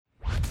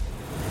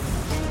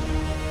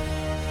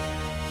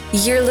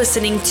You're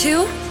listening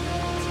to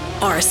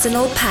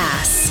Arsenal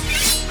Pass,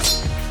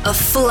 a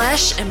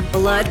flesh and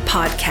blood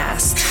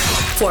podcast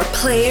for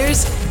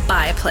players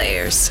by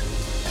players.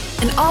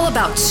 And all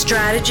about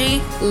strategy,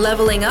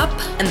 leveling up,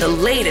 and the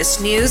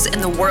latest news in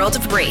the world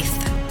of Wraith.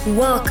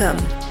 Welcome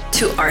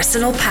to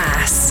Arsenal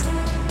Pass. Have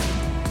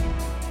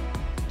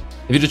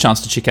you had a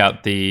chance to check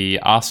out the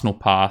Arsenal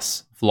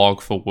Pass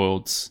vlog for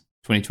Worlds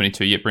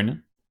 2022 yet,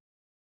 Brendan?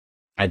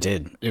 I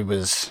did. It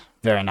was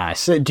very nice.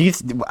 So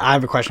I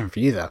have a question for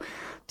you, though.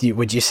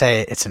 Would you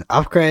say it's an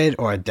upgrade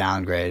or a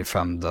downgrade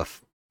from the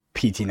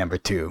PT number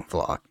 2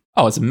 vlog?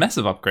 Oh, it's a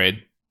massive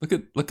upgrade. Look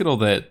at all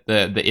the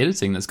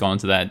editing that's gone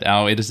into that.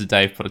 Our editor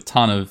Dave put a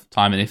ton of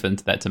time and effort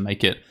into that to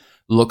make it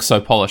look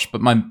so polished.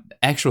 But my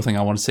actual thing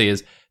I want to see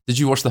is, did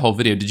you watch the whole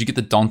video? Did you get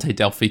the Dante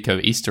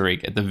Delfico Easter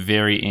egg at the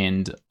very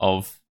end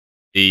of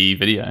the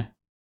video?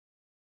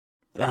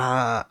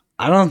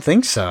 I don't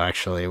think so,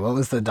 actually. What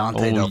was the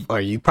Dante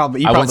Delfico? You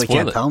probably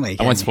can't tell me.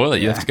 I won't spoil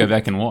it. You have to go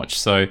back and watch.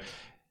 So,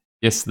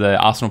 yes, the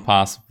Arsenal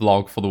Pass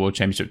vlog for the World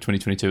Championship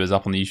 2022 is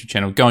up on the YouTube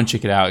channel. Go and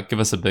check it out. Give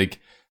us a big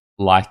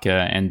like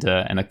and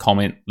a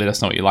comment. Let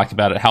us know what you like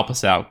about it. Help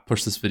us out.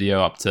 Push this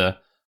video up to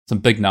some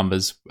big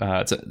numbers.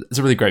 It's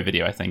a really great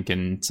video, I think,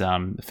 and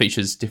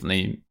features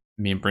definitely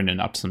me and Brendan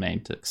up to some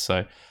antics.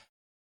 So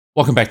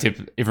welcome back to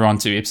everyone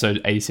to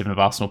episode 87 of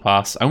Arsenal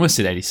Pass. I almost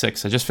said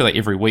 86. I just feel like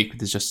every week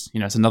there's just,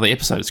 it's another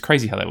episode. It's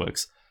crazy how that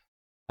works.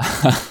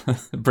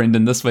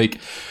 Brendan, this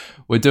week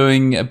we're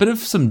doing a bit of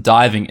some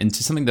diving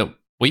into something that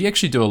we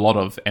actually do a lot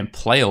of and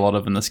play a lot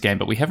of in this game,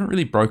 but we haven't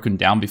really broken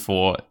down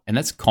before, and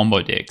that's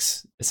combo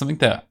decks. It's something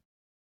that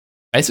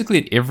basically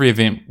at every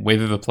event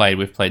we've ever played,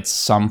 we've played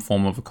some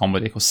form of a combo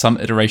deck or some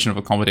iteration of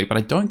a combo deck, but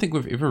I don't think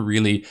we've ever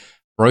really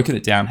broken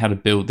it down, how to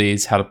build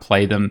these, how to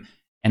play them,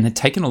 and had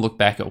taken a look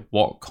back at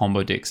what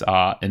combo decks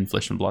are in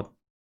Flesh and Blood.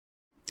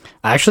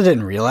 I actually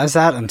didn't realize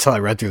that until I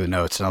read through the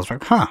notes, and I was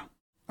like,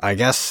 I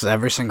guess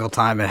every single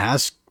time it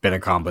has been a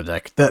combo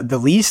deck. The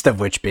least of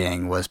which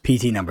being was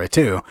PT number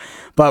 2,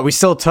 but we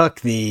still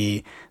took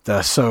the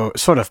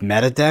sort of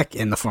meta deck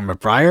in the form of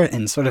Briar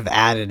and sort of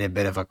added a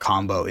bit of a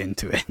combo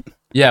into it.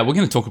 Yeah, we're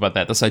going to talk about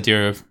that. This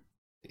idea of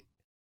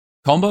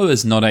combo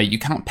is you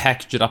can't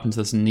package it up into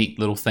this neat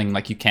little thing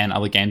like you can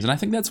other games, and I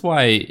think that's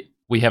why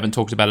we haven't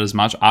talked about it as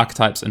much.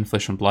 Archetypes in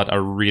Flesh and Blood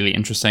are really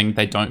interesting.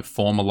 They don't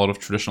form a lot of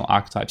traditional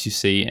archetypes you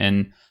see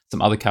in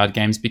some other card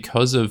games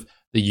because of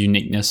the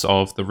uniqueness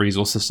of the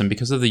resource system,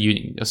 because of the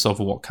uniqueness of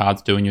what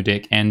cards do in your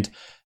deck, and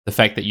the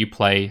fact that you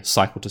play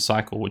cycle to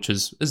cycle, which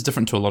is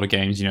different to a lot of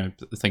games.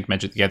 Think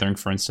Magic the Gathering,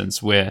 for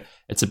instance, where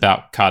it's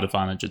about card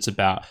advantage.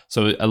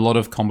 So a lot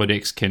of combo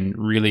decks can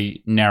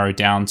really narrow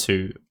down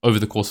to over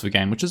the course of a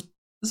game, which is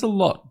a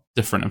lot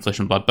different in Flesh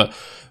and Blood. But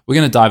we're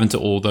going to dive into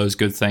all those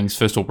good things.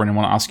 First of all, Brendan,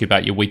 I want to ask you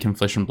about your week in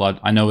Flesh and Blood.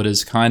 I know it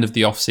is kind of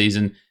the off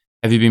season.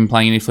 Have you been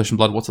playing any Flesh and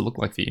Blood? What's it look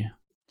like for you?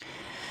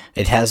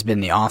 It has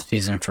been the off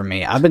season for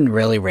me. I've been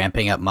really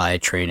ramping up my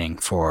training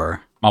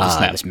for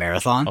this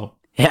marathon. Oh.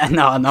 Yeah,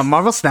 no,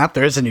 Marvel Snap.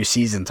 There is a new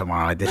season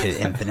tomorrow. I did hit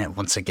Infinite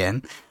once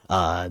again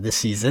this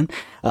season.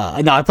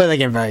 No, I play that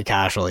game very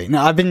casually.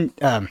 No, I've been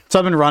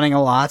running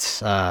a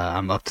lot.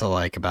 I'm up to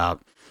like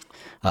about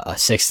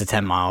 6 to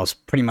 10 miles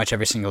pretty much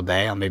every single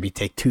day. I'll maybe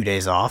take 2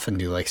 days off and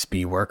do like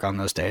speed work on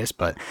those days,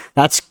 but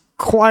that's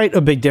quite a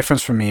big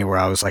difference for me. Where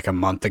I was like a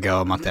month and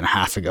a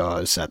half ago,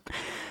 I was at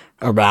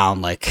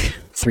around like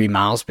 3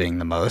 miles being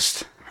the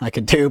most I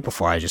could do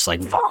before I just like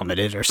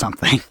vomited or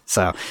something.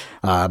 So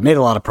made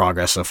a lot of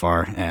progress so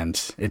far,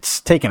 and it's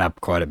taken up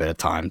quite a bit of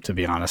time, to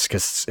be honest,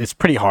 because it's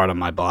pretty hard on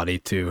my body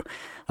to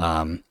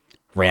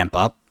ramp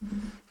up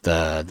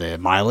the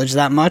mileage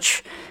that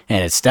much,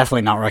 and it's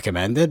definitely not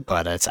recommended,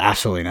 but it's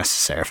absolutely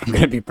necessary if I'm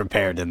going to be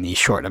prepared in the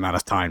short amount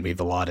of time we've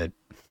allotted.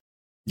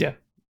 Yeah,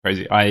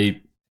 crazy.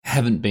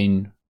 I've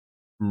been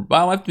doing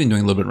a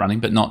little bit of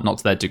running, but not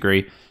to that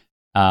degree.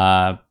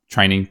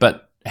 Training,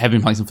 but have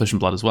been playing some Flesh and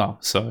Blood as well.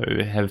 So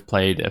have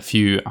played a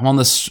few. I'm on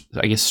this,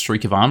 I guess,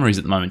 streak of armories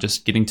at the moment,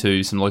 just getting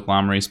to some local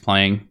armories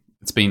playing.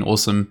 It's been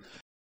awesome.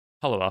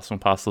 Hello, Arsenal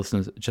Pass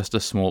listeners. Just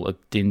a small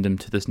addendum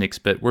to this next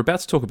bit. We're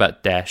about to talk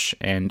about Dash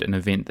and an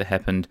event that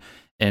happened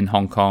in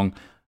Hong Kong.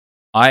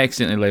 I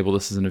accidentally labeled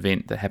this as an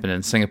event that happened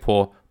in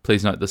Singapore.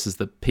 Please note this is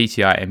the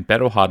PTI and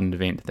Battle Hardened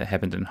event that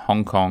happened in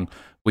Hong Kong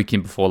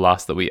weekend before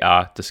last that we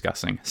are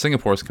discussing.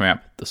 Singapore is coming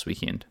up this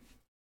weekend.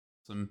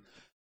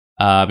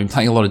 I've been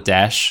playing a lot of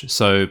Dash,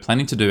 so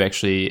planning to do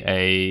actually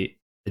a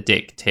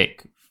deck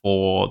tech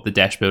for the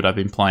Dash build. I've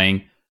been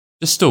playing,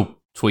 just still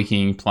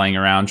tweaking, playing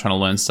around, trying to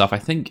learn stuff. I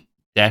think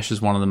Dash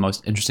is one of the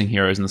most interesting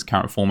heroes in this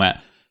current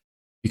format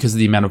because of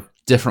the amount of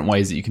different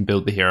ways that you can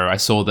build the hero. I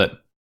saw that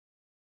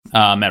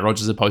Matt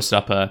Rogers had posted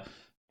up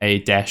a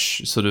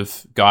Dash sort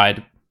of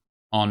guide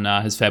on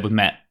his Fab with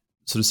Matt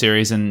sort of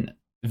series, and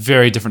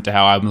very different to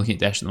how I'm looking at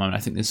Dash at the moment.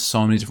 I think there's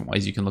so many different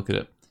ways you can look at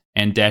it.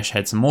 And Dash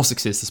had some more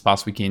success this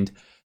past weekend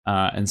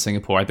in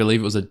Singapore. I believe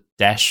it was a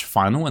Dash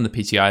final in the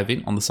PTI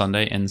event on the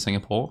Sunday in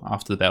Singapore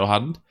after the Battle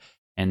Hardened.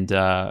 And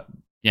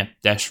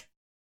Dash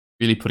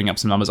really putting up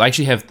some numbers. I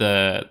actually have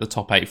the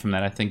top 8 from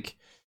that. I think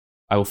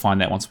I will find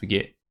that once we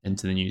get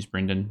into the news,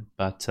 Brendan.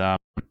 But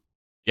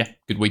yeah,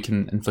 good week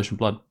in Flesh and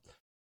Blood.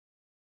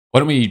 Why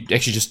don't we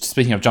actually just,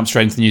 speaking of, jump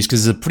straight into the news,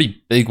 because there's a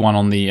pretty big one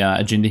on the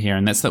agenda here,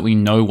 and that's that we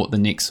know what the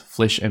next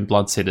Flesh and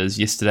Blood set is.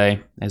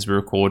 Yesterday, as we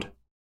record,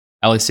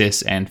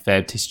 LSS and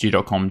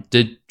FabTCG.com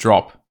did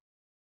drop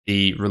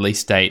the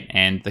release date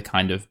and the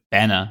kind of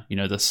banner,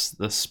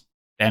 this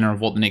banner of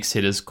what the next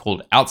set is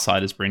called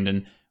Outsiders,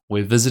 Brendan.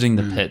 We're visiting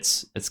the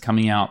pits. It's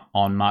coming out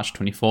on March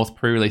 24th.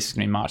 Pre-release is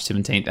going to be March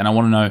 17th. And I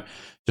want to know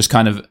just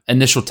kind of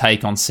initial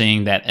take on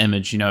seeing that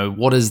image.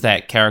 What is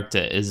that character?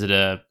 Is it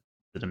a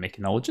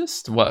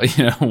mechanologist?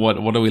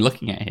 What are we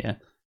looking at here?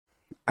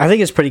 I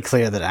think it's pretty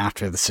clear that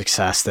after the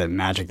success that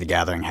Magic the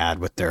Gathering had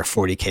with their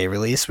 40K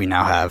release, we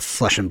now have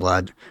Flesh and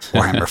Blood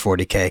Warhammer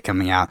 40K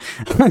coming out.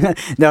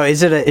 No,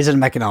 is it a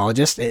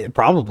mechanologist?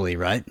 Probably,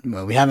 right?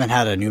 Well, we haven't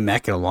had a new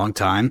mech in a long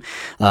time.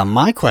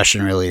 My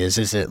question really is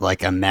it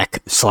like a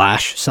mech /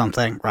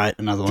 something, right?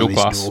 Another one of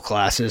these dual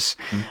classes.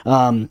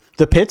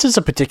 The pits is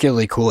a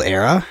particularly cool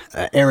area.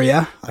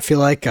 I feel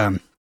like,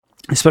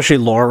 especially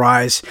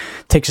lore-wise,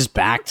 takes us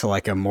back to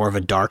like a more of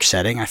a dark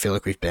setting. I feel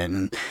like we've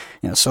been,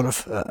 sort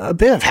of a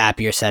bit of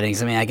happier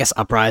settings. I mean, I guess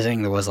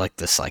Uprising, there was like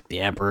this, like the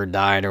Emperor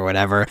died or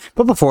whatever.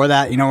 But before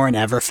that, we're in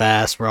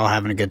Everfest. We're all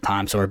having a good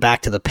time. So we're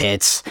back to the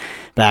pits,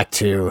 back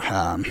to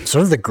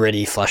sort of the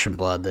gritty Flesh and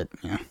Blood that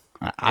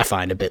I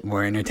find a bit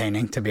more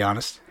entertaining, to be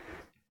honest.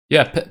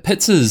 Yeah,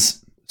 pits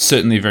is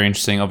certainly very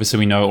interesting. Obviously,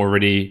 we know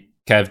already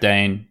Cav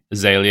Dane,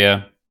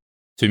 Azalea,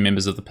 2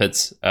 members of the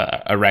pits,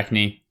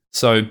 Arachne.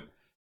 So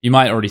you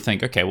might already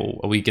think, okay, well,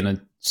 are we going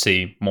to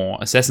see more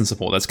assassin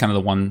support? That's kind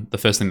of the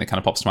first thing that kind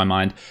of pops to my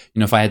mind.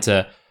 If I had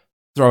to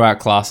throw out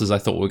classes I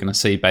thought we were going to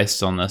see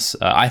based on this,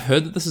 I've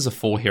heard that this is a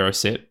 4-hero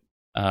set.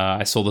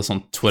 I saw this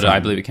on Twitter.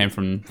 I believe it came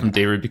from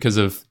Deru because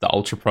of the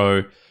Ultra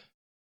Pro.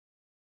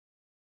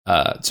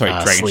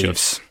 Dragon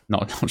sleeves. Shield.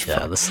 Not Ultra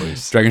Pro. The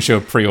sleeves. Dragon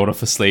Shield pre-order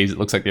for sleeves. It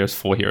looks like there's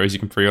 4 heroes you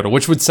can pre-order,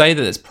 which would say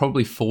that it's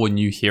probably 4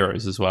 new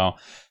heroes as well.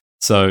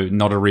 So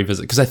not a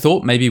revisit. Because I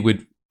thought maybe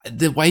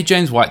the way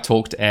James White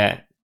talked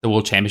at the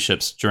World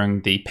Championships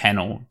during the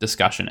panel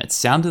discussion, it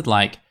sounded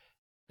like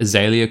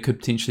Azalea could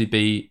potentially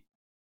be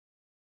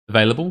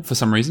available for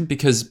some reason,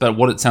 but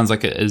what it sounds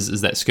like it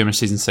is that Skirmish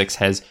Season 6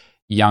 has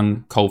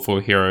young Cold Foil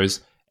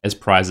heroes as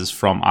prizes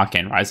from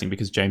Arcane Rising,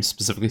 because James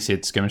specifically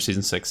said Skirmish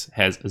Season 6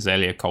 has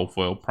Azalea Cold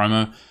Foil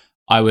promo.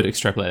 I would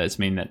extrapolate that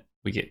to mean that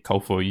we get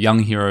Cold Foil young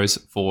heroes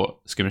for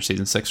Skirmish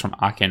Season 6 from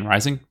Arcane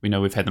Rising. We know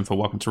we've had them for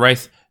Welcome to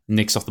Wraith.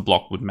 Next off the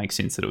block would make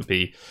sense that it would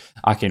be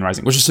Arcane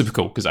Rising, which is super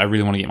cool because I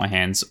really want to get my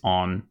hands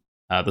on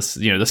this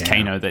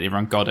Kano that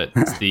everyone got at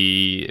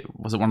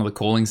was it one of the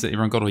callings that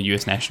everyone got, or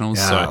US Nationals?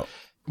 Yeah, so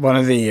one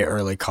of the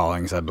early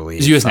callings, I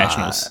believe. It was US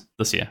Nationals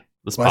this year.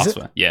 This past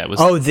one. Yeah, it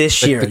was. Oh,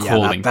 this year. The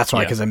calling. That's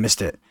why, because I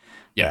missed it.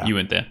 Yeah, you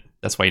weren't there.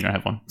 That's why you don't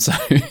have one. So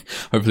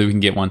hopefully we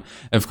can get one.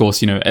 Of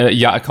course,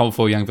 a Cold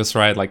Foil Young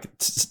Viscerite, like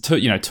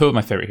two of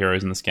my favorite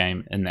heroes in this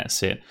game in that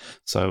set.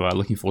 So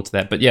looking forward to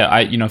that. But yeah,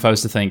 if I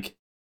was to think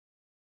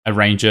a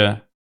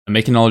Ranger, a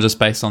Mechanologist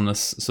based on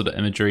this sort of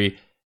imagery,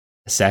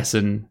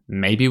 Assassin,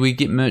 maybe we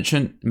get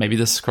Merchant, maybe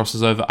this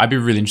crosses over. I'd be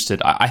really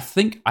interested. I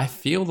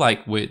feel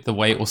like the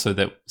way also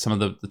that some of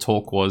the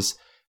talk was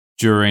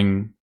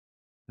during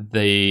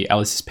the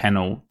LSS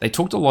panel, they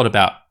talked a lot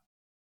about,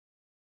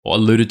 or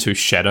alluded to,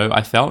 Shadow,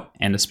 I felt,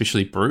 and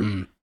especially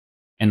Brute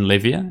and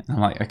Levia. And I'm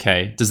like,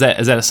 okay, is that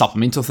a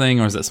supplemental thing,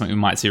 or is that something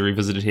we might see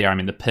revisited here? I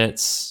mean, the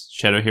pits,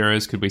 Shadow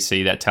Heroes, could we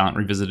see that talent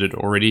revisited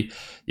already?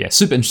 Yeah,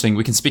 super interesting.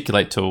 We can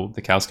speculate till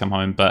the cows come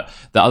home. But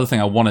the other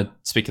thing I want to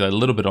speculate a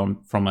little bit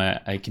on from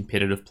a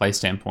competitive play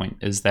standpoint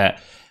is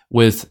that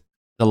with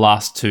the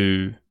last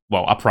two,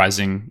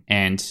 Uprising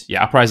and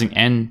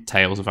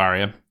Tales of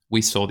Aria,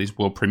 we saw these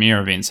world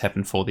premiere events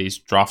happen for these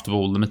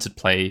draftable limited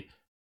play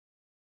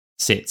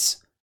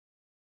sets.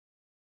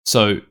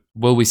 So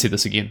will we see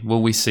this again?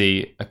 Will we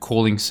see a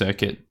calling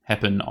circuit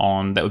happen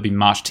on, that would be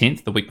March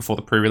 10th, the week before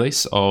the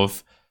pre-release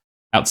of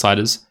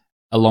Outsiders,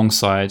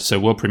 alongside, so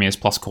world premieres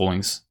plus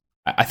callings?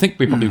 I think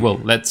we probably will.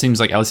 That seems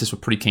like LSS were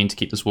pretty keen to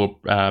keep this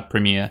world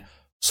premiere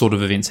sort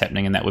of events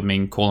happening, and that would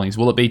mean callings.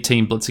 Will it be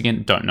Team Blitz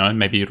again? Don't know.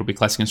 Maybe it'll be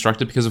Classic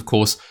Constructed, because of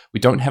course we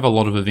don't have a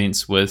lot of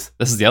events with,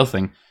 this is the other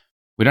thing,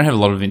 we don't have a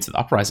lot of events with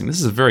Uprising. This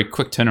is a very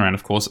quick turnaround,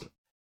 of course.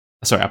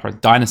 Sorry,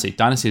 Uprising. Dynasty.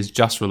 Dynasty has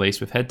just released.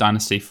 We've had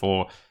Dynasty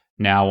for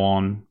now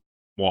on,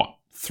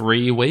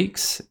 3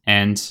 weeks?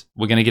 And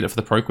we're going to get it for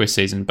the ProQuest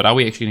season, but are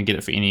we actually going to get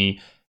it for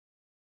any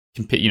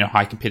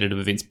high competitive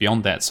events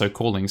beyond that? So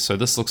callings. So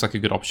this looks like a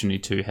good opportunity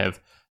to have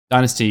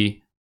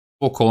Dynasty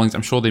for callings.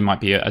 I'm sure there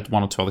might be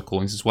one or two other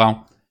callings as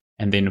well.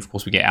 And then, of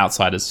course, we get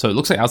Outsiders. So it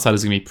looks like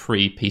Outsiders is going to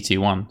be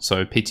pre-PT1.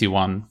 So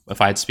PT1,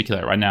 if I had to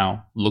speculate right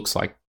now, looks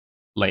like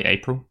late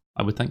April,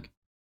 I would think.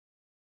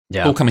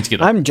 Yeah. All coming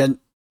together.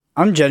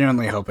 I'm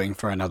genuinely hoping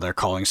for another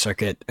calling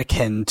circuit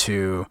akin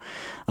to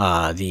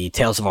the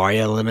Tales of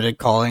Aria limited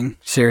calling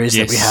series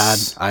that we had.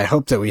 I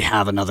hope that we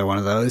have another one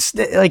of those.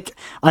 Like,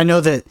 I know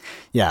that,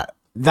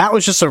 that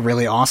was just a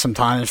really awesome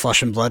time in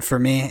Flesh and Blood for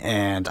me,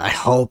 and I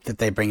hope that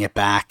they bring it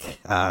back.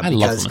 I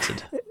love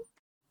limited.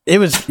 It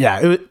was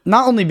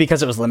not only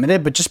because it was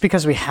limited, but just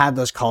because we had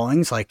those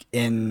callings like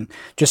in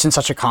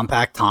such a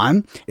compact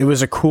time. It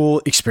was a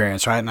cool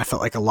experience, right? And I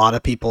felt like a lot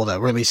of people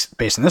that were at least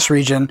based in this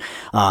region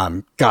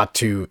got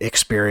to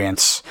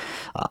experience,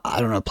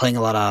 playing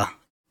a lot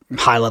of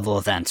high level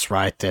events,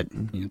 right? That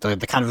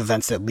the kind of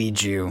events that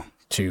lead you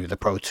to the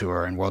Pro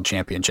Tour and World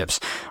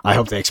Championships. I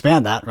hope they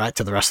expand that, right,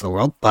 to the rest of the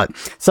world. But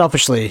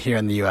selfishly, here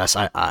in the US,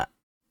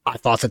 I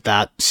thought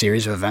that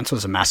series of events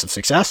was a massive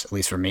success, at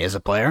least for me as a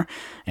player,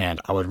 and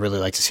I would really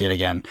like to see it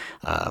again,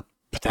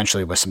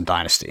 potentially with some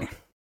Dynasty.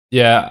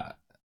 Yeah.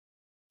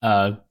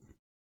 Or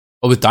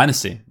with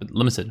Dynasty, but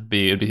limited,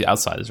 it'd be the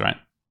Outsiders, right?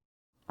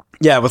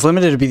 Yeah, with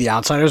limited, it'd be the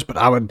Outsiders, but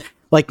I would,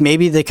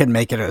 maybe they could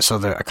make it so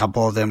that a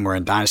couple of them were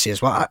in Dynasty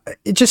as well.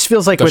 It just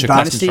feels like with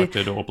Dynasty...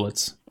 Constructed or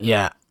Blitz.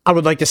 Yeah. I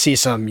would like to see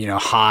some,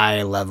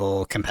 high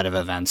level competitive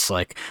events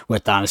like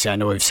with Dynasty. I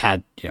know we've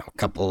had, a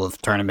couple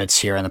of tournaments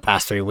here in the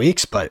past 3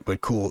 weeks, but it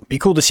would be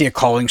cool to see a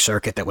calling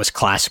circuit that was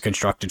classic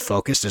constructed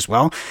focused as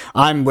well.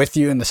 I'm with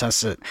you in the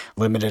sense that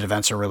limited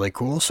events are really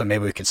cool. So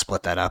maybe we could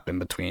split that up in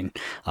between,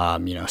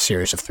 a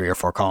series of 3 or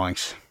 4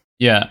 callings.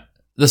 Yeah.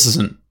 This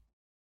isn't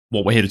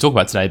what we're here to talk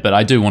about today, but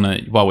I do want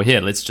to, while we're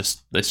here, let's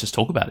just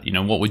talk about it.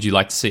 What would you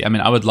like to see? I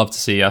mean, I would love to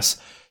see us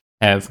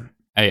have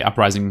a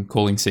Uprising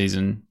calling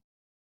season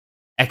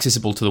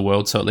accessible to the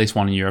world, so at least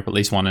one in Europe, at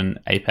least one in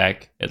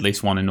APAC, at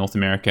least one in North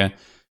America,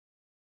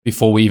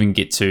 before we even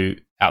get to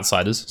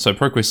Outsiders. So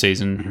ProQuest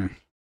season,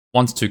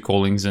 1 to 2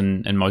 callings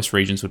in most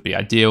regions would be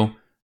ideal.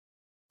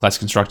 Classic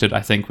Constructed,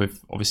 I think we've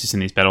obviously seen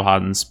these Battle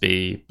Hardens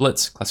be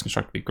Blitz. Classic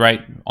Constructed be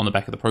great on the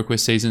back of the ProQuest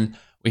season.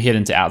 We head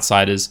into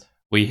Outsiders,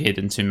 we head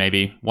into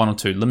maybe 1 or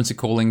 2 limited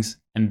callings,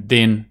 and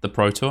then the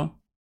Pro Tour.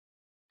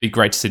 Be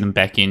great to see them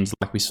back end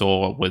like we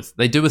saw with...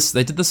 They did this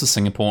with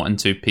Singapore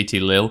into PT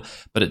Lille,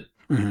 but it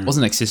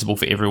wasn't accessible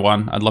for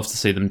everyone. I'd love to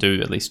see them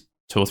do at least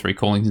 2 or 3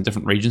 callings in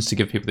different regions to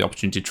give people the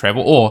opportunity to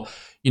travel, or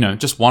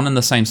just one in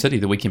the same city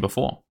the weekend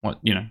before.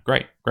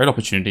 Great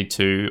opportunity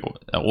to,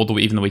 or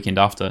even the weekend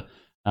after,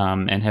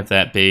 and have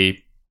that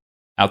be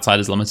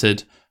Outsiders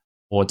limited,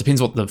 or it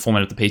depends what the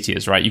format of the PT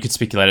is, right? You could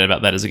speculate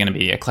about that. Is it going to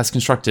be a Classic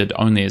Constructed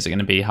only? Is it going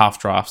to be half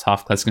draft,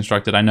 half Classic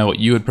Constructed? I know what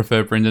you would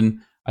prefer,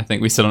 Brendan. I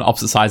think we sit on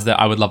opposite sides there.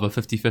 I would love a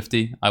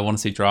 50-50. I want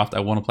to see draft. I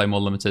want to play more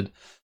limited.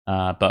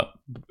 But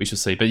we shall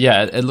see. But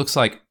yeah, it looks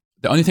like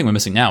the only thing we're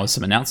missing now is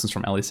some announcements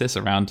from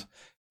LSS around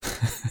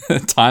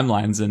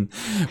timelines and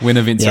when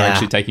events are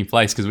actually taking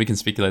place, because we can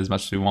speculate as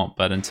much as we want,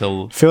 but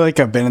until... I feel like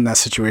I've been in that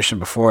situation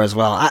before as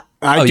well.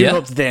 I do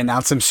hope they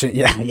announce them soon.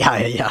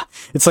 Yeah.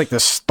 It's like the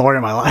story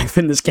of my life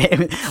in this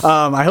game.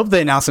 I hope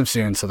they announce them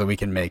soon so that we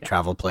can make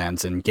travel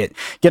plans and get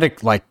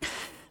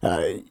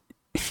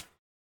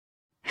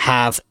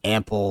have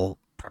ample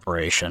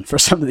preparation for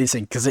some of these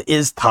things, because it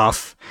is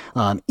tough,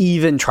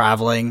 even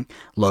traveling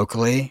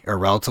locally or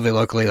relatively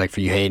locally, like for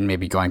you, Hayden,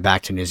 maybe going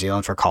back to New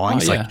Zealand for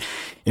callings. I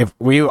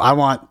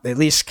want at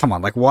least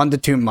 1 to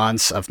 2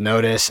 months of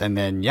notice, and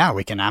then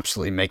we can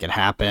absolutely make it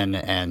happen,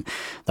 and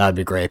that'd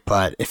be great.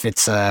 But if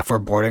it's if we're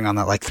boarding on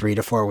that 3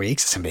 to 4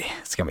 weeks,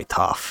 it's gonna be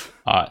tough.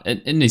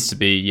 It needs to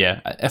be,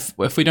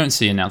 if we don't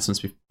see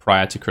announcements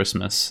prior to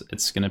Christmas,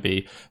 it's going to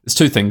be... There's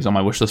 2 things on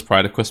my wish list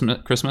prior to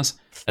Christmas.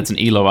 It's an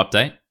ELO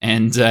update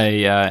and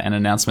an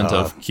announcement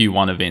of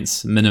Q1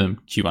 events,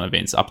 minimum Q1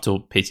 events up till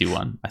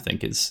PT1, I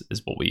think is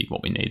what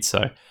we need.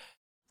 So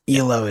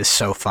ELO is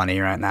so funny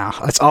right now.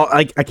 That's all.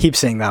 I keep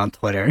saying that on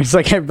Twitter. It's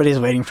like everybody's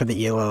waiting for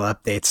the ELO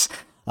updates.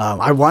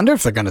 I wonder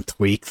if they're going to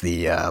tweak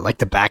the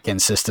the back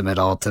end system at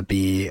all to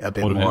be a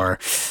bit more...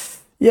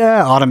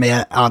 Yeah,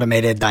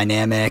 automated,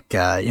 dynamic.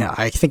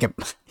 I think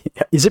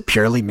is it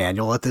purely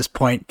manual at this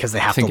point, because they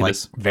have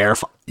to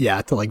verify.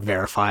 Yeah, to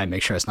verify and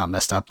make sure it's not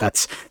messed up.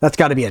 That's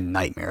got to be a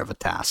nightmare of a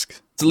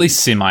task. It's at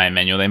least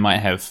semi-manual. They might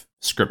have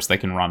scripts they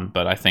can run,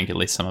 but I think at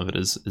least some of it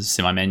is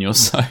semi-manual.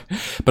 So,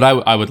 but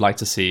I would like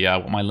to see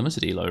what my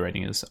limited ELO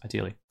rating is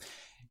ideally.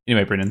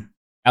 Anyway, Brendan,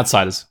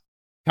 Outsiders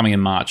coming in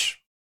March.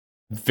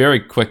 Very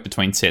quick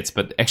between sets,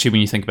 but actually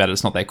when you think about it,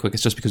 it's not that quick.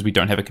 It's just because we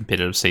don't have a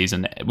competitive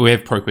season. We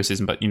have ProQuest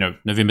season, but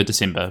November,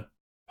 December,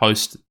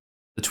 post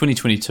the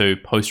 2022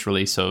 post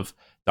release of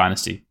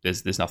Dynasty,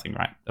 there's nothing,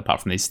 right,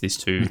 apart from these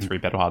 3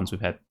 Battle Hardens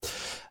we've had.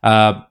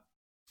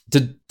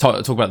 Did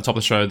talk about at the top of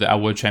the show that our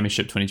World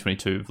Championship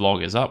 2022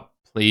 vlog is up.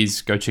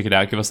 Please go check it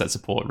out. Give us that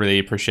support. Really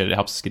appreciate it. It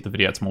helps us get the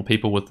video out to more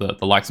people with the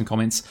likes and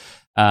comments.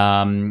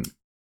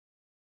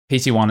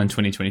 PT1 in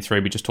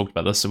 2023, we just talked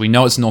about this. So we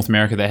know it's North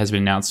America. That has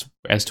been announced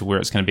as to where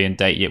it's going to be in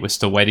date, yet we're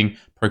still waiting.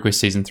 ProQuest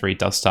Season 3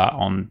 does start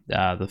on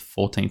the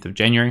 14th of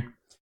January.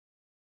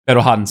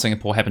 Battle Hard in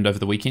Singapore happened over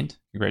the weekend.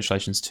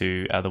 Congratulations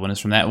to the winners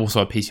from that.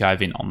 Also a PTI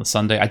event on the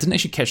Sunday. I didn't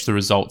actually catch the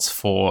results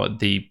for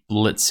the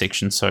Blitz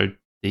section, so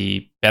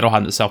the Battle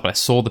Hard itself, but I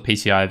saw the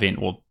PTI event,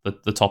 or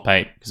the top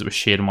 8, because it was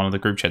shared in one of the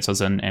group chats I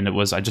was in, and it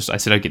was, I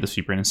said I'd get this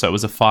for you, Brendan. So it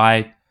was a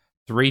Phi,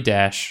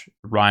 3-Dash,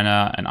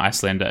 Reiner, an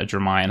Icelander, a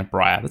Dramai, and a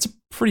Briar. That's a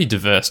pretty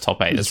diverse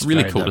top 8. It's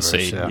really cool diverse, to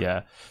see.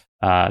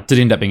 Yeah. Did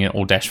end up being an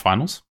all-Dash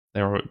finals.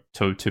 There were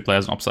two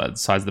players on opposite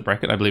sides of the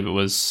bracket. I believe it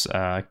was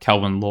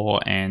Calvin Law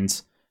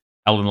and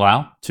Alden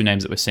Lau, two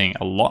names that we're seeing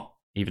a lot,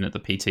 even at the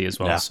PT as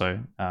well. Yeah. So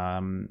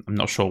I'm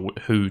not sure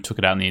who took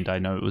it out in the end. I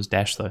know it was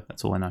Dash, though.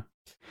 That's all I know.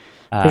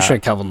 Pretty sure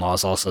Kelvin Law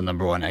is also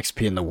number 1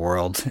 XP in the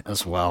world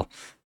as well.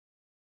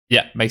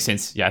 Yeah, makes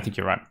sense. Yeah, I think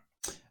you're right.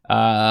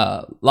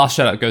 Last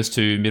shout out goes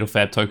to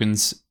MetalFab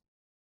tokens.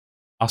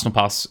 Arsenal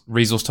Pass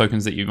resource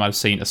tokens that you might have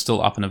seen are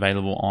still up and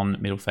available on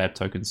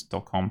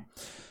metalfabtokens.com.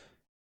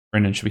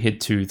 Brendan, should we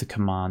head to the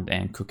command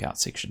and cookout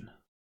section?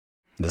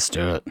 Let's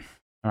do it.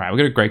 All right, we've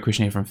got a great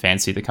question here from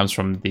Fancy that comes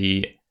from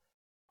the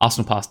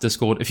Arsenal Pass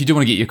Discord. If you do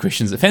want to get your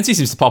questions, Fancy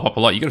seems to pop up a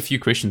lot. You got a few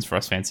questions for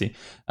us, Fancy.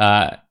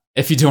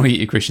 If you do want to get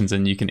your questions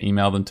in, you can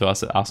email them to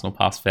us at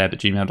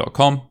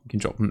arsenalpassfab@gmail.com. You can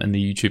drop them in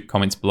the YouTube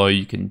comments below.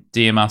 You can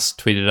DM us,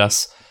 tweet at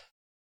us,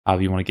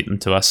 however you want to get them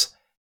to us.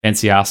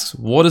 Fancy asks,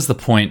 what is the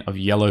point of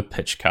yellow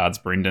pitch cards,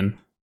 Brendan?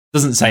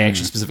 Doesn't say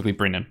actually specifically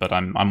Brendan, but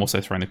I'm also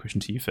throwing the question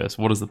to you first.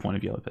 What is the point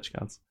of yellow pitch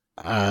cards?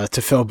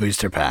 To fill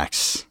booster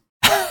packs.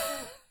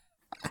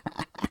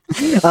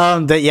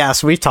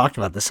 So we've talked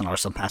about this in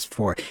Arsenal Pass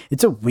before.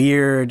 It's a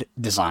weird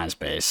design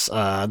space.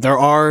 There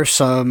are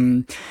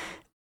some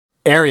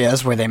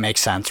areas where they make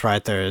sense,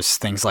 right? There's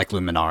things like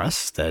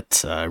Luminaris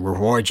that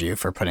reward you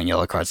for putting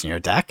yellow cards in your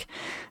deck.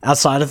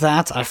 Outside of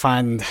that, I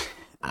find...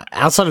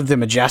 outside of the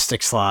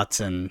majestic slots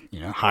and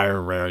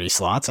higher rarity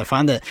slots, I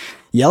find that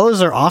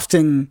yellows are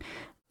often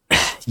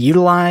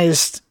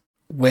utilized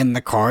when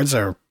the cards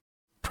are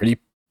pretty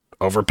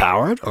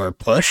overpowered or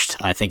pushed.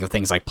 I think of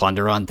things like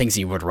Plunder Run, things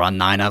you would run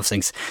 9 of,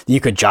 things you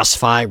could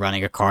justify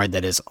running a card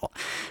that is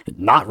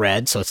not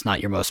red, so it's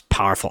not your most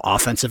powerful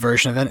offensive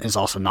version of it. It's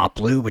also not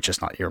blue, which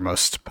is not your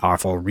most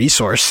powerful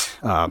resource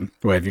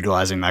way of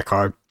utilizing that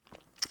card.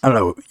 I don't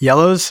know.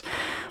 Yellows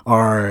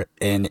are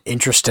an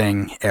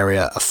interesting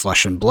area of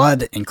Flesh and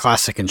Blood. In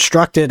Classic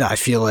Constructed, I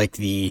feel like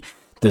the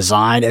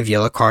design of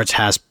yellow cards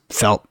has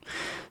felt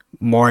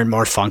more and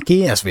more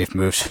funky as we've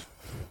moved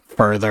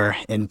further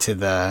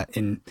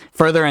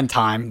further in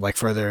time, like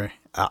further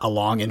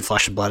along in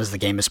Flesh and Blood as the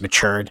game has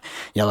matured.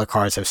 Yellow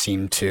cards have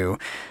seemed to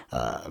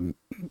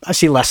I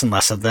see less and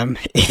less of them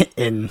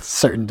in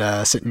certain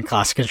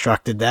Classic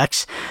Constructed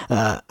decks.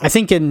 I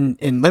think in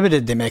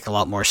Limited they make a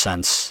lot more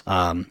sense.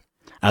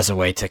 As a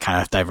way to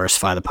kind of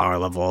diversify the power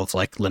level of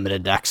like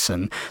limited decks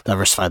and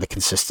diversify the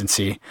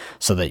consistency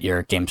so that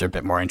your games are a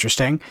bit more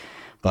interesting.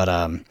 But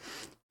I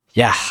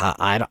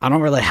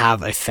don't really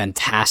have a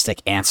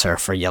fantastic answer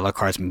for yellow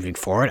cards moving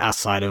forward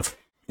outside of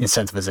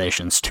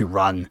incentivizations to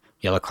run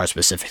yellow cards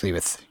specifically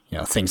with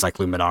things like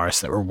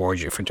Luminaris that reward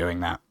you for doing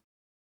that.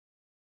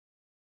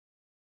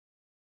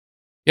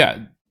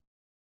 Yeah,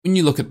 when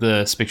you look at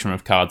the spectrum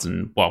of cards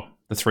and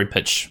the 3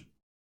 pitch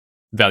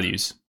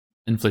values.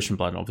 In Flesh and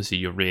Blood, obviously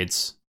your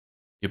reds,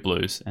 your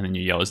blues, and then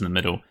your yellows in the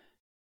middle.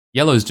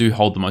 Yellows do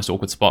hold the most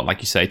awkward spot, like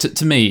you say.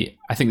 To me,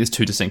 I think there's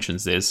 2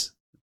 distinctions.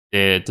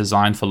 They're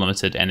designed for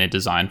Limited and they're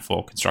designed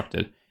for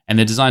Constructed. And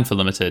they're designed for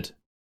Limited,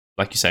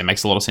 like you say,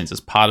 makes a lot of sense. As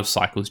part of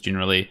cycles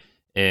generally.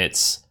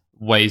 It's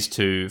ways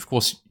to, of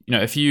course,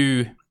 if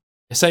you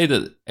say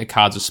that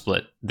cards are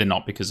split, they're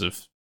not because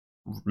of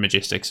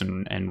Majestics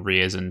and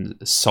Rares and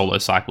solo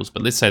cycles,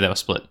 but let's say they were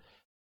split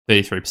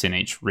 33%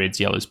 each, reds,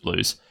 yellows,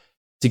 blues.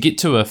 To get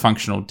to a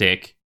functional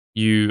deck,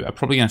 you are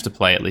probably going to have to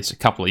play at least a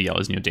couple of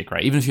yellows in your deck,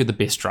 right? Even if you're the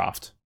best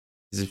draft.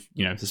 Because if,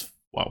 there's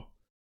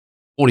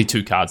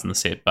 42 cards in the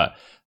set, but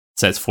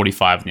say it's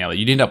 45 in the other,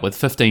 you'd end up with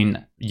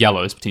 15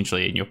 yellows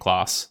potentially in your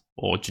class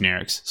or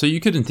generics. So you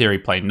could, in theory,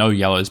 play no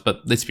yellows,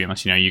 but let's be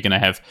honest, you're going to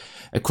have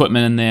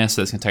equipment in there,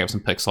 so that's going to take up some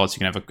pick slots.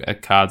 You're going to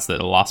have cards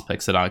that are last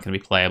picks that aren't going to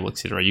be playable,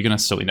 etc. You're going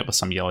to still end up with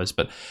some yellows,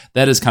 but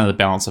that is kind of the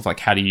balance of like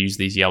how do you use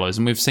these yellows.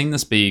 And we've seen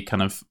this be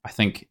kind of, I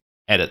think,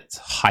 at its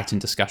heightened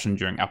discussion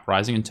during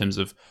Uprising in terms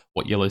of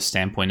what Yellow's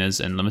standpoint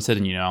is in Limited,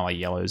 and like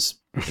Yellow's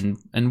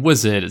and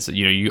Wizard, it's did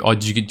you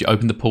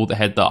open the pool that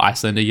had the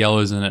Icelander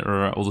yellows in it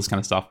or all this kind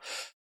of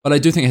stuff. But I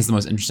do think it has the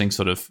most interesting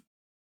sort of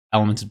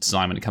element of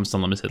design when it comes to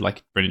Limited,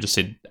 like Brendan just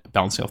said,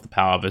 balancing off the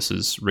power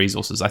versus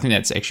resources. I think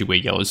that's actually where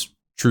yellows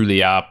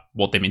truly are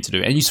what they're meant to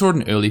do. And you saw it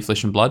in early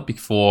Flesh and Blood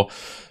before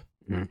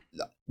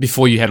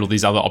you had all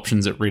these other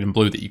options at red and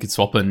blue that you could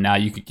swap in. Now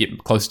you could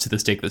get closer to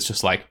this deck that's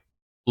just like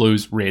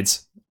blues,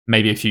 reds,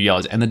 maybe a few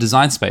yellows, and the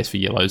design space for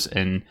yellows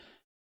in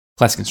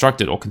Classic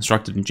Constructed or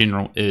Constructed in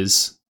general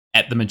is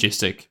at the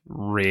Majestic,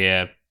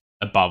 rare,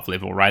 above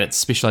level, right? It's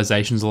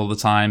specializations all the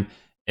time.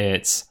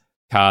 It's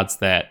cards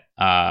that,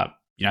 I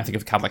think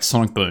of a card like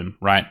Sonic Boom,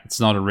 right?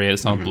 It's not a rare,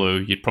 it's not a blue.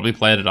 You'd probably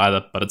play it at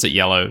either, but it's at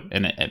yellow,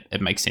 and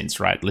it makes sense,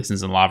 right?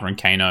 Lessons in Lava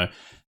and Kano,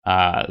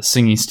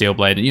 Singing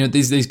Steelblade,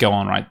 these go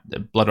on, right?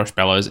 Blood Rush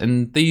Bellows,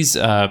 and these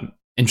are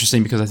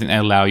interesting because I think they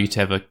allow you to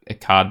have a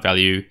card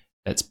value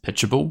that's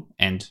pitchable,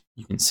 and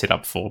you can set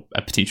up for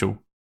a potential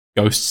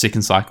Ghost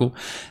second cycle.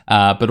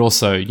 But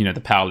also,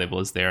 the power level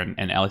is there, and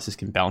LSS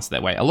can balance it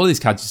that way. A lot of these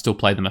cards, you still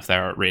play them if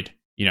they're at red,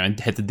 and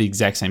had the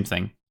exact same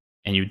thing,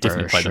 and you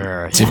definitely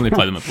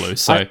play them at blue.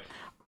 So,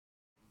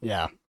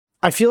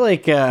 I feel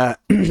like I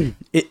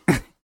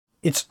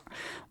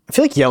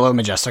feel like yellow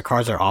Majestic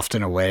cards are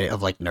often a way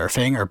of like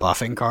nerfing or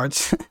buffing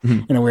cards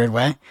in a weird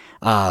way.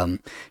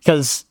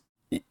 Because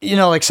you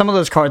know, like some of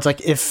those cards,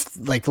 like if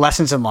like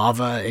Lessons in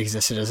Lava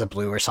existed as a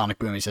blue or Sonic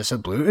Boom existed as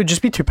a blue, it would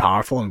just be too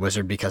powerful in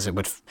Wizard because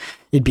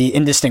it'd be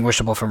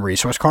indistinguishable from a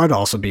resource card.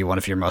 Also be one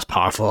of your most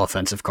powerful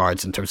offensive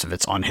cards in terms of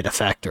its on-hit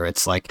effect or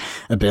its like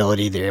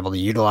ability they're able to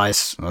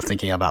utilize.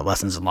 Thinking about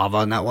Lessons in Lava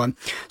on that one.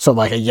 So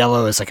like a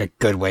yellow is like a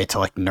good way to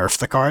like nerf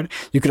the card.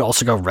 You could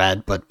also go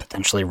red, but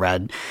potentially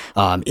red,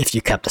 if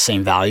you kept the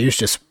same values,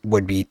 just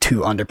would be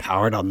too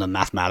underpowered on the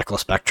mathematical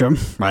spectrum,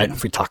 right?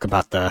 If we talk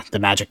about the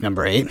magic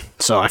number 8.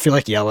 So I feel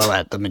like yellow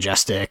at the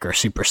Majestic or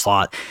Super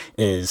slot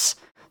is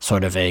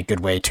sort of a good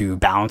way to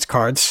balance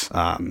cards.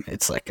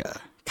 It's like a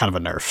kind of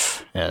a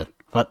nerf,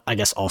 but I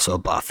guess also a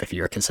buff if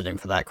you're considering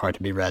for that card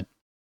to be red.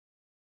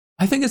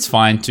 I think it's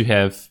fine to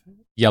have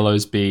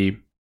yellows be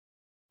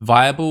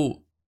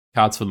viable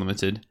cards for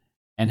limited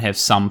and have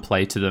some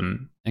play to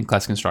them in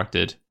Classic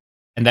Constructed,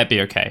 and that'd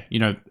be okay. You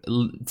know,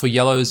 for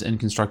yellows in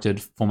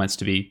constructed formats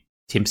to be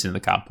 10% of the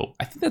card pool,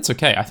 I think that's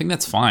okay. I think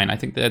that's fine. I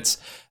think that's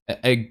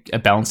a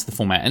balance to the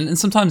format. And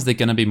sometimes they're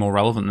going to be more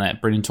relevant than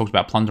that. Brendan talked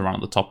about Plunder Run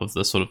at the top of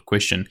the sort of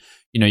question.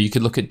 You know, you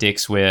could look at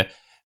decks where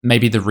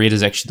maybe the red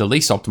is actually the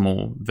least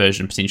optimal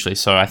version potentially.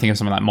 So I think of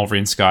something like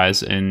Mothrian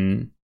Skies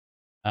in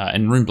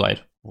Runeblade,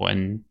 or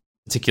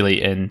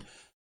particularly in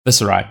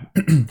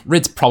Viserai.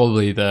 Red's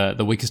probably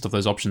the weakest of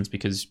those options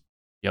because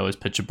yellow is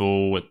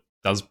pitchable. It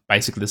does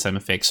basically the same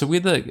effect. So where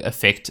the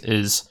effect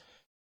is,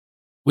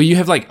 where you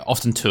have like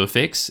often 2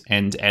 effects,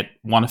 and at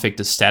one effect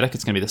is static,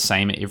 it's going to be the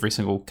same at every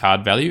single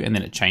card value, and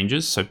then it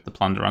changes. So the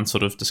Plunder Run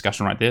sort of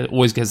discussion right there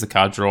always has the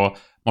card draw.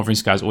 Mothrian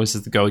Skies always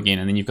has the go again,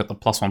 and then you've got the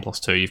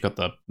 +1/+2. You've got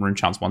the Rune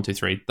Chance 1, 2,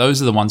 3.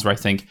 Those are the ones where I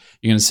think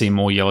you're going to see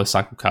more yellow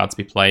cycle cards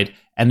be played.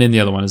 And then the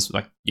other one is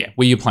like,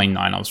 where you're playing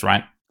 9-ofs,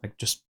 right? Like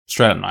just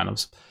straight up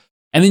 9-ofs.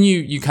 And then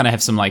you kind of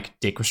have some like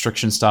deck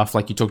restriction stuff,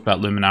 like you talked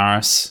about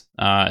Luminaris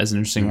as an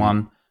interesting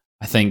one.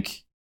 I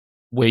think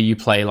where you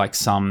play like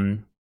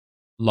some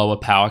lower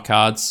power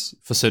cards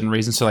for certain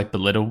reasons. So like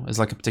Belittle is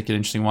like a particularly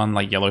interesting one,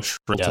 like Yellow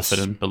Shrill to fit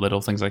in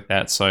Belittle, things like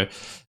that. So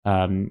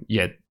I'm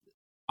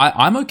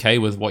okay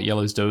with what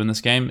yellows do in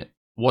this game.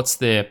 What's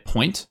their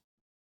point?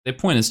 Their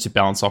point is to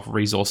balance off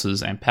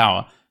resources and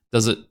power.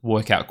 Does it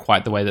work out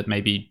quite the way that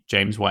maybe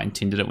James White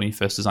intended it when he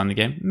first designed the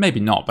game? Maybe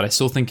not, but I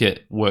still think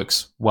it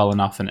works well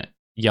enough, and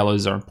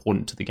yellows are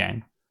important to the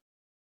game.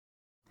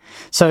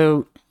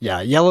 So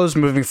yeah, yellows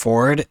moving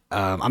forward.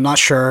 I'm not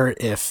sure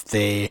if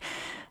they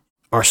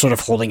are sort of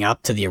holding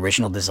up to the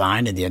original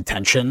design and the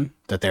intention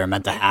that they're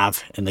meant to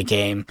have in the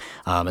game,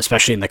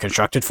 especially in the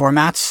constructed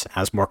formats,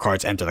 as more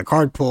cards enter the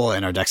card pool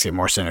and our decks get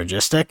more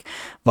synergistic.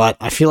 But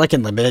I feel like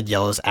in Limited,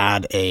 yellows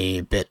add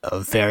a bit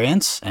of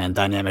variance and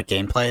dynamic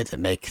gameplay that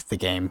make the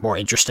game more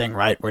interesting,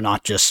 right? We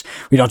don't just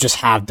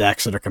have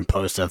decks that are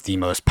composed of the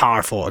most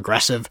powerful,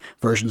 aggressive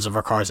versions of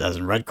our cards, as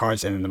in red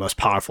cards, and then the most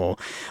powerful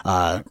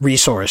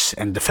resource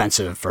and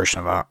defensive version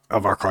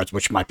of our cards,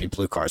 which might be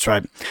blue cards,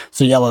 right?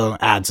 So yellow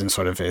adds in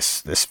sort of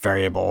this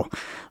variable,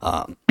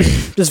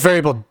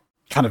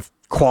 kind of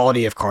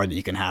quality of card that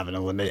you can have in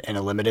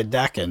a limited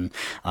deck, and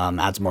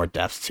adds more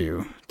depth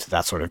to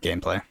that sort of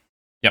gameplay.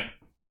 Yep.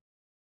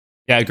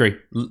 Yeah, I agree.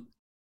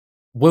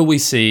 Will we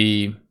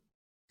see...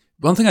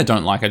 One thing I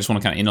don't like, I just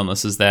want to kind of end on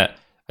this, is that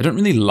I don't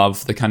really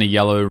love the kind of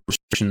yellow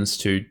restrictions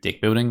to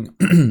deck building.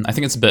 I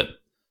think it's I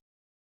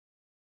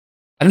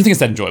don't think it's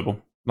that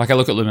enjoyable. Like, I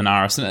look at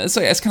Luminaris, and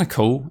it's kind of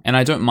cool, and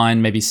I don't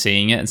mind maybe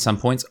seeing it at some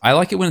points. I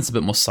like it when it's a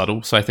bit more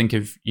subtle, so I think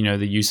of,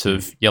 the use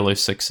of yellow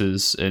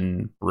 6s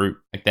in Brute,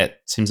 like that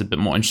seems a bit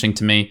more interesting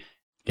to me.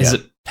 Is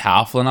it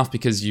powerful enough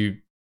because you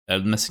are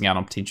missing out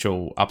on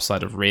potential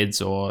upside of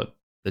reds or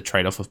the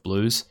trade-off of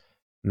blues?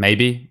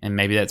 Maybe, and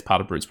maybe that's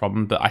part of Brute's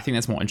problem, but I think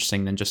that's more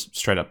interesting than just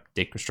straight-up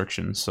deck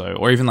restrictions. So,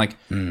 or even like,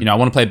 I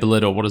want to play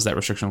Belittle, what does that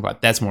restriction look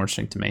like? That's more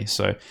interesting to me.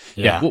 So,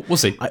 we'll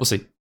see. We'll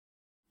see.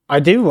 I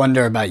do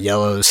wonder about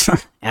yellows,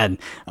 and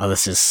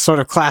this is sort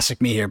of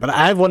classic me here, but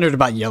I've wondered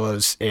about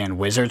yellows in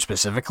Wizard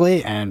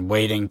specifically, and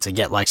waiting to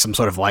get like some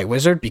sort of light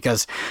Wizard,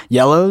 because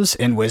yellows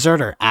in Wizard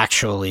are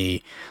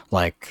actually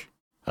like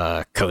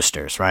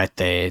coasters, right?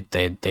 They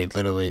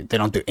literally, they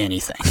don't do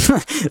anything.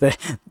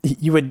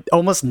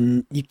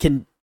 You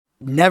can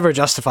never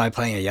justify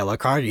playing a yellow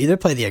card. You either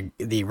play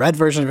the red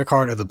version of a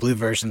card or the blue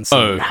version.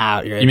 So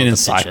you mean in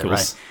cycles?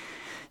 Right?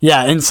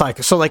 Yeah, in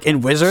cycle. So like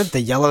in Wizard, the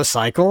yellow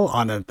cycle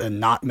on a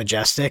not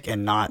Majestic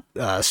and not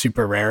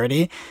super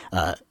rarity,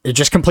 it's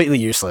just completely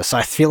useless. So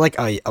I feel like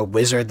a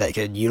Wizard that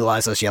could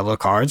utilize those yellow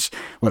cards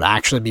would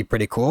actually be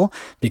pretty cool,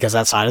 because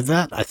outside of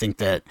that, I think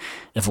that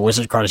if a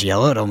Wizard card is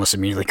yellow, it almost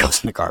immediately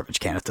goes in the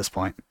garbage can at this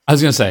point. I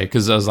was going to say,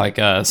 because I was like,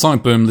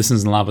 Sonic Boom,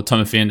 Lessons in Lava,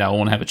 Tome of Fiendal, I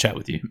want to have a chat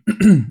with you.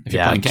 If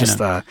you're playing just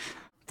the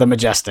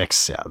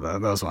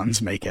Majestics, those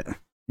ones make it.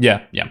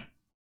 Yeah.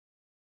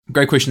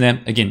 Great question there.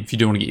 Again, if you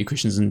do want to get your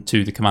questions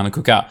into the Commander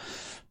Cookout,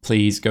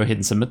 please go ahead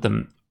and submit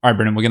them. All right,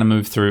 Brendan, we're going to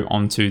move through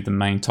onto the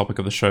main topic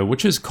of the show,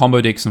 which is combo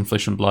decks in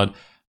Flesh and Blood.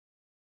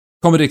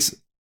 Combo decks,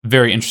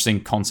 very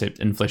interesting concept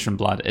in Flesh and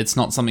Blood. It's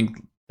not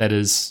something that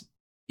is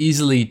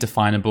easily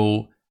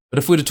definable, but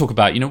if we were to talk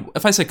about,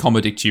 if I say combo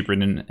deck to you,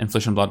 Brendan, in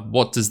Flesh and Blood,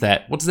 what does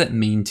that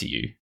mean to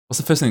you? What's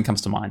the first thing that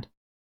comes to mind?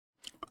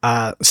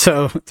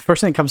 So the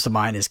first thing that comes to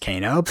mind is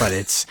Kano, but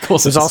there's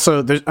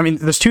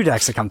two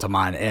decks that come to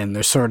mind, and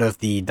there's sort of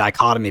the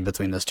dichotomy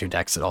between those two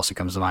decks that also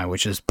comes to mind,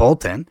 which is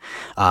Boltyn.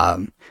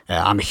 I'm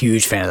a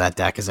huge fan of that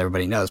deck, as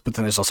everybody knows, but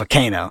then there's also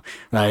Kano,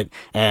 right?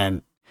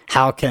 And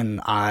how can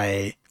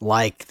I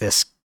like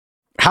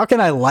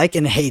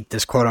and hate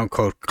this quote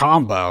unquote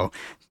combo?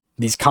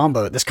 This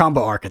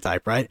combo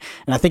archetype, right?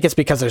 And I think it's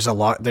because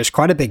there's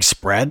quite a big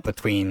spread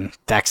between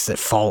decks that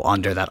fall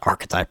under that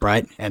archetype,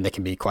 right? And they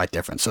can be quite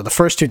different. So the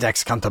first two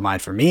decks that come to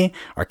mind for me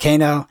are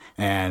Kano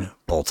and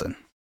Boltyn.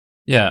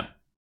 Yeah.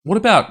 What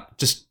about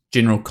just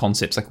general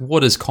concepts? Like,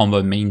 what does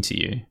combo mean to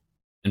you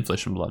in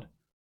Flesh and Blood?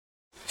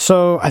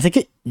 So I think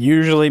it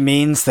usually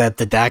means that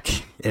the deck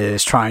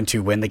is trying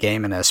to win the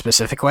game in a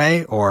specific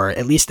way, or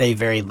at least a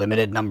very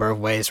limited number of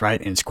ways, right?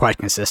 And it's quite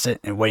consistent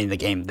in winning the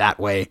game that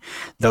way,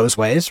 those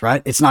ways,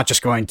 right? It's not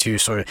just going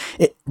to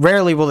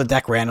rarely will the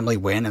deck randomly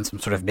win in some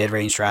sort of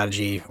mid-range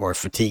strategy or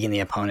fatiguing the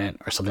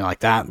opponent or something like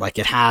that. Like,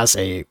 it has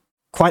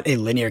quite a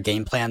linear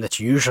game plan that's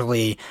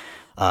usually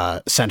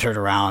centered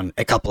around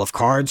a couple of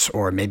cards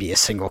or maybe a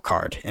single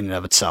card in and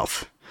of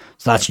itself.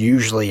 So that's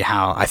usually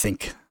how I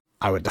think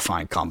I would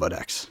define combo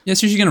decks. Yeah,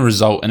 it's usually going to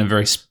result in a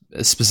very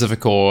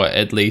specific, or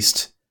at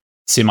least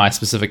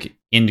semi-specific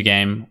end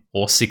game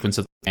or sequence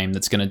of the game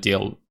that's going to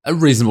deal a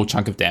reasonable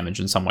chunk of damage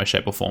in some way,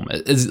 shape, or form.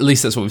 At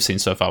least that's what we've seen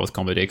so far with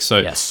combo decks. So,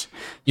 yes.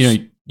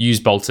 Use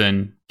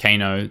Boltyn,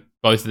 Kano.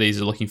 Both of these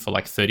are looking for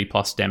like 30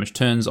 plus damage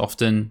turns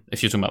often.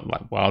 If you're talking about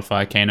like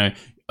Wildfire, Kano,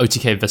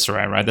 OTK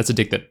Viscera, right? That's a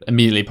deck that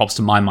immediately pops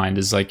to my mind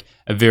as like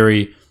a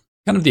very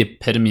kind of the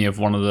epitome of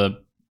one of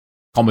the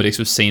combo decks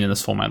we've seen in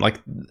this format. Like,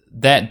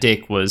 that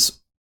deck was,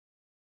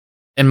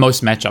 in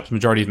most matchups,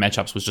 majority of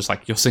matchups, was just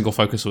like your single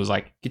focus was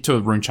like get to a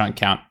rune chunk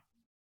count,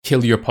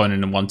 kill your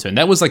opponent in one turn.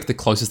 That was like the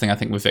closest thing I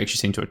think we've actually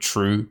seen to a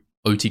true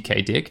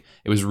OTK deck.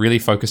 It was really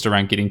focused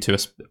around getting to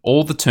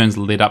all the turns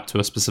led up to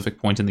a specific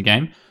point in the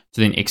game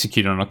to then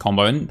execute on a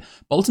combo. And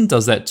Boltyn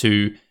does that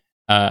to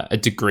a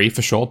degree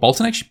for sure.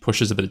 Boltyn actually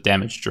pushes a bit of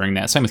damage during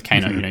that. Same with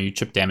Kano, you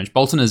chip damage.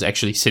 Boltyn is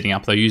actually setting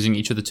up, though, using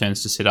each of the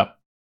turns to set up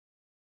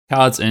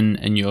cards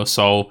in your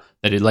soul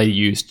that are later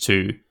used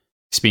to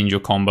expend your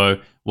combo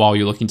while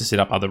you're looking to set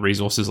up other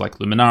resources like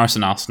Luminaris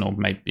and Arsenal,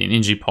 maybe an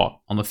energy pot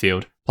on the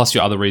field, plus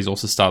your other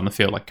resources start on the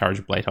field like Courage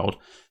of Bladehold.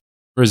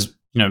 Whereas,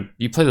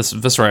 you play this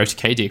Viscera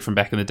OTK deck from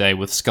back in the day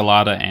with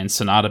Skalada and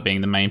Sonata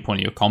being the main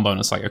point of your combo, and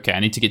it's like, okay, I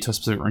need to get to a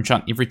specific rune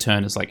chant. Every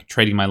turn is like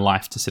trading my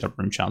life to set up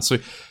rune chants. So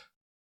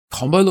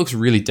combo looks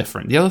really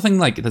different. The other thing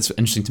that's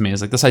interesting to me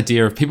is like this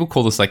idea of, people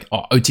call this like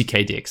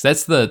OTK decks.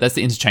 That's the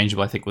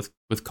interchangeable, I think,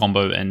 with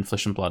combo and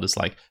Flesh and Blood, is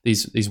like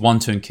these one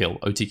turn kill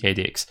OTK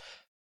decks.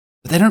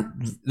 But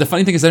the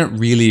funny thing is they don't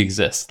really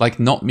exist. Like,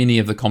 not many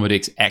of the combo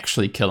decks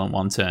actually kill in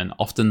one turn.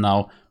 Often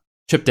they'll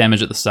chip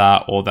damage at the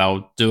start, or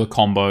they'll do a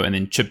combo and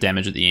then chip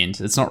damage at the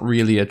end. It's not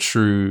really a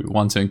true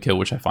one turn kill,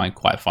 which I find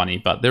quite funny,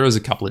 but there is a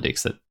couple of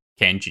decks that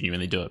can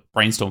genuinely do it.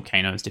 Brainstorm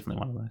Kano is definitely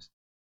one of those.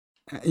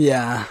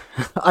 Yeah.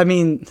 I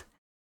mean,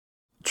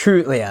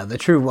 the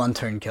true one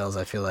turn kills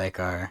I feel like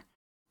are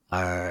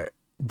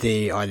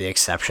the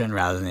exception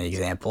rather than the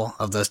example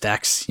of those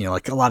decks.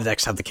 Like, a lot of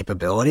decks have the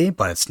capability,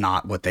 but it's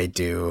not what they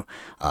do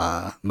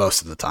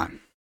most of the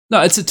time. No,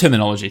 it's a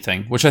terminology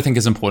thing, which I think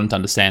is important to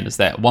understand, is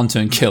that one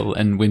turn kill,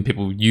 and when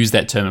people use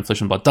that term in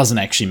Flesh and Blood, doesn't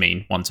actually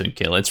mean one turn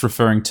kill. It's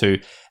referring to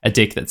a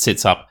deck that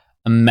sets up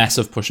a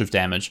massive push of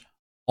damage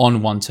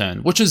on one turn,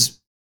 which is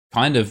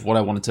kind of what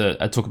I wanted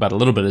to talk about a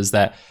little bit, is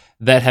that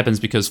happens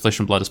because Flesh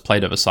and Blood is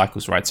played over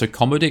cycles, right? So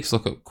combo decks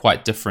look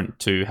quite different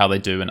to how they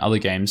do in other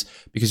games,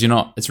 because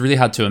it's really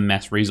hard to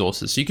amass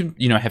resources. So you can,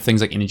 have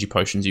things like energy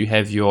potions. You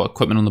have your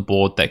equipment on the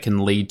board that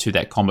can lead to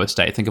that combo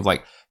state. Think of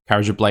like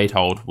Courage of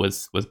Bladehold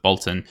with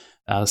Boltyn,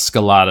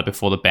 Skalada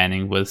before the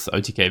banning with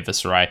OTK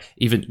Viscera,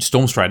 even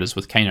Stormstriders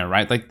with Kano,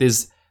 right? Like,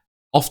 there's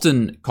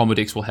often combo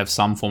decks will have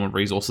some form of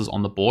resources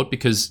on the board,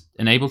 because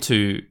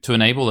to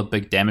enable a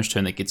big damage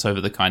turn that gets over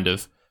the kind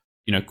of,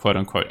 quote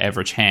unquote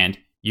average hand,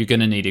 you're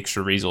going to need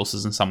extra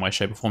resources in some way,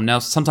 shape, or form. Now,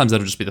 sometimes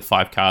that'll just be the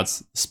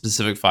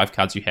specific 5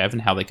 cards you have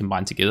and how they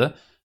combine together.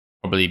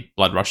 Probably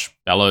Bloodrush,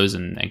 Bellows,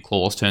 and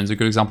Claws turns are a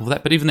good example of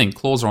that. But even then,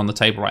 Claws are on the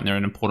table, right? And they're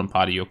an important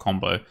part of your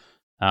combo.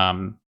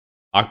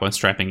 Arcbone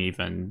Strapping,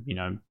 even,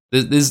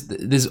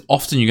 there's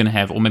often you're going to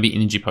have, or maybe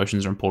energy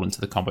potions are important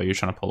to the combo you're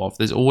trying to pull off.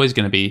 There's always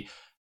going to be,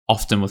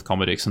 often with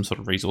combo decks, some sort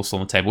of resource on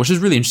the table, which is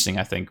really interesting,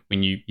 I think,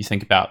 when you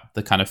think about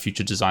the kind of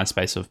future design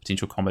space of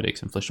potential combo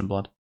decks in Flesh and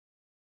Blood.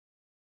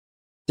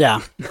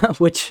 Yeah,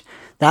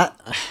 the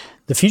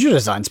future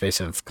design space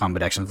of combo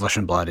decks in Flesh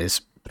and Blood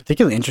is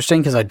particularly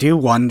interesting, because I do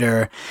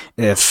wonder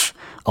if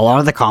a lot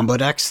of the combo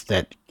decks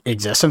that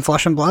exist in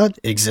Flesh and Blood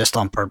exist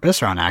on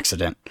purpose or on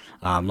accident,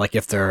 like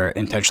if they're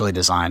intentionally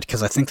designed,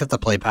 because I think that the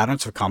play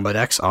patterns of combo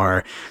decks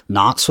are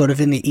not sort of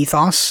in the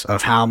ethos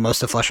of how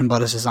most of Flesh and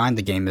Blood is designed.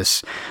 The game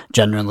is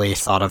generally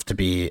thought of to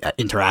be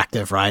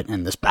interactive, right,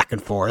 and this back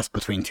and forth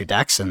between two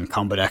decks, and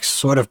combo decks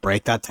sort of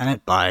break that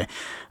tenet by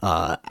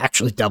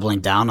actually doubling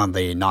down on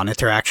the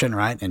non-interaction,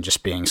 right, and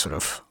just being sort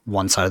of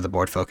one side of the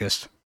board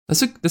focused.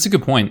 That's a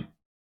good point.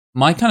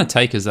 my kind of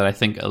take is that I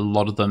think a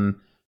lot of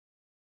them,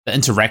 the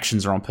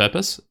interactions are on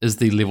purpose, is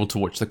the level to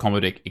which the combo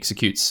deck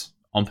executes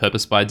on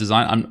purpose by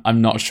design.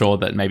 I'm not sure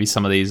that maybe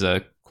some of these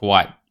are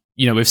quite,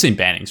 we've seen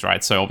bannings,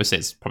 right? So obviously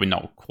it's probably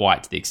not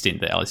quite to the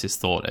extent that LSS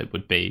thought it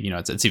would be,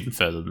 it's even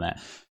further than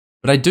that.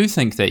 But I do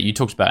think that you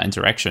talked about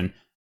interaction.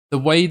 The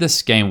way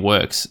this game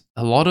works,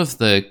 a lot of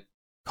the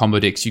combo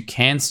decks you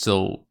can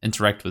still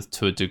interact with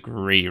to a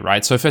degree,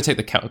 right? So if I take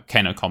the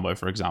Kano combo,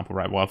 for example,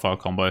 right? Wildfire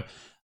combo,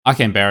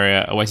 Arcane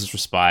Barrier, Oasis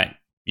Respite,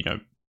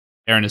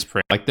 Aaron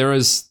Prayer. Like there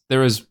is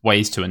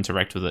ways to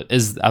interact with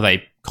it. Are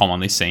they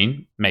commonly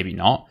seen? Maybe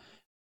not.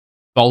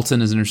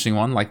 Boltyn is an interesting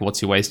one. Like,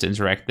 what's your ways to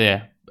interact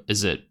there?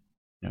 Is it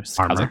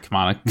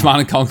Command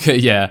and Conquer?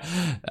 Yeah.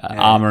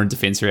 Armor and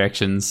defense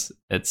reactions.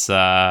 It's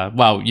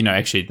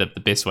actually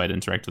the best way to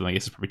interact with them, I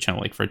guess, is probably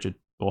Channel Lake Frigid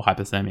or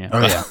Hypothermia.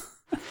 Oh yeah.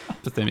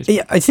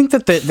 Yeah, I think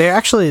that they're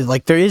actually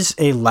like there is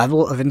a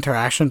level of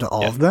interaction to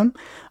all of them.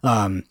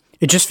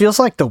 It just feels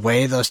like the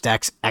way those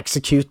decks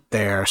execute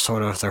their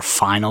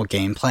final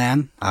game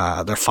plan,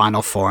 their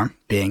final form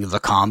being the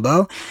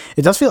combo,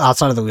 it does feel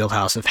outside of the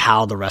wheelhouse of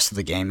how the rest of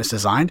the game is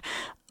designed.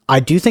 I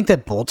do think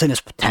that Boltyn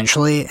is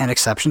potentially an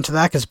exception to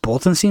that because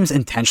Boltyn seems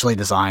intentionally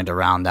designed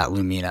around that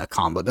Lumina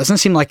combo. It doesn't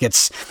seem like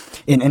it's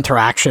an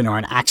interaction or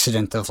an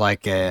accident of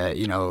like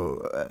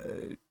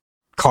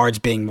cards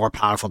being more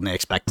powerful than they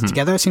expected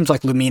together. It seems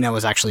like Lumina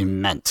was actually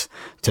meant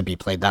to be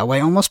played that way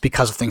almost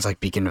because of things like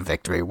Beacon of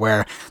Victory,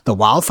 where the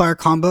Wildfire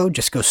combo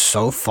just goes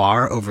so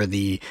far over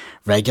the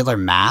regular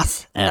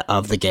math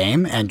of the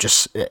game and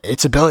just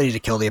its ability to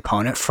kill the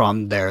opponent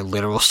from their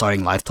literal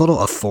starting life total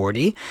of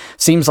 40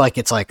 seems like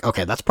it's like,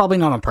 okay, that's probably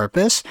not on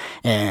purpose,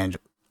 and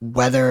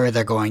whether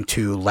they're going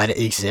to let it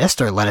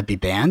exist or let it be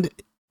banned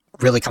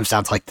really comes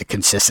down to like the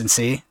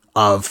consistency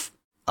of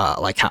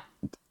like how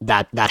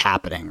that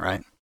happening,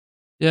 right?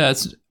 Yeah,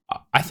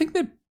 I think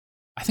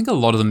a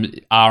lot of them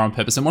are on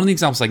purpose. And one of the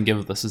examples I can give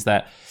of this is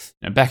that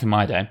back in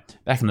my day,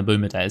 back in the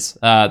boomer days,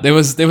 there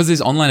was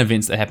these online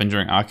events that happened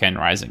during Arcane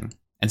Rising,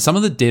 and some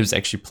of the devs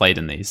actually played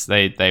in these.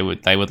 They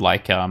would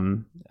like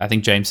I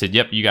think James said,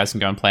 "Yep, you guys can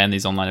go and play in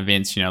these online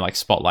events. Like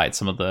spotlight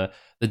some of the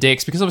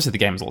decks because obviously the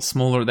game was a lot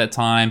smaller at that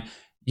time.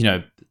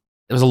 There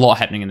was a lot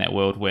happening in that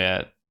world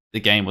where the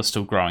game was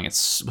still growing. It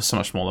was so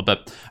much smaller.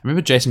 But I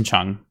remember Jason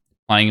Chung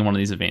playing in one of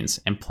these events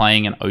and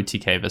playing an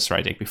OTK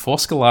Viscerai deck before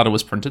Scalata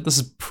was printed. This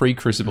is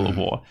pre-Crucible of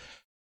War.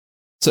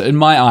 So in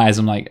my eyes,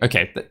 I'm like,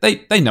 okay,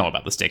 they know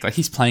about this deck. Like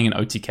he's playing an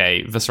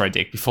OTK Viscerai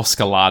deck before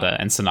Scalata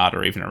and Sonata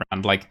are even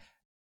around. Like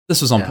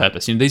this was on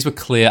purpose. These were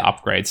clear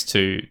upgrades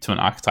to an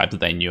archetype that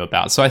they knew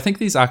about. So I think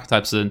these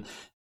archetypes and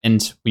when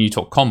you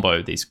talk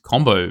combo, these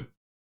combo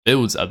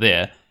builds are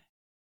there.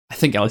 I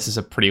think LSS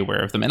are pretty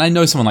aware of them. And I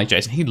know someone like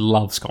Jason, he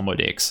loves combo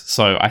decks.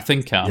 So I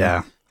think...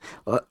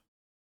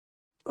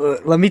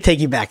 let me take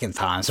you back in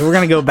time. So we're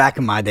going to go back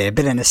in my day, a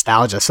bit of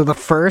nostalgia. So the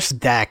first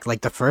deck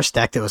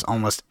that was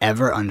almost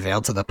ever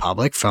unveiled to the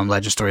public from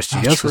Legend Story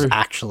Studios was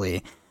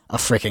actually a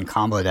freaking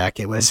combo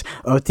deck. It was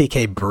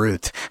OTK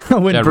Brute.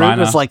 When Brute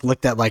was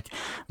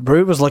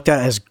looked at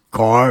as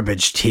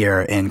garbage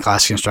tier in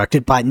Classic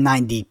Constructed by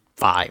 95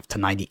 to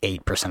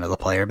 98% of the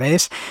player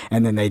base,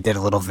 and then they did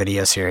a little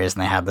video series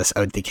and they had this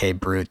OTK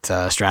Brute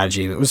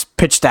strategy. It was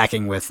pitch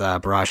stacking with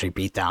Barrage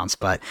beatdowns,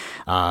 but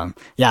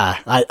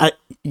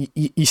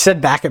you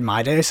said back in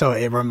my day, so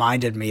it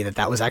reminded me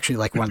that was actually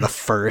like one of the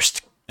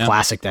first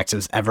classic decks that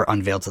was ever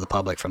unveiled to the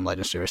public from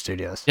Legend Story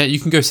Studios. Yeah, you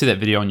can go see that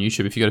video on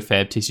YouTube if you go to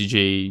Fab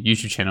TCG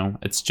YouTube channel.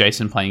 It's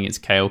Jason playing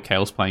against Kale.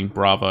 Kale's playing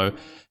Bravo.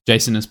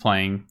 Jason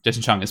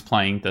Chung is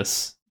playing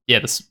this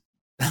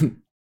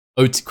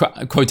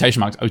quotation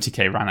marks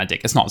OTK Rhinar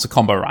deck. It's a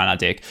combo Rhinar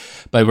deck,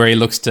 but where he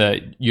looks to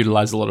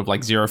utilize a lot of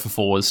like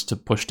 0-for-4s to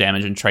push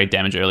damage and trade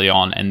damage early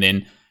on, and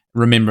then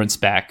Remembrance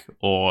back,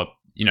 or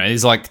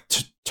he's like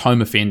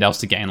Tome of Fendels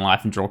to gain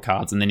life and draw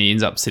cards, and then he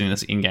ends up setting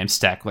this in-game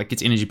stack, like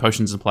gets energy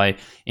potions in play,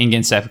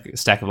 in-game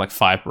stack of like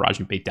 5 barrage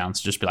and beatdowns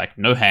to just be like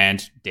no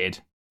hand, dead.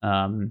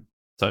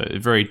 So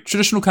very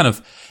traditional kind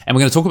of, and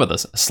we're going to talk about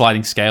this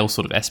sliding scale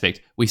sort of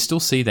aspect. We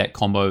still see that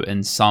combo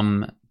in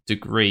some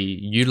degree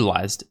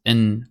utilized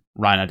in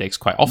Rhinar decks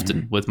quite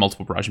often with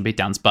multiple barrage and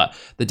beatdowns, but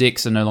the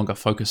decks are no longer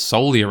focused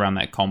solely around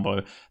that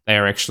combo. They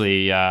are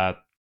actually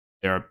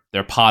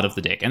they're part of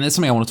the deck, and that's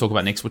something I want to talk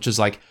about next, which is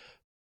like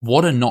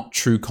what are not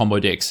true combo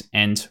decks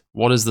and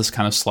what is this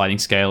kind of sliding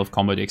scale of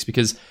combo decks?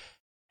 Because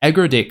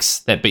aggro decks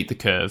that beat the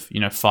curve,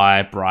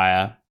 Fire,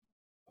 Briar,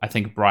 I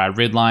think Briar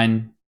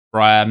Redline,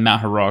 Briar,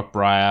 Mount Heroic,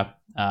 Briar,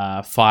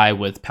 Fire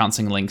with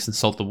Pouncing Links and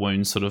Salt the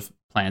Wounds sort of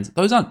plans.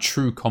 Those aren't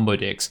true combo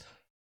decks.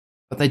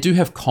 But they do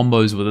have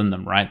combos within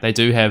them, right? They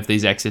do have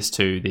these access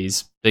to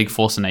these big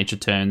Force of Nature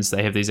turns.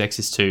 They have these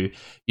access to,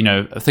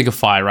 think of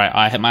Fire, right?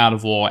 I hit my Out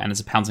of War and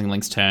it's a Pouncing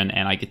Links turn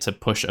and I get to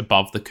push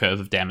above the curve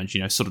of damage.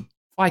 Sort of,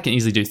 Fire can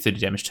easily do 30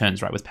 damage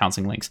turns, right, with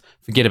Pouncing Links.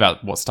 Forget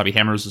about what Stubby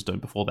Hammers was doing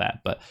before that.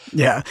 But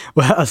yeah,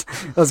 well, I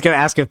was going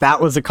to ask if that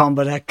was a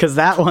combo deck, because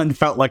that one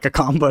felt like a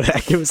combo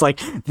deck. It was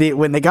like,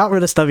 when they got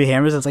rid of Stubby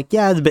Hammers, it's like,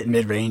 yeah, it's a bit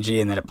mid-rangey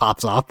and then it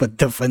pops off.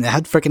 But when they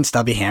had freaking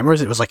Stubby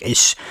Hammers, it was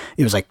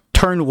like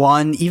turn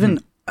one,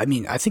 even I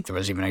mean, I think there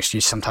was even an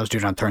excuse sometimes do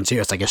it on turn 2.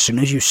 It's like as soon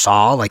as you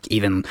saw like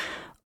even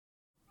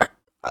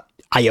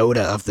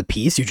iota of the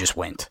piece, you just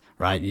went,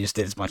 right? You just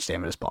did as much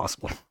damage as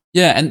possible.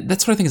 Yeah, and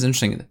that's what I think is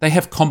interesting. They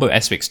have combo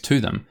aspects to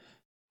them.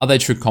 Are they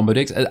true combo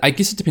decks? I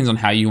guess it depends on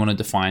how you want to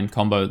define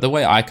combo. The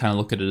way I kind of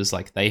look at it is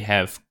like they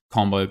have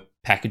combo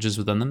packages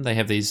within them. They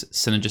have these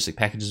synergistic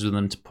packages within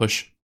them to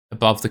push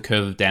above the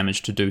curve of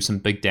damage to do some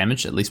big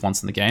damage at least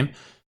once in the game.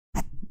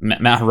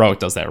 Mount Heroic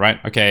does that, right?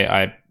 Okay,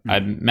 I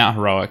Mount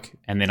Heroic,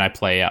 and then I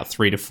play out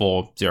 3 to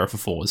 4, 0 for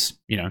 4s,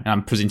 and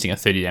I'm presenting a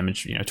 30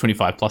 damage,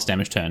 25 plus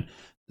damage turn.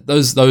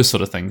 Those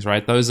sort of things,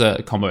 right? Those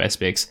are combo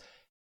aspects.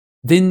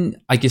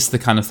 Then I guess the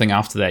kind of thing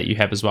after that you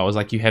have as well is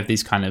like you have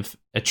these kind of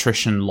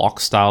attrition lock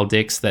style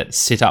decks that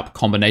set up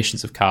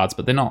combinations of cards,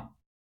 but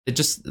they're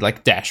just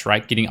like Dash,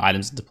 right? Getting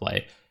items into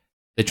play.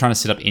 They're trying to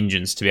set up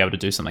engines to be able to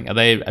do something. Are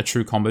they a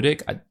true combo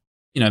deck?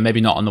 Maybe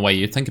not in the way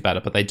you think about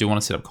it, but they do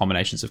want to set up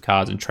combinations of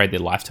cards and trade their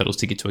life totals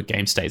to get to a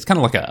game state. It's kind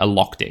of like a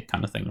lock deck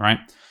kind of thing, right?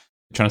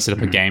 They're trying to set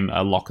up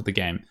a lock of the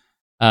game.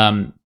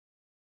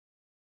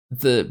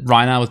 The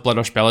Rhinar with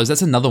Bloodrush Bellows,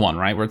 that's another one,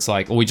 right? Where it's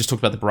like, we just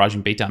talked about the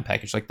Barraging Beatdown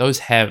package. Like those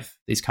have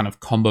these kind of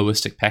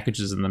comboistic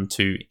packages in them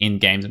to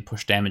end games and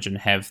push damage and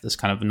have this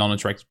kind of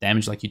non-interactive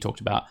damage like you talked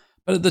about.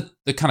 But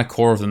the kind of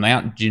core of them, they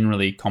aren't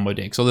generally combo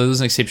decks. Although there's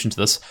an exception to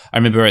this. I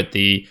remember at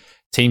the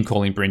team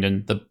calling,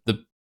 Brendan, the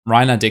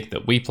Rhinar deck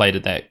that we played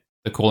at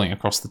the calling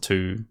across the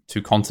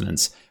two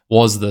continents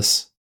was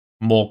this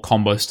more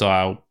combo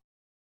style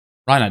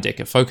Rhinar deck.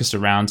 It focused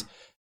around,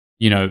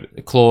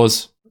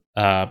 Claws,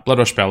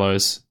 Bloodrush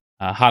Bellows,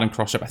 Hardened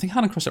Crosstrap. I think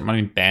Hardened Crosstrap might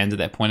have been banned at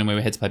that point, and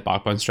we had to play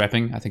Barkbone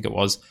Strapping. I think it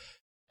was.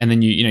 And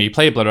then you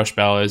play your Bloodrush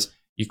Bellows,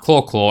 you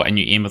claw, and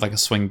you end with like a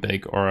Swing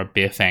Big or a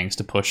Bare Fangs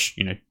to push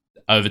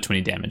over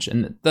 20 damage,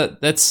 and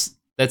that's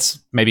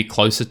maybe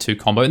closer to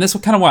combo, and that's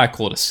kind of why I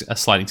call it a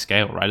sliding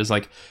scale, right? Is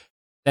like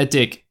that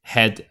deck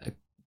had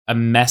a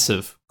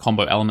massive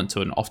combo element to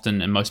it, and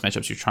often in most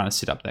matchups you're trying to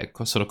set up that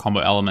sort of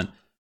combo element,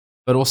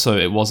 but also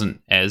it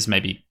wasn't as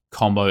maybe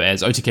combo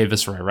as OTK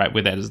Viscera, right?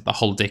 Where the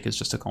whole deck is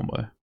just a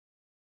combo.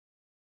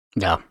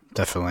 Yeah,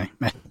 definitely.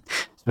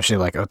 Especially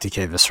like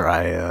OTK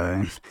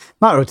Viscera,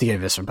 not OTK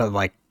Viscera, but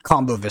like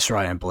combo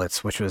Viscera and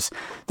Blitz,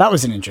 that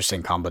was an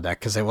interesting combo deck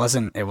because it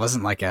wasn't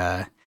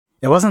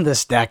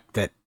this deck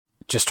that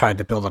just tried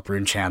to build up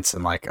rune chance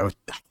and like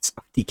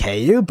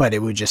OTK you, but it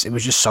was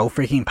just so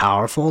freaking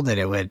powerful that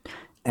it would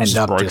end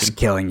up just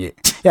killing you.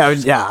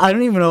 Yeah. I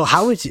don't even know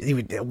how what's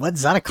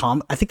that a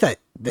combo? I think that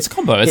it's a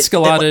combo. It's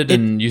Skeladed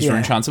and used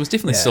rune chance. It was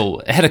definitely still,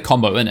 it had a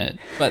combo in it,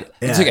 but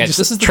it's okay. This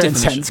is the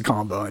transcends definition.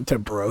 Combo into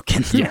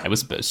broken. Yeah, it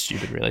was a bit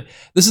stupid, really.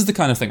 This is the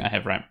kind of thing I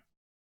have, right?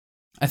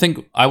 I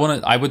think I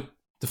would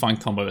define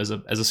combo as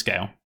a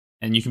scale,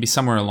 and you can be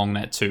somewhere along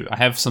that too. I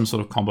have some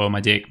sort of combo in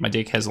my deck. My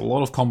deck has a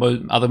lot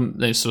of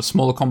there's sort of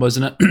smaller combos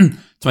in it.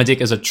 So my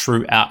deck is a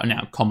true out and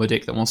out combo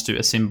deck that wants to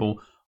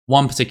assemble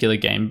one particular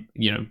game,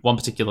 one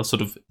particular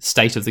sort of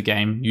state of the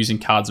game using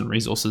cards and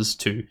resources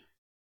to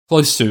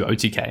close to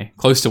OTK,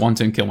 close to one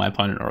turn kill my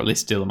opponent, or at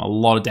least deal them a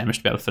lot of damage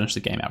to be able to finish the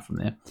game out from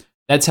there.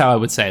 That's how I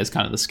would say is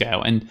kind of the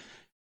scale. And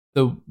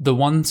the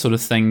one sort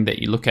of thing that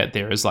you look at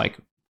there is like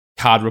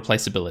card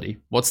replaceability.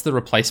 What's the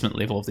replacement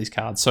level of these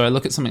cards? So I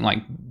look at something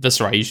like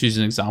Viscera, you use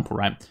an example,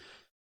 right?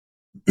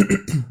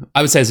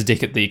 I would say as a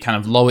deck at the kind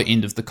of lower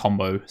end of the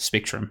combo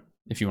spectrum,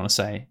 if you want to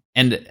say.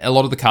 And a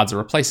lot of the cards are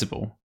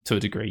replaceable to a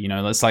degree.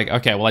 It's like,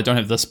 okay, well, I don't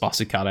have this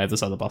busted card, I have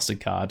this other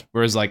busted card.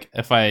 Whereas like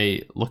if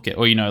I look at,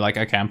 or like,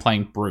 okay, I'm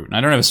playing Brute and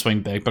I don't have a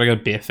Swing Big, but I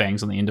got Bare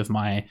Fangs on the end of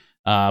my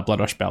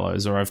Bloodrush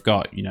Bellows, or I've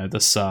got,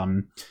 this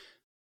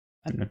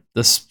I don't know,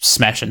 this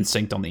Smash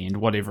Instinct on the end,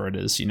 whatever it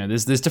is.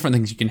 There's different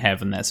things you can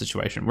have in that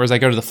situation. Whereas I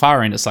go to the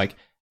far end, it's like,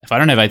 if I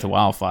don't have Aether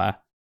Wildfire,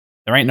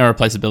 there ain't no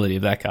replaceability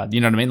of that card.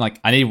 You know what I mean?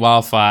 Like, I need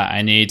Wildfire,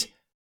 I need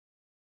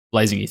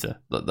Blazing Ether.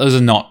 Those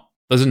are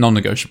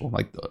non-negotiable.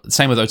 Like,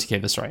 same with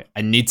OTK Viscera.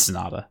 I need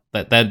Sonata.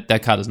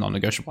 That card is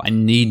non-negotiable. I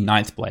need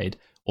Ninth Blade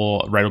or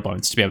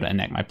Rattlebones to be able to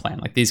enact my plan.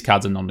 Like, these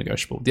cards are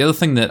non-negotiable. The other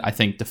thing that I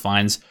think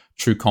defines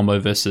true combo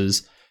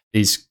versus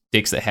these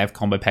decks that have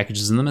combo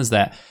packages in them is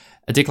that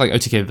a deck like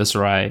OTK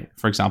Viscera,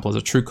 for example, as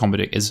a true combo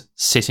deck, is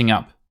setting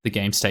up the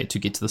game state to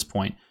get to this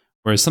point.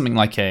 Whereas something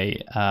like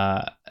a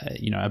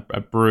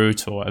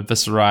Brute or a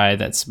Viscera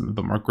that's a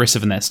bit more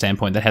aggressive in that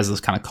standpoint, that has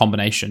this kind of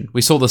combination.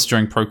 We saw this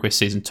during ProQuest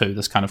Season 2,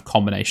 this kind of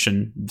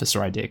combination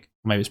Viscera deck.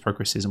 Maybe it's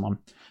ProQuest Season 1.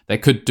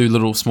 That could do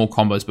little small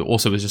combos, but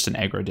also was just an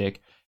aggro deck.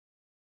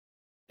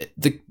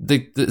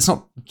 It's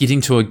not getting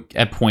to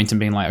a point and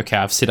being like, okay,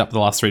 I've set up the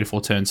last 3 to 4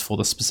 turns for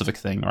this specific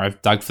thing, or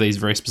I've dug for these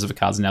very specific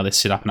cards and now they're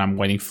set up and I'm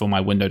waiting for my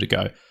window to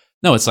go.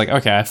 No, it's like,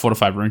 okay, I have 4 to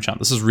 5 Rune Chant.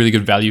 This is really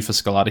good value for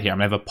Skelada here. I'm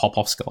going to have a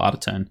pop-off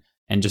Skelada turn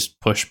and just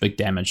push big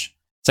damage.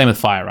 Same with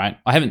Fire, right?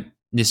 I haven't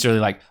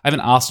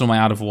asked on my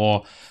Art of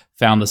War,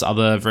 found this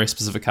other very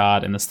specific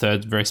card and this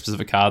third very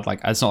specific card.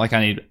 Like, it's not like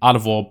I need Art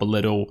of War,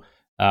 Belittle,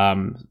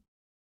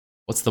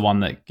 what's the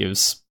one that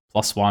gives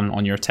 +1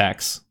 on your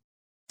attacks?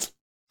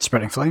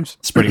 Spreading Flames.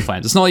 Spreading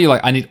Flames. It's not like you're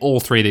like, I need all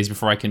 3 of these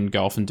before I can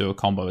go off and do a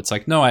combo. It's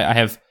like, no, I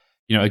have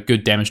a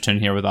good damage turn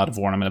here with Art of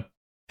War, and I'm going to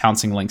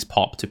Pouncing Link's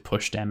pop to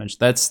push damage.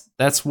 That's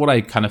what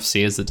I kind of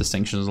see as the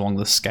distinctions along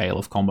the scale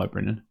of combo,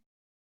 Brendan.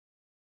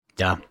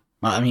 Yeah,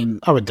 I mean,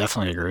 I would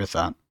definitely agree with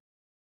that.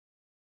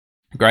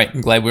 Great,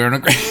 I'm glad we're in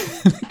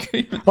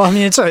agreement. Well, I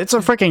mean, it's a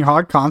freaking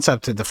hard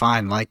concept to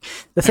define. Like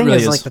the thing really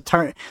is, like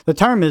the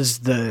term is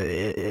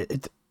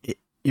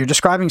you're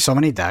describing so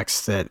many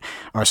decks that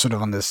are sort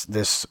of on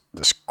this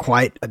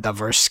quite a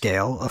diverse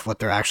scale of what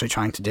they're actually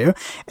trying to do,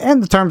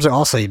 and the terms are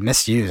also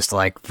misused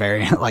like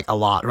a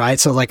lot, right?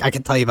 So like I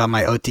can tell you about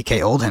my OTK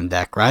Oldhim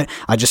deck, right?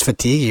 I just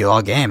fatigue you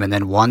all game, and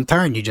then one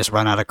turn you just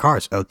run out of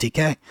cards.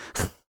 OTK.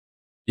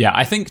 Yeah,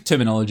 I think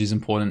terminology is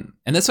important,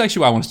 and that's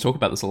actually why I want to talk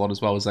about this a lot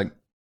as well. Is like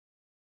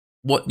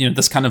what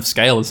this kind of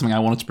scale is something I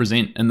wanted to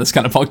present in this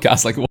kind of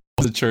podcast. Like what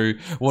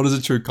is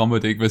a true combo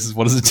deck versus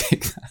what is a deck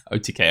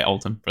OTK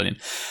Oldhim, brilliant.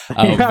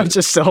 I'm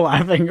just still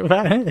laughing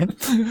about it.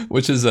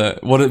 Which is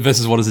what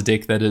is a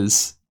deck that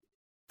is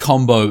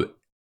combo-istic.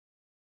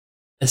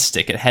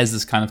 It has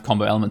this kind of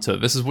combo element to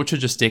it. Versus which are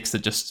just decks that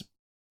just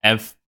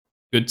have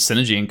good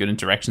synergy and good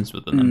interactions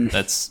within them.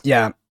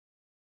 Yeah.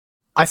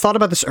 I thought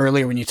about this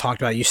earlier when you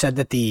talked about it. You said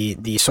that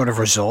the sort of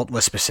result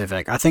was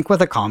specific. I think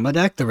with a combo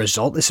deck, the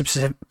result is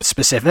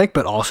specific,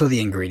 but also the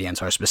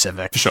ingredients are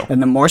specific. For sure.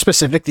 And the more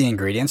specific the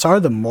ingredients are,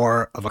 the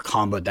more of a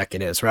combo deck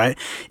it is, right?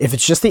 If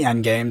it's just the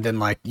end game, then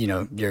like,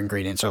 your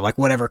ingredients are like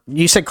whatever.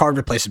 You said card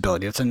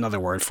replaceability. That's another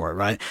word for it,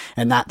 right?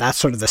 And that's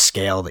sort of the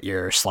scale that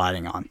you're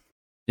sliding on.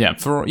 Yeah,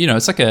 for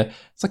it's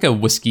like a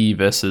whiskey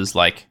versus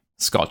like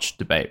Scotch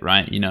debate,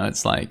 right?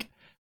 It's like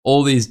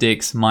all these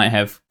decks might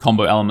have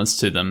combo elements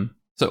to them.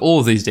 So all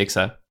of these decks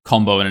are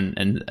combo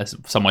in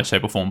some way,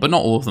 shape, or form, but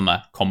not all of them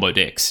are combo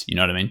decks. You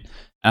know what I mean?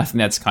 And I think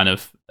that's kind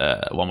of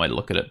one way to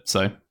look at it.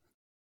 So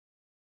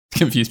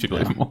confuse people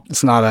even more.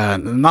 It's not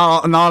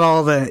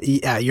all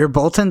the your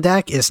Boltyn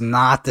deck is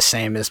not the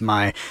same as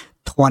my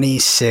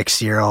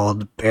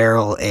 26-year-old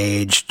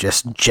barrel-aged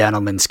just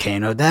gentleman's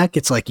Kano deck.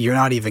 It's like you're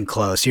not even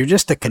close. You're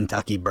just a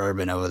Kentucky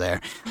bourbon over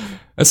there.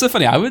 It's so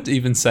funny. I would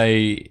even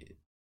say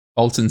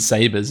Boltyn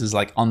Sabres is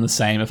like on the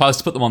same. If I was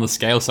to put them on the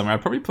scale somewhere,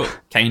 I'd probably put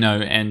Kano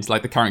and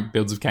like the current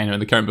builds of Kano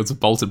and the current builds of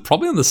Boltyn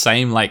probably on the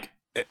same like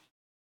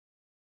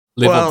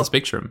level of the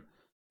spectrum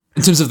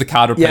in terms of the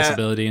card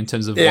replaceability, in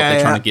terms of what they're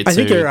trying to get to. I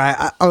think you're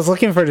right. I was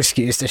looking for an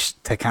excuse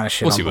to kind of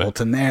shit on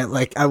Boltyn there.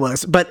 Like I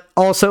was, but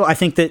also I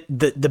think that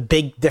the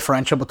big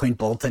differential between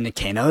Boltyn and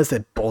Kano is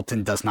that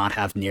Boltyn does not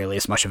have nearly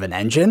as much of an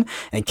engine,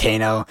 and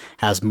Kano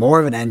has more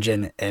of an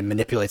engine and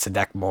manipulates the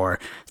deck more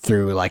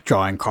through like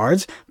drawing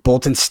cards.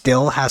 Boltyn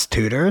still has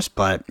tutors,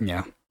 but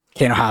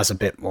Kano has a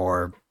bit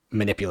more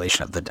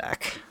manipulation of the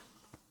deck,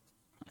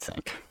 I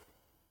think.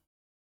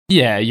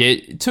 Yeah,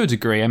 to a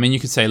degree. I mean, you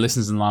could say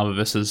Lessons in Lava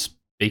versus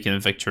Beacon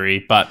of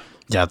Victory, but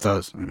yeah,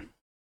 those.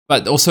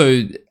 But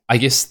also, I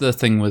guess the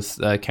thing with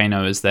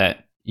Kano is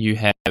that you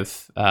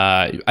have,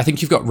 I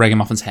think you've got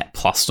Ragamuffin's Hat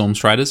plus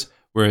Stormstriders,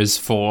 whereas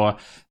for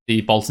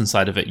the Boltyn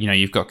side of it,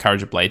 you've got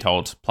Courage of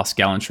Bladehold plus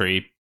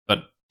Gallantry,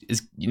 but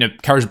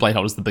Courage of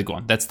Bladehold is the big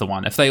one. That's the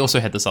one. If they also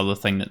had this other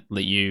thing that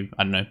let you,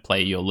 I don't know,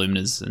 play your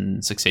Luminas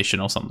in succession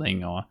or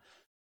something, or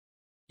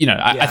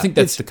I think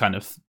that's the kind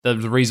of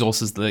the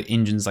resources, the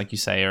engines, like you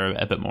say, are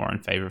a bit more in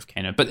favor of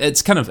Kano. But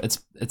it's kind of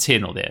it's here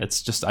nor there.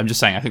 It's just I'm just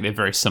saying I think they're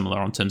very similar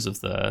in terms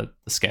of the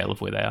scale of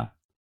where they are.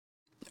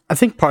 I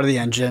think part of the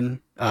engine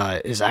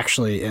is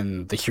actually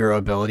in the hero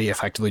ability,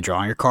 effectively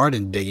drawing your card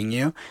and digging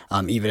you,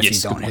 even if you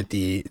don't hit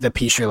the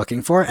piece you're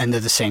looking for, and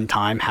at the same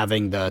time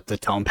having the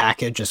tome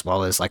package as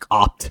well as like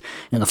opt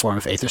in the form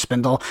of Aether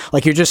Spindle.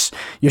 Like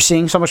you're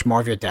seeing so much more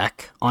of your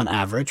deck on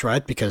average,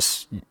 right?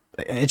 Because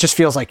it just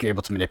feels like you're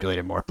able to manipulate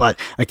it more. But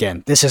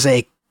again, this is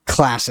a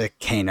classic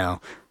Kano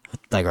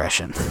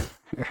digression.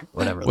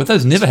 Whatever. Well,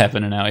 those never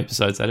happen in our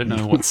episodes. I don't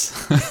know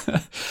what's... All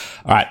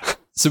right.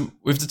 So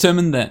we've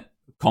determined that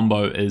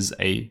combo is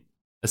a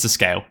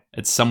scale.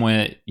 It's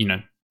somewhere,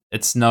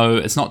 it's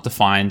not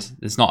defined.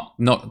 It's not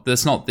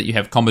that you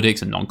have combo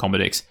decks and non-combo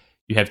decks.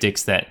 You have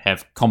decks that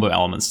have combo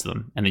elements to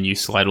them, and then you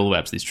slide all the way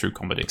up to these true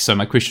combo decks. So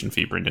my question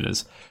for you, Brendan,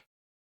 is,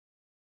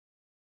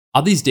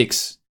 are these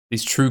decks,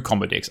 these true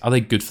combo decks, are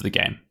they good for the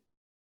game?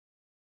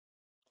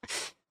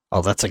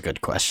 Oh, that's a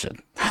good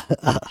question.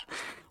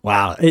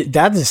 Wow.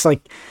 That is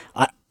like...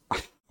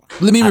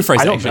 Let me rephrase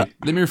that, actually.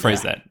 Let me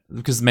rephrase that,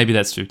 because maybe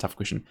that's too tough a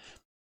question.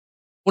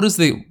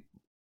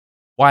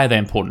 Why are they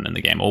important in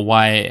the game? Or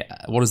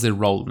what is their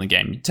role in the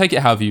game? Take it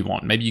however you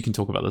want. Maybe you can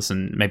talk about this,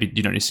 and maybe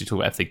you don't need to talk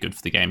about if they're good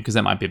for the game, because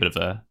that might be a bit of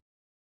a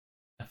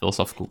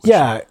philosophical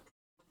question.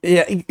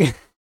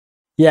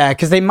 Yeah,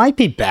 because they might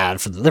be bad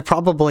for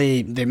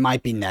they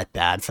might be net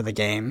bad for the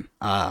game.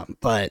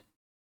 But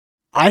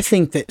I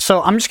think that,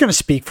 so I'm just going to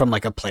speak from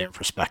like a player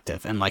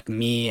perspective, and like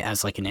me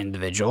as like an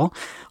individual.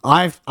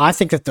 I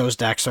think that those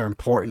decks are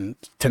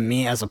important to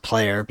me as a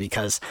player,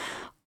 because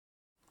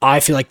I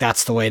feel like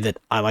that's the way that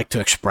I like to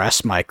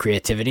express my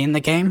creativity in the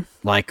game.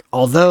 Like,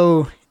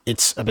 although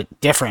it's a bit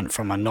different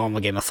from a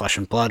normal game of Flesh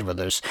and Blood where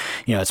there's,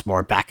 it's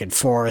more back and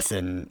forth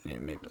and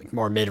maybe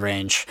more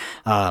mid-range.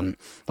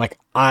 Like,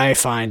 I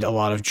find a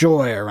lot of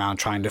joy around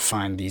trying to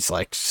find these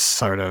like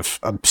sort of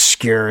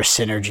obscure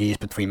synergies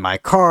between my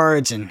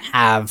cards and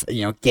have,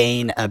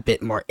 gain a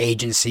bit more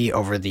agency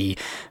over the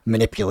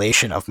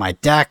manipulation of my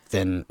deck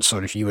than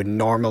sort of you would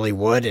normally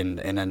would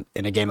in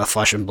a game of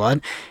Flesh and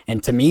Blood.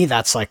 And to me,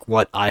 that's like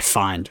what I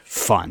find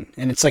fun.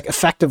 And it's like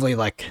effectively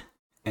like,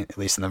 at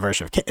least in the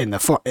version of in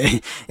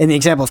the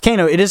example of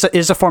Kano, it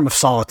is a form of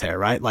solitaire,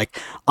 right? Like,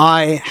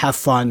 I have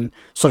fun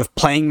sort of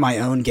playing my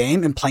own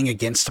game and playing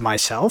against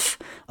myself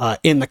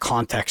in the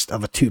context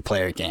of a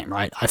 2-player game,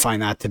 right? I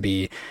find that to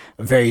be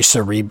very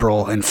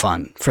cerebral and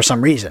fun for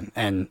some reason,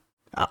 and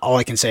all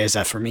I can say is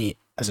that for me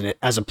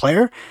as a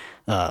player,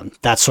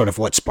 that's sort of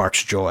what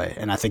sparks joy.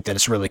 And I think that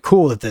it's really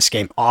cool that this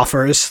game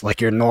offers like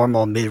your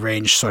normal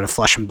mid-range sort of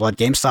Flesh and Blood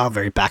game style,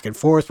 very back and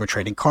forth. We're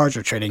trading cards,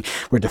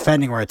 we're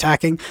defending, we're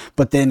attacking.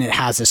 But then it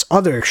has this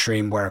other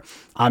extreme where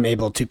I'm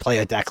able to play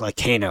a deck like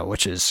Kano,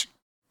 which is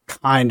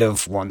kind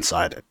of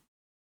one-sided.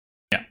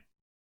 Yeah.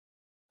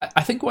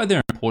 I think why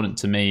they're important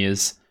to me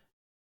is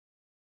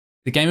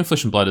the game of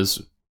Flesh and Blood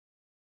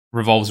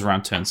revolves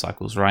around turn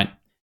cycles, right?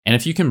 And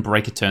if you can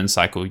break a turn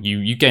cycle,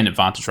 you gain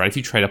advantage, right? If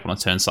you trade up on a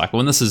turn cycle,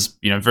 and this is,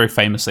 very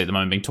famously at the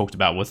moment being talked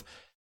about with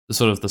the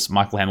sort of this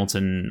Michael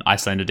Hamilton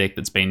Icelander deck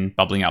that's been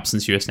bubbling up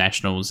since US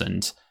Nationals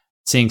and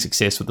seeing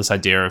success with this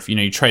idea of,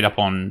 you trade up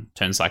on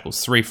turn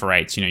cycles 3 for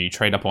 8s, you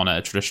trade up on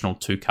a traditional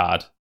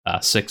 2-card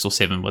 6 or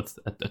 7 with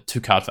a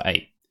 2-card for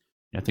 8,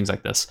 things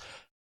like this.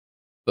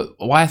 But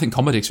why I think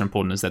combo decks are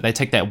important is that they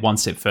take that one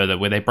step further,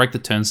 where they break the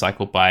turn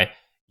cycle by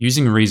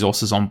using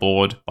resources on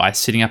board, by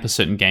setting up a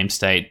certain game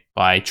state,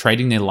 by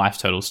trading their life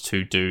totals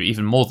to do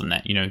even more than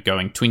that,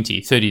 going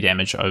 20, 30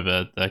 damage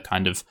over the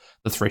kind of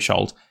the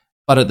threshold,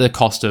 but at the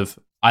cost of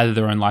either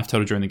their own life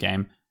total during the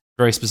game,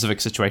 very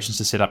specific situations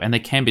to set up, and they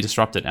can be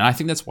disrupted. And I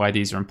think that's why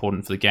these are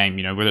important for the game,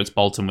 whether it's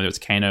Boltyn, whether it's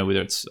Kano,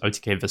 whether it's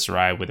OTK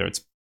Viserai, whether it's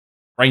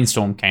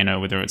Brainstorm Kano,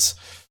 whether it's,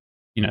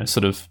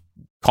 sort of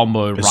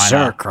combo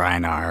Berserk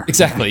Rhinar.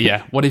 Exactly,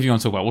 yeah. Whatever you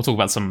want to talk about. We'll talk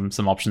about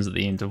some options at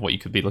the end of what you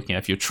could be looking at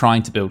if you're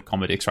trying to build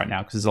combo decks right now,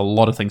 because there's a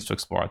lot of things to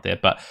explore out there,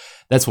 but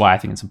that's why I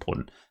think it's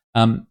important.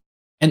 And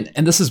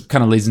this is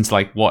kind of leads into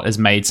like what has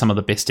made some of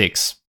the best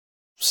decks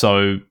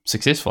so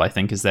successful, I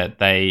think, is that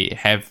they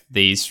have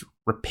these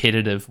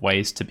repetitive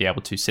ways to be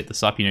able to set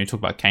this up. You talk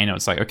about Kano,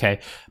 it's like, okay,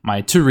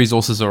 my 2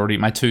 resources already,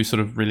 my 2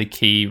 sort of really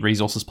key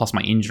resources plus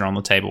my engine are on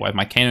the table. I have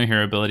my Kano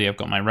hero ability, I've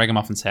got my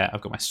Ragamuffins hat,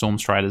 I've got my Storm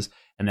Striders,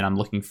 and then I'm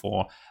looking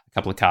for a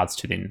couple of cards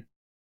to then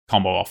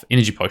combo off.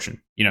 Energy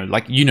Potion.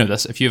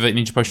 This. If you have an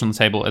Energy Potion on the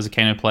table as a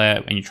Kano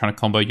player and you're trying to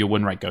combo, your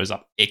win rate goes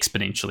up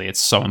exponentially. It's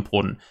so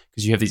important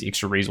because you have these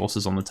extra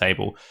resources on the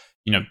table.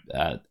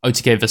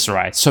 OTK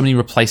Viserai, so many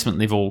replacement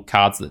level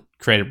cards that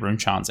created rune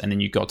chance, and then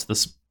you got to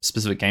this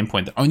specific game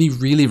point that only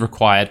really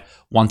required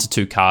 1 to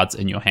 2 cards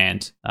in your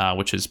hand,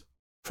 which is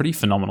pretty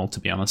phenomenal, to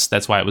be honest.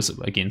 That's why it was,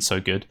 again, so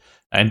good.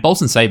 And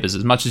Bolts and Sabers,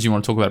 as much as you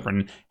want to talk about it,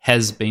 Brendan,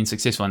 has been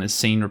successful and has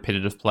seen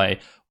repetitive play.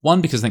 One,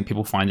 because I think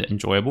people find it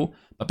enjoyable,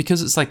 but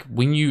because it's like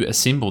when you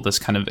assemble this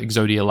kind of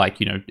Exodia,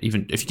 like,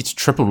 even if you get to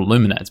triple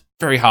Lumina, it's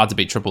very hard to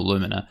beat triple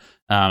Lumina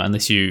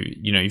unless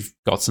you've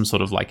got some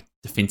sort of like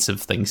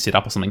defensive thing set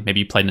up or something.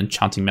 Maybe you played an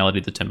Enchanting Melody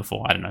the turn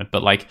before, I don't know.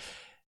 But like,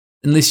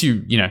 unless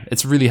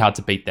it's really hard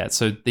to beat that.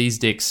 So these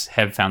decks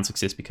have found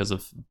success because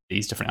of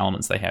these different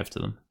elements they have to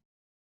them.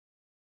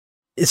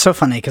 It's so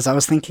funny because I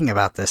was thinking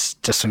about this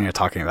just when you were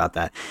talking about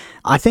that.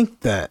 I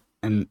think that,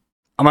 and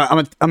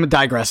I'm gonna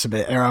digress a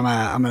bit, or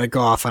I'm gonna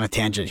go off on a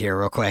tangent here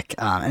real quick.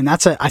 And I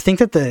think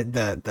that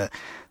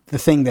the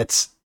thing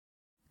that's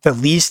the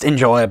least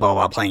enjoyable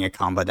about playing a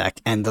combo deck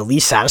and the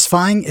least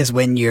satisfying is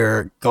when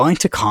you're going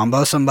to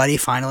combo somebody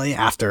finally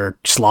after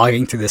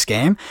slogging through this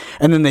game,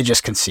 and then they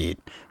just concede.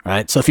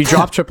 Right, so if you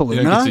drop triple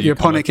Lumina, your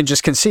opponent can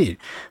just concede.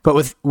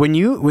 But when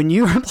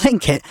you're playing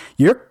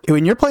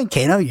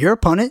Kano, your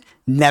opponent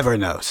never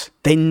knows.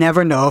 They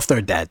never know if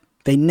they're dead.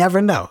 They never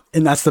know,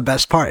 and that's the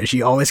best part. Is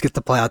you always get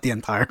to play out the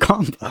entire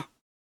combo.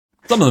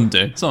 Some of them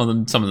do. Some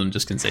of them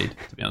just concede.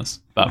 To be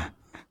honest, but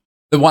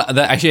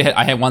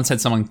I had once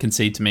had someone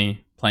concede to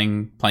me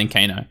playing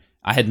Kano.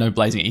 I had no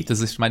Blazing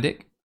Ethers left in my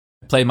deck.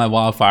 I played my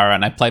Wildfire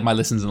and I played my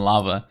Lessons in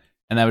Lava,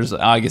 and they were just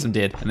like, "Oh, I guess I'm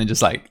dead," and then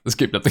just like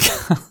scooped up the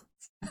cards.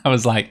 I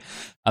was like,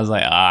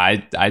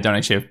 I don't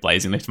actually have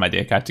Blazing left in my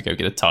deck. I have to go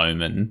get a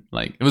tome, and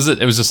like it was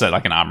just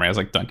like an armory. I was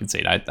like, don't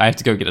concede. I have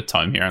to go get a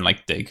tome here and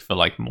like dig for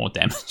like more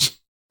damage.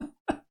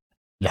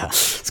 Yeah,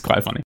 it's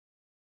quite funny.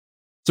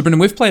 So Brendan,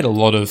 we've played a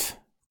lot of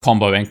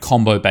combo and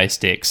combo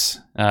based decks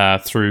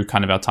through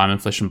kind of our time in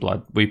Flesh and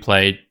Blood. We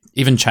played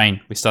even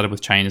Chain. We started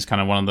with Chain as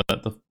kind of one of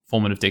the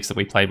formative decks that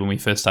we played when we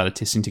first started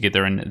testing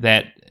together, and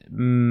that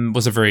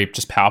was a very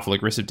just powerful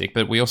aggressive deck.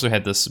 But we also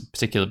had this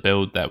particular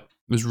build that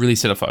was really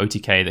set up for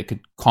OTK that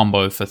could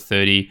combo for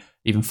 30,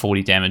 even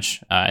 40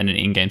 damage in an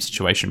in-game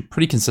situation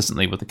pretty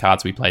consistently with the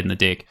cards we played in the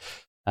deck.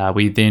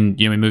 We then,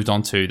 we moved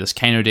on to this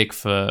Kano deck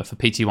for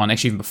PT1.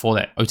 Actually, even before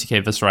that,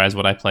 OTK Viserai is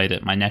what I played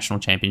at my national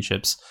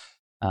championships.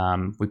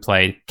 We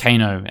played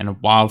Kano and a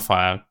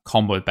Wildfire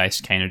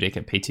combo-based Kano deck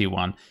at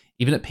PT1.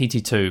 Even at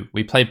PT2,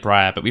 we played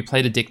Briar, but we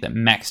played a deck that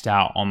maxed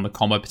out on the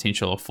combo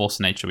potential of Force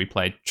of Nature. We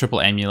played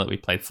Triple Amulet, we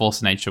played Force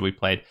of Nature, we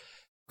played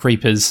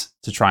Creepers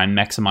to try and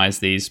maximize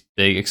these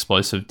big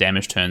explosive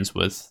damage turns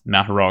with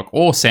Mount Heroic,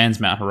 or Sans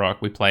Mount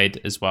Heroic. We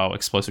played as well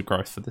Explosive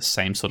Growth for the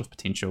same sort of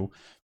potential.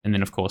 And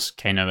then, of course,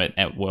 Kano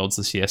at Worlds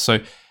this year.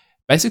 So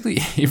basically,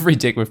 every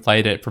deck we've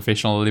played at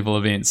professional level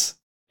events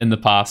in the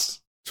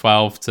past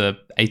 12 to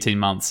 18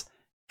 months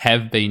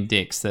have been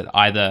decks that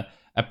either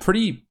are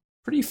pretty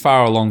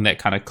far along that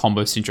kind of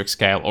combo-centric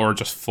scale or are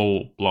just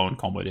full-blown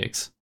combo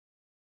decks.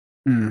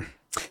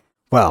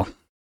 Well,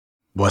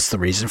 what's the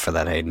reason for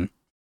that, Hayden?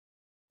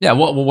 Yeah,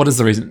 what is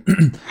the reason?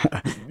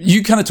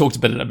 You kind of talked a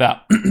bit about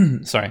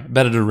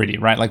it already,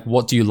 right? Like,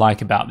 what do you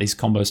like about these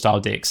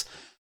combo-style decks?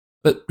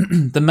 But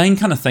the main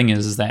kind of thing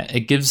is that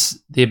it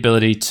gives the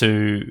ability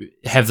to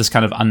have this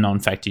kind of unknown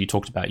factor you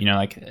talked about.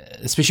 Like,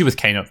 especially with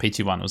Kano at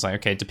PT1, it was like,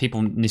 okay, do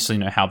people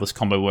necessarily know how this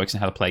combo works and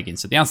how to play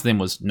against it? The answer then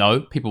was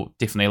no. People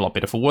definitely a lot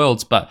better for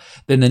Worlds. But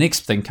then the next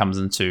thing comes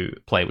into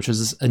play, which is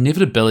this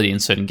inevitability in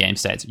certain game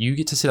states. You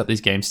get to set up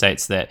these game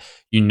states that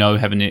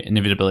have an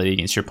inevitability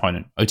against your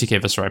opponent.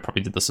 OTK Viceroy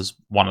probably did this as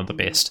one of the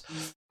best.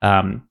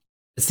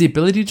 It's the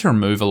ability to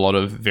remove a lot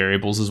of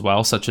variables as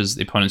well, such as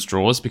the opponent's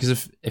draws,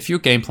 because if your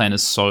game plan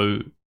is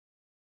so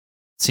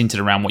centered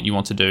around what you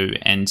want to do,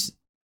 and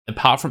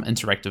apart from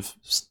interactive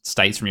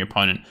states from your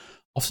opponent,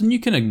 often you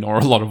can ignore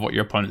a lot of what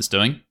your opponent's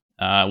doing,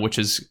 which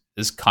is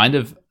kind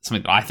of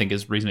something that I think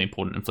is reasonably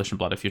important in Flesh and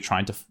Blood if you're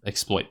trying to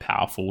exploit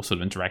powerful sort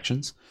of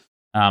interactions.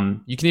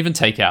 You can even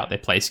take out their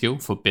play skill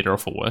for better or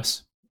for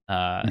worse.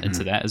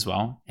 Into that as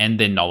well, and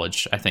their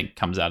knowledge I think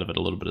comes out of it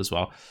a little bit as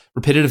well.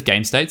 Repetitive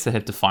game states that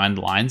have defined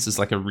lines is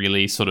like a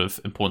really sort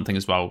of important thing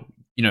as well.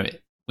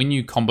 When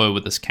you combo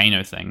with this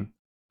Kano thing,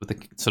 with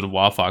the sort of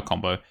Wildfire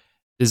combo,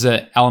 there's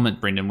an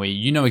element, Brendan, where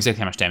you know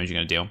exactly how much damage you're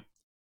going to deal.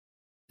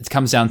 It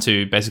comes down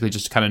to basically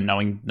just kind of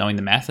knowing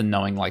the math and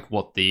knowing like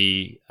what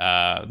the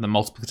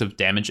multiplicative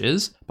damage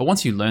is. But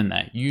once you learn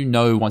that,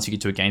 once you get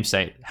to a game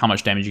state how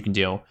much damage you can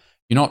deal.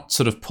 You're not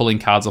sort of pulling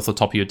cards off the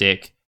top of your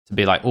deck to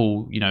be like,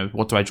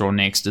 what do I draw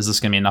next? Is this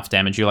going to be enough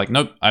damage? You're like,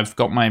 nope, I've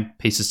got my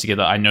pieces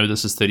together. I know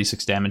this is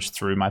 36 damage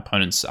through my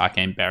opponent's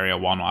Arcane Barrier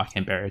 1 or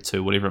Arcane Barrier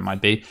 2, whatever it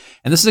might be.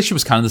 And this actually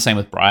was kind of the same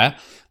with Briar.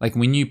 Like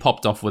when you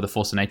popped off with a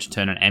Force of Nature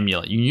turn and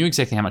Amulet, you knew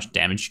exactly how much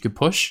damage you could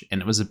push.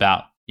 And it was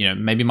about,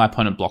 maybe my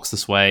opponent blocks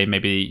this way.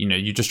 Maybe,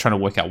 you're just trying to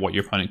work out what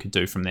your opponent could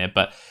do from there.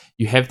 But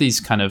you have these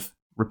kind of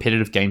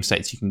repetitive game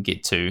states you can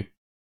get to.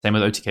 Same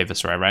with OTK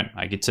Viceroy, right?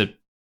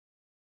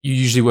 You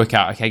usually work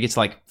out, okay, I get to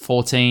like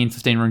 14,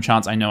 15 rune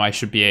chance. I know I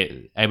should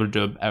be able to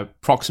do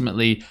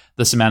approximately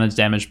this amount of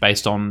damage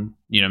based on,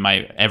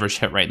 my average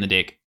hit rate in the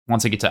deck.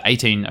 Once I get to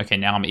 18, okay,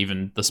 now I'm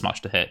even this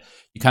much to hit.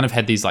 You kind of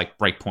had these like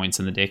breakpoints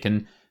in the deck,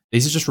 and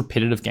these are just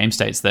repetitive game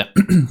states that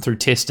through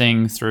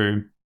testing,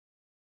 through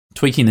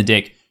tweaking the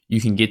deck,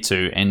 you can get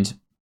to, and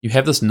you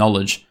have this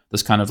knowledge,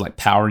 this kind of like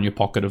power in your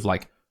pocket of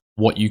like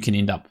what you can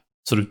end up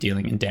sort of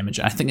dealing in damage.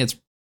 And I think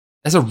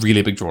that's a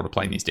really big draw to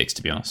playing these decks,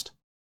 to be honest.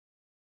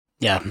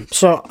 Yeah,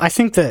 so I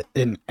think that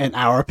in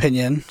our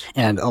opinion,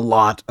 and a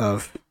lot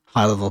of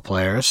high-level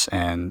players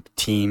and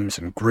teams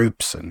and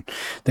groups, and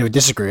they would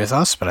disagree with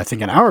us, but I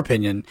think in our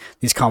opinion,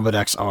 these combo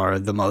decks are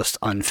the most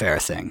unfair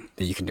thing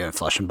that you can do in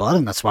Flesh and Blood,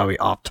 and that's why we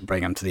opt to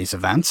bring them to these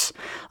events,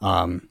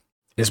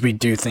 is we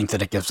do think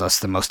that it gives us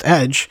the most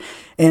edge,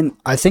 and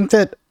I think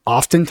that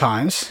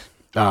oftentimes,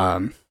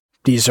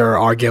 these are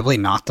arguably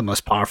not the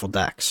most powerful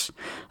decks,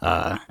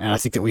 and I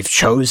think that we've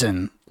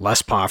chosen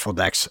less powerful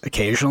decks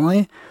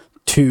occasionally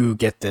to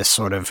get this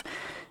sort of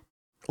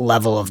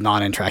level of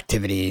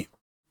non-interactivity,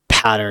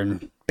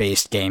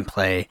 pattern-based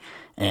gameplay,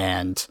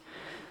 and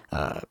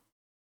what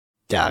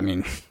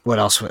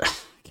else?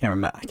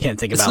 I can't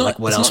think about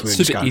what else. It's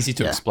not super easy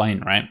to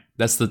explain, right?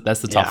 That's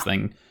the tough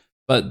thing.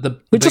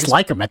 But we just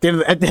like them. At the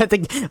end of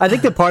the, I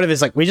think the part of it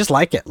is like we just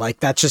like it.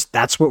 Like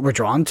that's what we're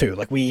drawn to.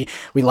 Like we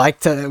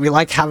like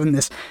having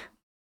this.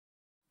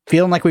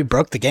 Feeling like we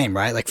broke the game,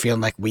 right? Like feeling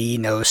like we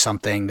know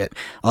something that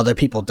other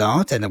people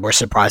don't, and that we're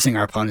surprising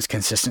our opponents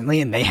consistently,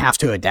 and they have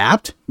to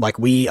adapt. Like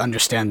we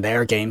understand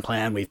their game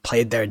plan. We've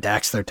played their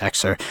decks. Their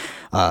decks are,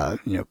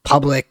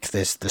 public.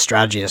 The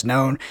strategy is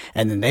known,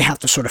 and then they have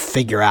to sort of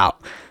figure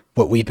out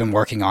what we've been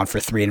working on for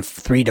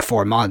 3 to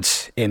 4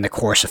 months in the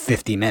course of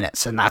 50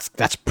 minutes, and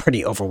that's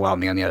pretty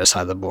overwhelming on the other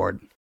side of the board.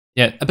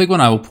 Yeah, a big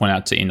one I will point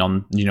out to end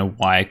on,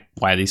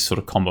 why these sort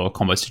of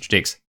combo stitch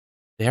decks,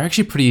 they're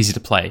actually pretty easy to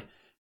play.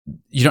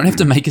 You don't have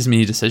to make as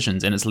many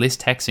decisions, and it's less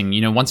taxing.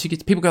 Once you get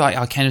to, people go like,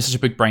 "Oh, Kano's such a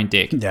big brain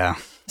deck." Yeah,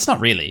 it's not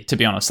really, to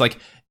be honest. Like,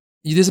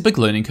 there's a big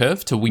learning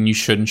curve to when you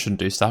should and shouldn't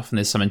do stuff, and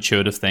there's some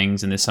intuitive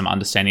things, and there's some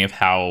understanding of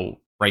how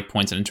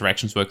breakpoints and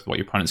interactions work with what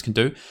your opponents can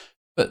do.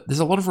 But there's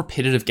a lot of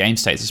repetitive game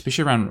states,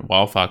 especially around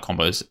Wildfire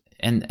combos,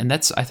 and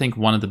that's, I think,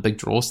 one of the big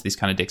draws to these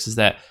kind of decks is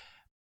that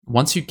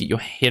once you get your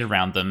head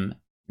around them,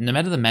 no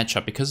matter the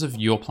matchup, because of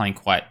you're playing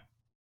quite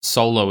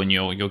solo in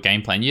your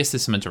game plan, yes,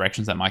 there's some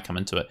interactions that might come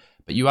into it,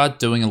 but you are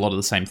doing a lot of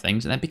the same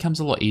things, and that becomes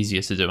a lot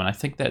easier to do. And I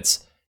think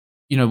that's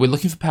we're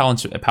looking for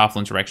powerful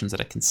interactions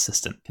that are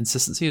consistent.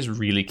 Consistency is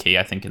really key,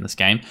 I think, in this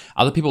game.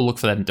 Other people look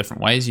for that in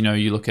different ways.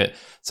 You look at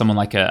someone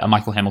like a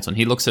Michael Hamilton.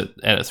 He looks at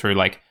it through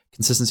like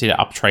consistency to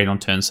up trade on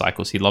turn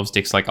cycles. He loves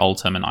decks like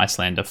Oldhim and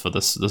Icelander for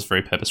this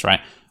very purpose, right?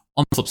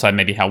 On the flip side,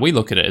 maybe how we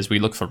look at it is we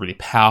look for really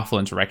powerful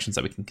interactions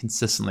that we can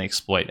consistently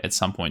exploit at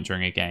some point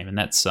during a game. And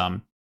that's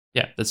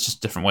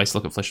just different ways to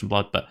look at Flesh and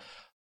Blood. But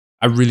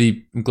I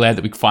really am glad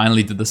that we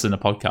finally did this in a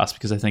podcast,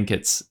 because I think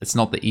it's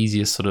not the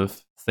easiest sort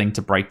of thing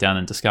to break down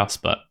and discuss,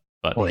 but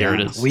here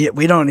it is.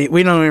 We don't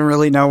even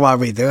really know why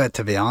we do it,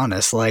 to be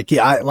honest. Like,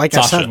 I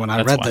said, when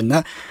I read the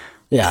note,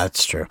 yeah,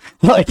 it's true.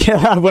 Like,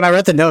 when I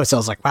read the notes, I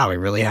was like, wow, we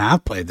really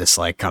have played this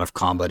like kind of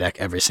combo deck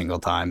every single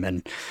time.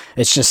 And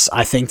it's just,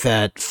 I think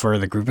that for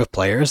the group of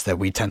players that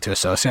we tend to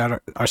associate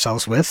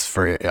ourselves with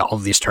for all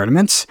of these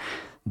tournaments,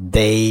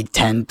 they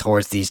tend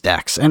towards these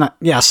decks. And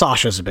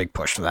Sasha's a big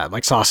push for that.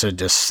 Like, Sasha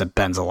just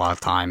spends a lot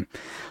of time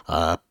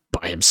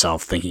by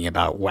himself thinking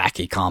about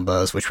wacky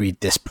combos, which we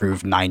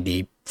disproved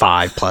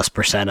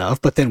 95+%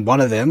 of. But then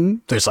one of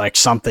them, there's like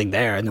something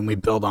there, and then we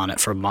build on it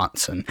for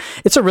months. And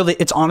it's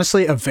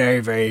honestly a very,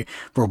 very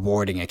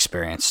rewarding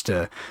experience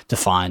to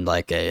find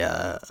like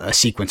a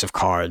sequence of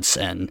cards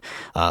and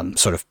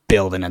sort of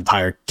build an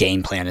entire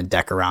game plan and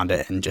deck around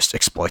it and just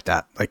exploit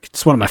that. Like,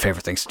 it's one of my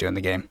favorite things to do in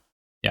the game.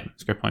 Yeah,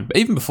 it's a great point. But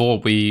even before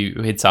we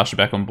had Sasha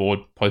back on board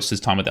post his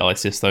time with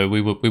LSS, though,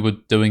 we were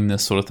doing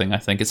this sort of thing. I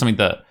think it's something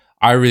that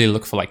I really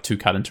look for, like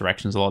 2-card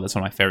interactions a lot. That's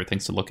one of my favorite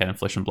things to look at in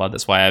Flesh and Blood.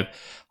 That's why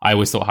I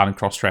always thought Hardened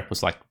Cross Trap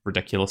was like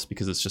ridiculous,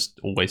 because it's just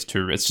always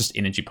it's just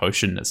energy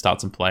potion that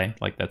starts in play.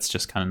 Like, that's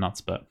just kind of nuts.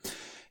 But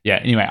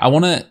yeah, anyway,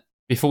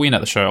 before we end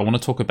up the show, I want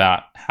to talk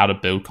about how to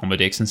build combo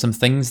decks and some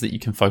things that you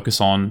can focus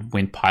on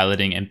when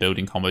piloting and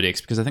building combo decks,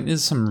 because I think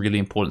there's some really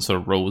important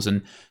sort of rules.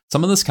 And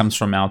some of this comes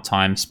from our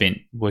time spent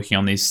working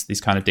on these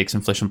kind of decks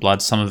in Flesh and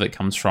Blood. Some of it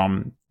comes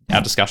from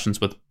our discussions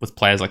with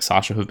players like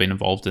Sasha who've been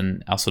involved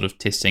in our sort of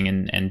testing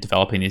and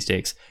developing these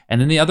decks.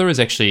 And then the other is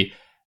actually,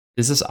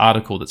 there's this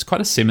article that's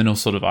quite a seminal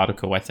sort of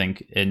article, I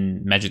think,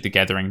 in Magic the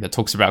Gathering that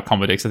talks about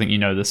combo decks. I think you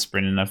know this,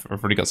 Brendan. I've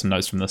already got some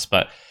notes from this,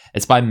 but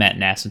it's by Matt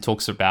Nass and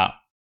talks about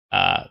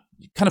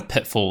kind of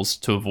pitfalls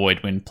to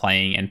avoid when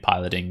playing and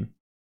piloting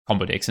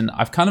combo decks. And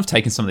I've kind of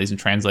taken some of these and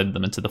translated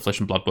them into the Flesh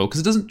and Blood world,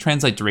 because it doesn't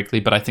translate directly,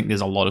 but I think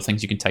there's a lot of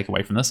things you can take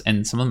away from this,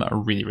 and some of them are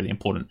really, really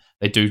important.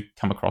 They do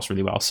come across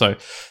really well. So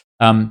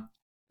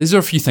these are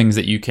a few things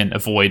that you can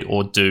avoid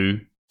or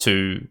do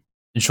to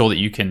ensure that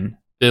you can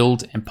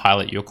build and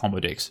pilot your combo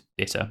decks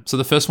better. So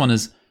the first one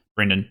is,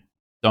 Brendan,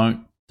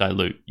 don't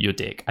dilute your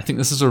deck. I think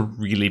this is a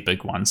really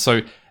big one. So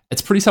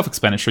it's pretty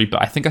self-explanatory,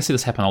 but I think I see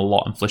this happen a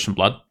lot in Flesh and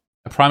Blood.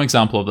 A prime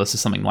example of this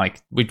is something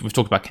like, we've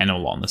talked about Kano a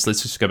lot on this.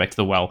 Let's just go back to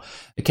the well.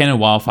 A Kano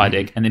Wildfire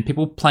deck, and then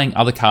people playing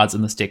other cards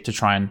in this deck to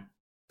try and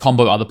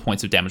combo other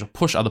points of damage or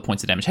push other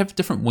points of damage, have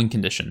different win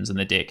conditions in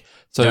the deck.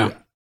 So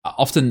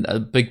often a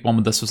big one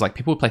with this was like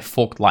people would play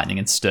Forked Lightning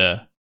and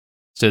Stir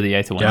the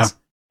Aether Winds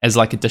as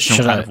like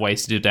additional of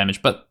ways to do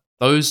damage. But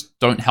those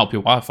don't help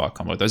your Wildfire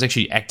combo. Those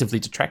actually actively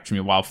detract from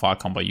your Wildfire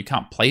combo. You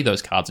can't play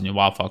those cards on your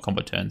Wildfire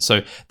combo turn.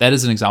 So that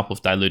is an example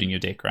of diluting your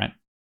deck, right?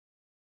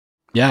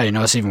 Yeah,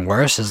 what's even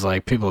worse is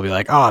like people will be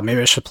like, oh,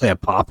 maybe I should play a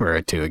Pauper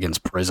or two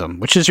against Prism,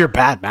 which is your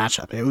bad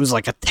matchup. It was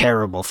like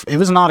it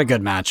was not a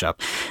good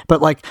matchup.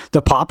 But like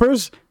the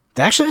Paupers,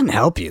 they actually didn't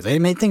help you. They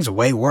made things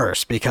way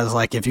worse, because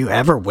like if you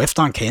ever whiffed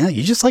on Kano,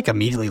 you just like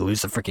immediately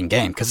lose the freaking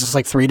game, because it's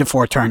like 3 to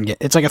 4 turn.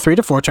 It's like a 3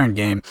 to 4 turn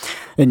game,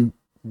 and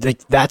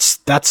that's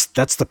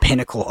the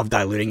pinnacle of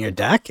diluting your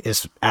deck,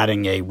 is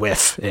adding a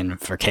whiff in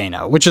for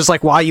Kano, which is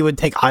like why you would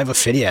take Eye of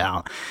Ophidia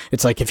out.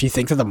 It's like if you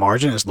think that the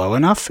margin is low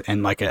enough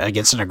and like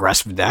against an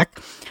aggressive deck,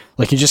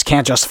 like you just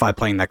can't justify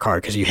playing that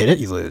card, because you hit it,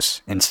 you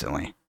lose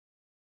instantly.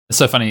 It's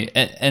so funny.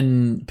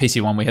 In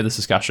PC1, we had this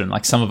discussion.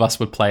 Like, some of us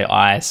would play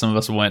Eye, some of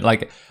us weren't.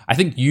 Like, I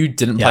think you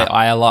didn't play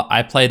Eye a lot.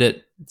 I played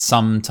it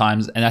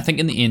sometimes, and I think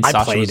in the end,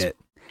 I played it.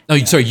 No,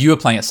 sorry, you were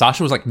playing it.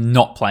 Sasha was like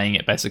not playing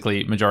it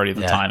basically majority of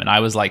the time, and I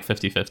was like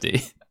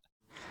 50-50.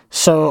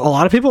 So a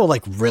lot of people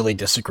like really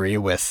disagree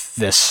with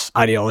this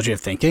ideology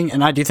of thinking,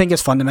 and I do think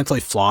it's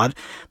fundamentally flawed.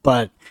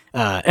 But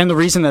and the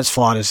reason that's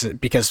flawed is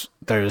because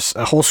there's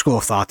a whole school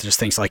of thought that just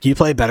thinks like you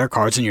play better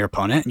cards than your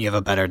opponent and you have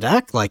a better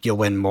deck, like you'll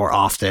win more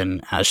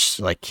often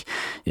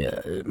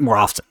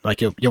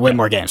you'll win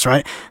more games,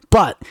 right?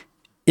 But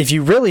if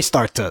you really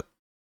start to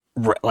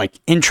like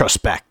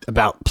introspect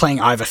about playing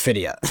Eye of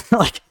Ophidia,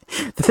 like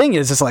the thing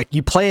is like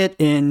you can play it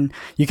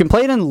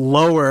in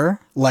lower,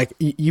 like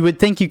you would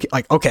think you could,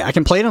 like, okay, I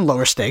can play it in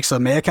lower stakes, so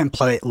maybe I can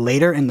play it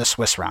later in the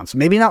Swiss rounds.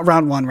 Maybe not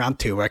round 1, round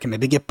 2, where I can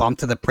maybe get bumped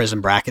to the Prism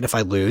bracket if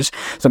I lose.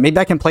 So maybe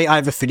I can play Eye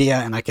of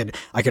Ophidia, and I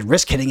could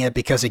risk hitting it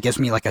because it gives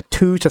me like a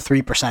 2 to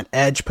 3%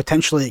 edge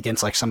potentially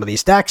against like some of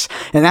these decks.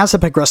 And as I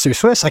progress through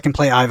Swiss, I can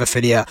play Eye of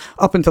Ophidia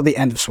up until the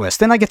end of Swiss.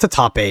 Then I get to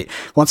top 8.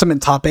 Once I'm in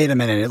top 8, I'm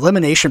in an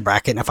elimination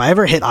bracket, and if I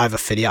ever hit Eye of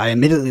Ophidia, I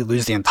immediately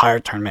lose the entire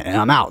tournament and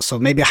I'm out. So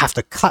maybe I have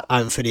to cut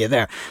got Ilophidia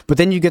there. But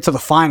then you get to the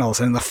finals,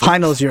 and in the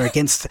finals you're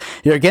against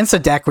a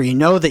deck where you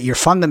know that you're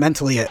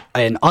fundamentally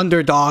an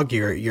underdog.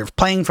 You're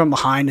playing from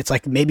behind. It's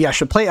like, maybe I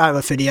should play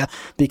Ilophidia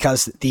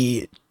because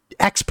the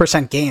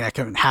X% gain I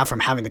can have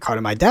from having the card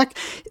in my deck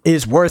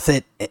is worth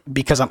it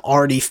because I'm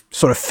already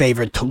sort of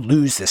favored to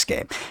lose this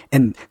game.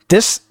 And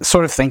this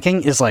sort of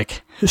thinking is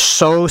like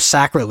so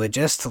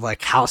sacrilegious to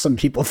like how some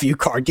people view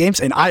card games,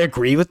 and I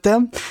agree with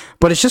them,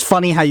 but it's just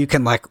funny how you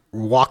can like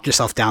walk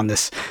yourself down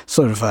this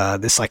sort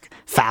of this like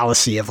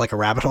fallacy of like a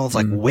rabbit hole of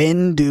like,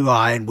 when do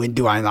I and when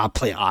do I not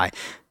play I?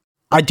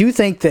 I do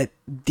think that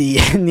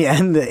in the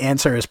end the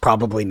answer is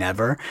probably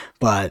never,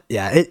 but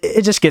yeah,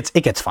 it just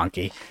gets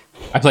funky.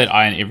 I played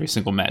I in every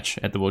single match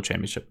at the World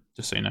Championship,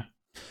 just so you know.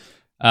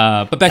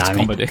 But back to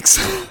combo decks.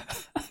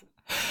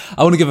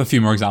 I want to give a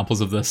few more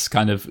examples of this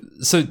kind of.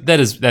 So that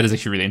is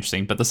actually really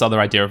interesting. But this other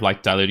idea of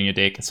like diluting your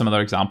deck, some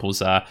other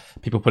examples are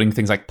people putting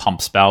things like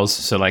pump spells,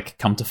 so like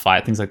come to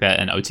fight, things like that,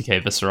 and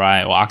OTK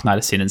Viserai or Arcanite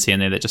Ascendancy in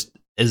there that just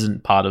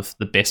isn't part of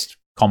the best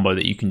combo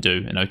that you can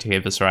do in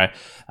OTK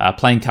Viserai.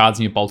 Playing cards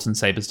in your Boltyn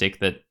Sabres deck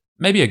that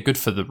maybe are good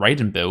for the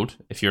Raiden build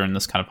if you're in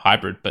this kind of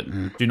hybrid, but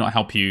do not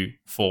help you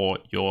for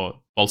your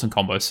Boltyn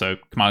combo. So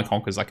Command &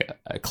 Conquer is like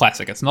a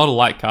classic. It's not a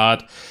light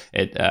card.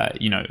 It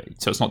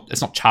so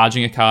it's not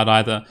charging a card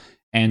either,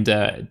 and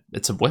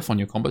it's a whiff on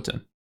your combo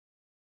turn.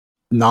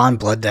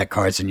 Non-blood deck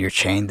cards in your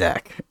chain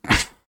deck.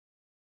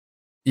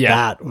 Yeah,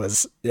 that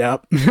was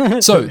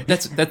So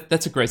that's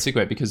a great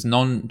segue, because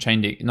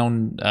non-chain deck,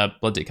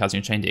 blood deck cards in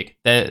your chain deck,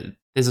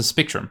 there's a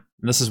spectrum,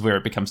 and this is where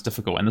it becomes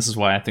difficult. And this is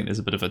why I think there's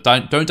a bit of a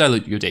don't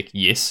dilute your deck.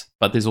 Yes,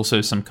 but there's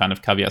also some kind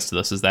of caveats to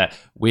this. Is that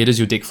where does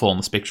your deck fall on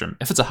the spectrum?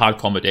 If it's a hard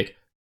combo deck,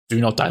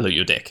 do not dilute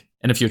your deck.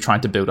 And if you're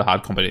trying to build a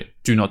hard combo deck,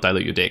 do not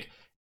dilute your deck.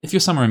 If you're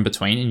somewhere in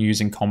between and you're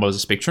using combo as a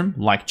spectrum,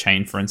 like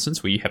Chain, for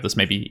instance, where you have this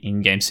maybe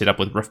in-game setup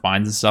with Rift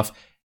Binds and stuff,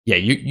 yeah,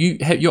 you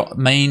have, your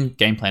main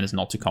game plan is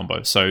not to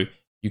combo, so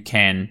you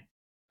can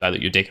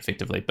dilute your deck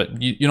effectively, but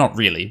you're not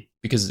really,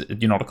 because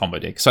you're not a combo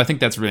deck. So I think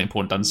that's really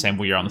important to understand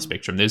where you're on the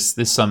spectrum. There's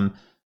some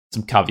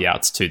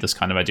caveats to this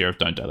kind of idea of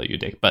don't dilute your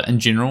deck, but in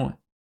general,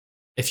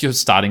 if you're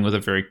starting with a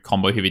very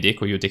combo heavy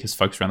deck, or your deck is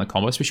focused around the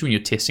combo, especially when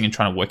you're testing and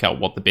trying to work out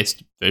what the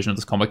best version of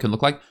this combo can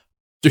look like,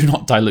 do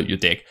not dilute your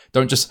deck.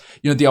 Don't just,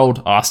 the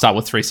old, start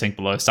with 3 Sink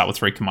Below, start with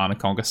 3 Command &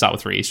 Conquer, start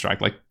with 3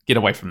 E-Strike. Like, get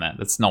away from that.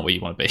 That's not where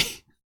you want to be.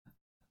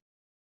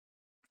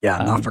 Yeah,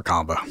 not for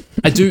combo.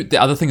 The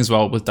other thing as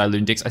well with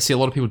diluting decks, I see a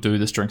lot of people do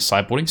this during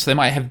sideboarding. So they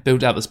might have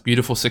built out this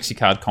beautiful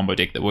 60-card combo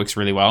deck that works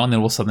really well, and then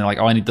all of a sudden they're like,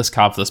 oh, I need this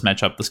card for this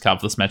matchup, this card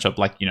for this matchup,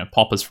 like,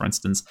 Poppers, for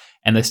instance,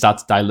 and they start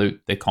to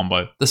dilute their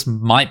combo. This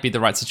might be the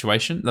right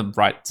situation, the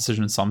right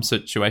decision in some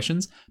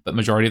situations, but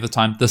majority of the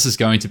time, this is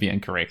going to be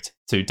incorrect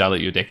to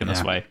dilute your deck in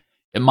this way.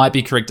 It might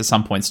be correct at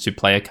some points to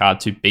play a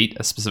card to beat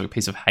a specific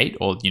piece of hate,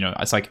 or,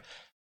 it's like,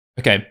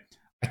 okay,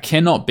 I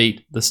cannot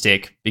beat this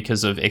deck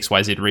because of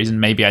XYZ reason.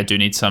 Maybe I do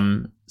need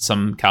some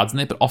cards in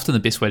there, but often the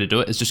best way to do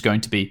it is just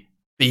going to be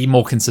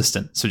more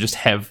consistent. So just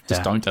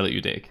don't dilute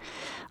your deck.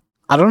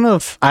 I don't know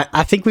if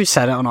I think we've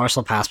said it on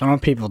Arsenal Pass, but I don't know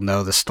if people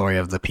know the story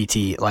of the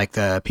PT, like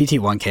the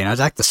PT1 Kano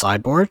deck, the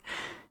sideboard.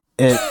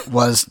 It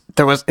was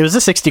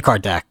a 60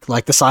 card deck.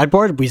 Like the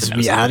sideboard,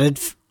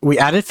 we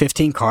added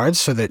 15 cards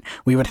so that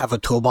we would have a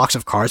toolbox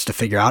of cards to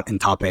figure out in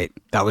top 8.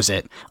 That was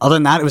it. Other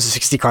than that, it was a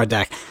 60 card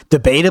deck.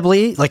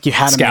 Debatably, like you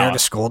had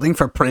Emeritus Scolding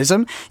for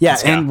Prism. Yeah,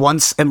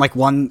 and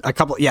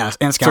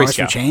Scours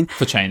for Chain.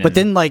 But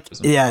then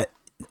Prism.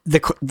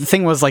 The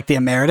thing was like the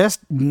Emeritus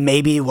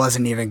maybe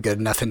wasn't even good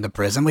enough in the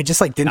Prism. We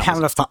just didn't have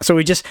enough time. So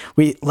we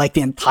the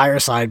entire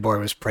sideboard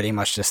was pretty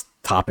much just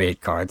top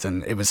 8 cards,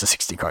 and it was a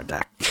 60 card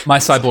deck. My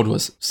sideboard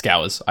was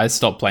Scours. I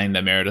stopped playing the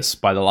Emeritus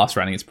by the last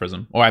round against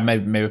Prism, or I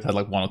maybe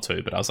played 1 or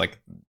 2, but I was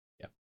like,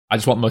 yeah, I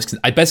just want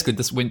I basically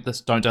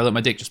don't dilute my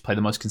deck, just play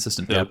the most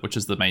consistent build, which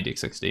is the main deck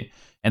 60.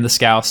 And the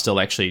Scour still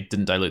actually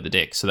didn't dilute the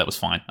deck, so that was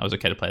fine. I was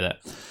okay to play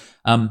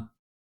that.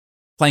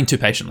 Playing too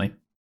patiently.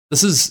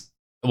 This is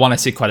one I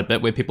see quite a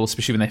bit where people,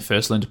 especially when they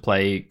first learn to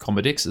play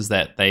combo decks, is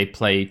that they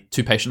play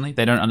too patiently.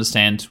 They don't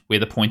understand where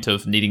the point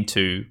of needing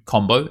to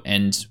combo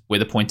and where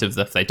the point of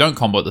if they don't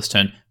combo at this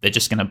turn, they're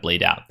just going to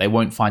bleed out. They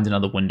won't find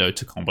another window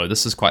to combo.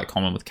 This is quite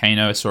common with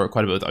Kano. I saw it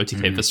quite a bit with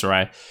OTK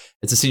Viserai.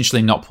 It's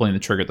essentially not pulling the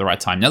trigger at the right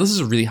time. Now, this is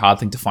a really hard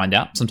thing to find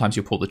out. Sometimes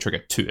you'll pull the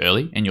trigger too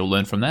early and you'll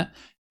learn from that.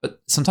 But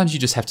sometimes you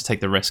just have to take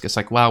the risk. It's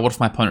like, wow, what if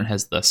my opponent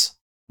has this?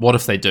 What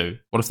if they do?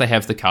 What if they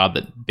have the card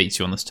that beats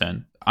you on this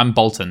turn? I'm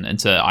Boltyn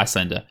into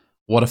Icelander.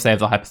 What if they have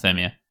the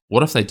Hypothermia?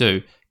 What if they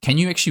do? Can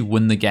you actually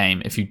win the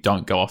game if you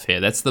don't go off here?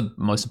 That's the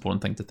most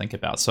important thing to think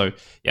about. So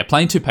yeah,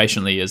 playing too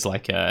patiently is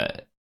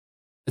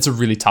it's a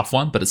really tough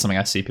one, but it's something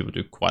I see people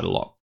do quite a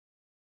lot.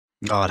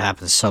 Oh, it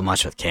happens so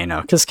much with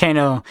Kano. Because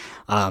Kano,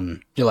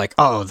 you're like,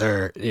 oh,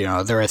 they're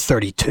at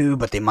 32,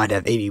 but they might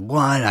have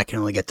 81. I can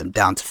only get them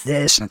down to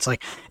this. And it's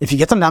like, if you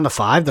get them down to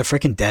 5, they're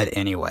freaking dead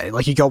anyway.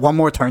 Like, you go one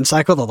more turn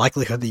cycle, the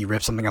likelihood that you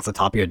rip something off the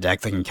top of your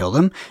deck that can kill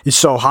them is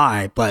so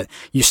high, but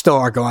you still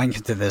are going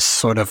into this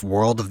sort of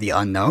world of the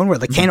unknown, where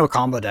the Kano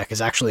combo deck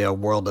is actually a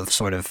world of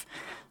sort of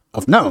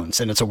of knowns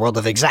and it's a world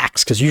of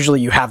exacts, because usually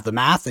you have the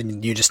math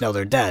and you just know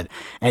they're dead,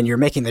 and you're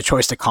making the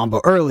choice to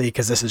combo early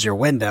because this is your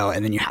window,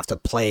 and then you have to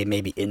play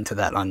maybe into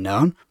that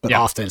unknown, but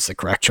often it's the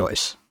correct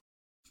choice.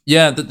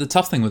 Yeah, the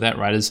tough thing with that,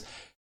 right, is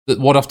that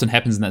what often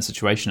happens in that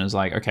situation is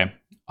like, okay,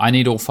 I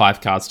need all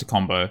 5 cards to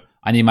combo.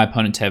 I need my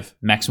opponent to have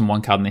maximum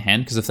 1 card in their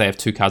hand, because if they have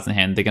 2 cards in their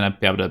hand, they're going to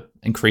be able to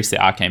increase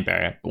their arcane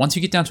barrier. But once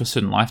you get down to a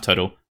certain life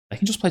total, they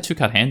can just play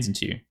 2-card hands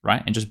into you,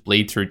 right? And just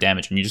bleed through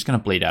damage, and you're just going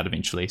to bleed out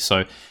eventually.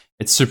 So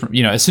it's super,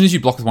 as soon as you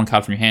block with 1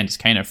 card from your hand, as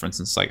Kano, for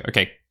instance, like,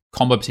 okay,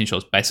 combo potential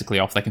is basically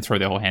off. They can throw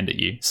their whole hand at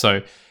you.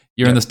 So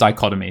you're in this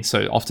dichotomy.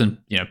 So often,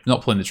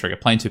 not pulling the trigger,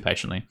 playing too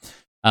patiently.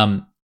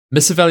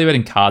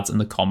 Misevaluating cards in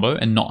the combo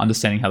and not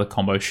understanding how the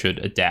combo should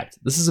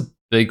adapt. This is a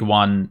big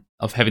one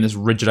of having this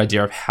rigid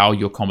idea of how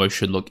your combo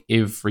should look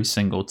every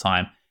single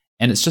time.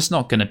 And it's just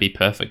not going to be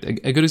perfect.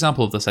 A good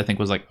example of this, I think,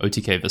 was like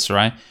OTK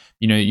Viserai.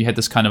 You had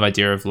this kind of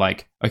idea of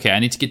like, okay, I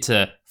need to get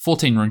to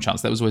 14 rune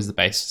chants. That was always the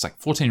base. It's like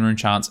 14 rune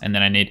chants, and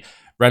then I need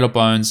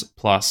Rattlebones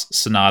plus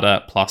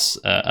Sonata plus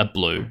a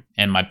blue,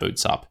 and my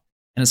boots up.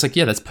 And it's like,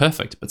 yeah, that's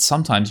perfect. But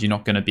sometimes you're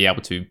not going to be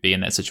able to be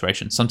in that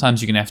situation.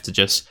 Sometimes you're going to have to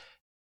just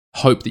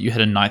hope that you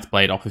hit a 9th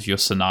blade off of your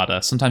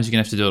Sonata. Sometimes you're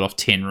going to have to do it off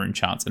 10 rune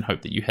chants and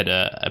hope that you hit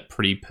a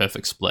pretty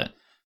perfect split.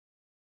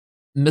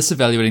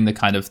 Misevaluating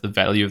the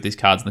value of these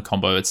cards in the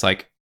combo, it's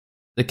like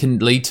it can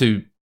lead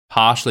to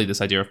partially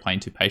this idea of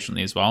playing too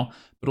patiently as well,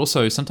 but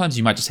also sometimes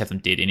you might just have them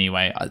dead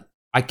anyway.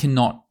 I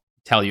cannot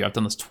tell you, I've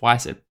done this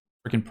twice at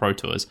freaking Pro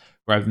Tours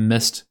where I've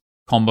missed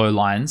combo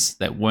lines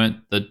that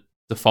weren't the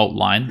default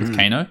line with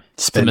Kano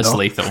to miss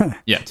lethal.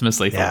 To miss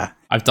lethal. Yeah.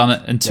 I've done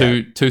it in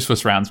two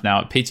Swiss rounds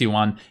now, at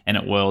PT1 and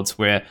at Worlds,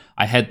 where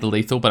I had the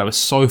lethal, but I was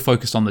so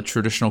focused on the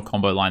traditional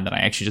combo line that I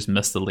actually just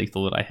missed the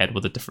lethal that I had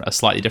with a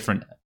slightly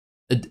different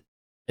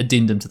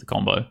addendum to the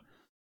combo.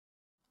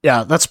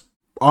 Yeah, that's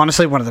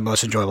honestly one of the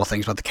most enjoyable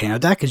things about the Kano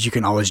deck, is you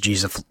can always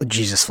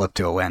Jesus flip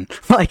to a win.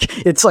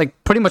 Like, it's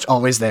like pretty much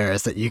always there,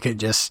 is that you could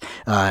just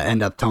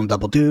end up Tome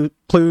Double Blue,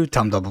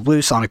 Tome Double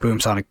Blue, Sonic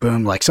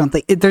Boom, like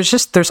something.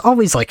 There's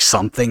always like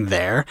something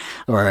there,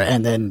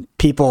 and then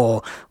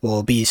people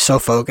will be so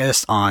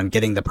focused on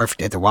getting the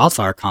perfect Aether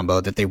Wildfire combo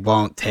that they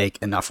won't take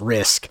enough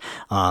risk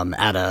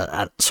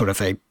at sort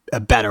of a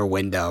better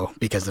window,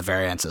 because the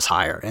variance is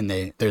higher, and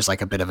there's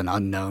like a bit of an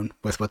unknown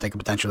with what they could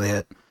potentially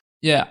hit.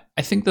 Yeah,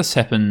 I think this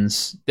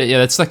happens. Yeah,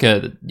 that's like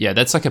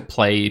a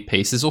play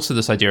piece. There's also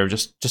this idea of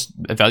just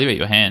evaluate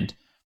your hand.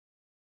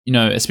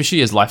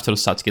 Especially as life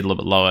totals start to get a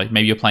little bit lower.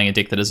 Maybe you're playing a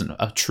deck that isn't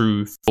a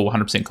true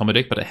 400% combo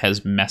deck, but it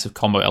has massive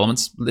combo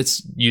elements.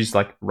 Let's use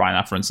like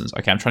Rhinar, for instance.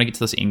 Okay, I'm trying to get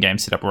to this in-game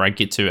setup where I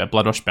get to a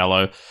Bloodrush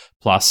Bellow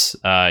plus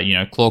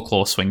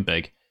Claw Swing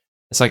Big.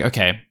 It's like,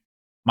 okay,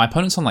 my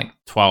opponent's on like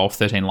 12,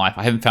 13 life.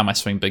 I haven't found my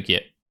Swing Big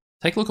yet.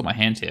 Take a look at my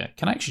hand here.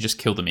 Can I actually just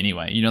kill them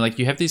anyway? Like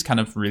you have these kind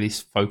of really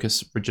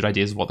focused, rigid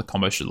ideas of what the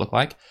combo should look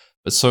like.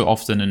 But so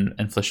often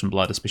in Flesh and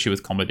Blood, especially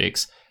with combo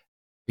decks,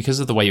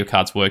 because of the way your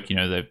cards work,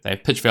 they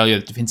have pitch value, they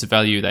have defensive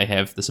value, they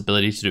have this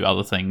ability to do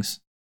other things.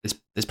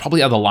 There's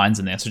probably other lines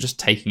in there. So just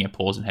taking a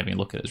pause and having a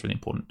look at it is really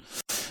important.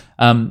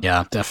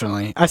 Yeah,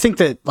 definitely. I think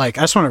that, I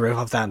just want to riff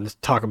off that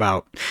and talk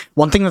about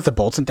one thing that the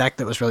Boltyn deck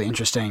that was really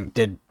interesting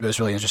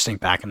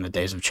back in the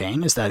days of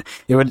Chain, is that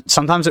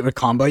sometimes it would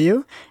combo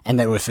you, and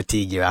then it would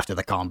fatigue you after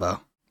the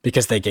combo,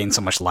 because they gain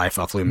so much life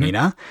off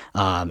Lumina,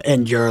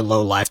 and your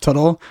low life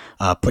total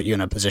put you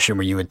in a position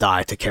where you would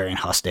die to carry and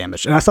husk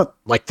damage. And I thought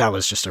that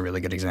was just a really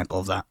good example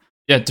of that.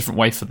 Yeah, different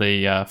way for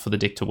the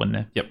deck to win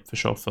there. Yep, for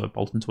sure, for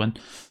Boltyn to win.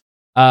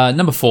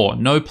 Number 4,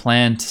 no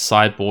plan to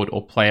sideboard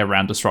or play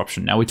around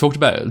disruption. Now, we talked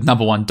about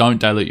number 1, don't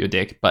dilute your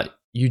deck, but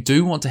you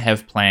do want to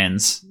have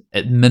plans,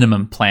 at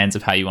minimum plans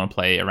of how you want to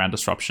play around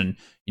disruption.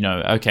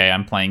 Okay,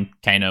 I'm playing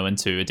Kano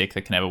into a deck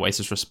that can have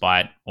Oasis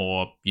Respite,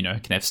 or,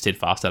 can have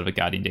Steadfast out of a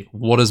Guardian deck.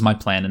 What is my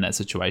plan in that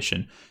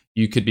situation?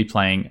 You could be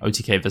playing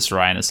OTK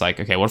Viserai, and it's like,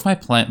 okay, what if my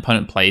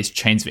opponent plays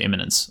Chains of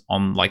Eminence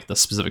on like the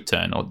specific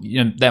turn? Or,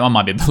 that one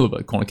might be a little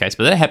bit of a corner case,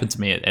 but that happened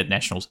to me at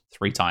Nationals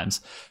 3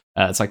 times.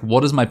 It's like,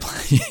 what is my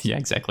plan? Yeah,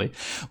 exactly.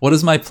 What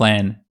is my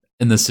plan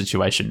in this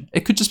situation?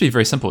 It could just be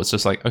very simple. It's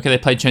just like, okay, they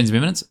played Chains of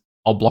Eminence.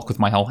 I'll block with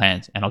my whole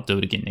hand, and I'll do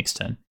it again next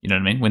turn. You know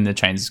what I mean? When the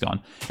Chains is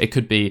gone. It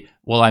could be,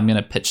 well, I'm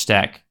going to pitch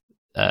stack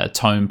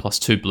Tome plus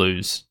 2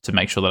 blues to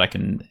make sure that I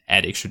can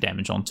add extra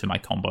damage onto my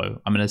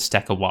combo. I'm going to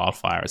stack a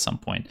Wildfire at some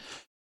point.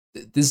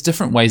 There's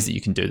different ways that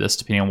you can do this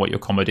depending on what your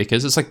combo deck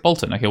is. It's like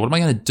Boltyn. Okay, what am I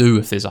going to do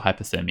if there's a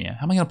Hypothermia?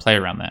 How am I going to play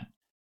around that?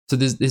 So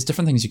there's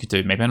different things you could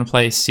do. Maybe I'm going to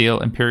play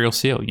Imperial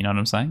Seal. You know what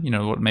I'm saying?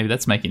 Maybe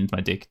that's making into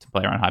my deck to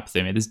play around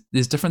Hypothermia.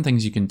 There's different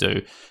things you can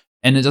do.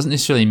 And it doesn't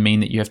necessarily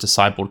mean that you have to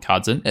sideboard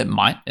cards in. It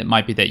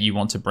might be that you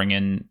want to bring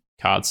in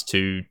cards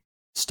to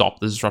stop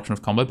the disruption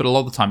of combo, but a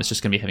lot of the time it's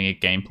just going to be having a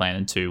game plan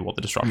into what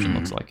the disruption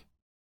looks like.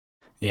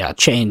 Yeah,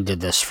 Chain did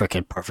this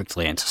freaking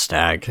perfectly into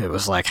Stag. It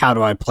was like, how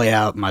do I play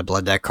out my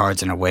blood deck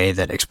cards in a way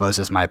that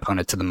exposes my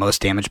opponent to the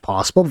most damage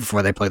possible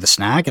before they play the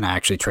snag, and I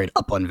actually trade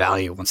up on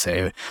value once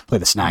they play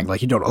the snag.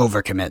 Like, you don't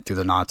overcommit through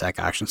the non-attack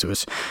actions.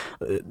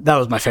 That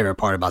was my favorite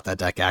part about that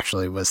deck,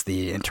 actually, was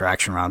the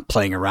interaction around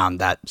playing around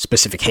that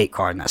specific hate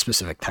card and that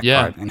specific tech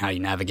card and how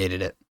you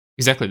navigated it.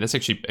 Exactly. That's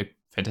actually a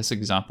fantastic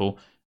example,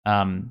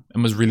 and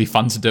was really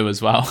fun to do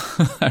as well.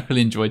 I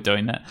really enjoyed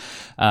doing that.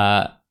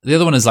 The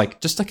other one is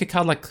just like a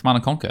card like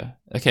Command & Conquer.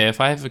 Okay,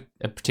 if I have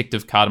a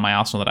protective card in my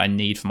arsenal that I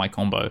need for my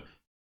combo,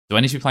 do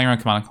I need to be playing around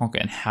Command & Conquer?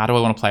 And how do I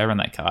want to play around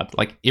that card?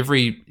 Like,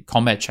 every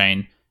combat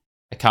chain,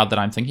 a card that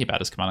I'm thinking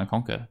about is Command &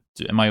 Conquer.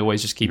 Am I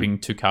always just keeping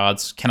 2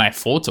 cards? Can I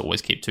afford to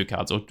always keep 2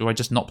 cards? Or do I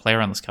just not play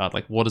around this card?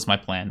 Like, what is my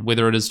plan?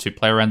 Whether it is to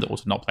play around it or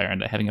to not play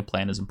around it, having a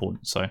plan is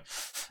important. So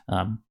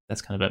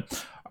that's kind of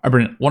it. I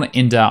want to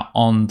end out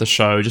on the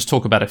show, just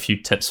talk about a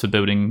few tips for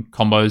building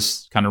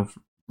combos, kind of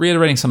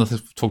reiterating some of the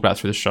things we've talked about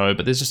through the show,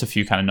 but there's just a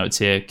few kind of notes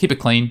here. Keep it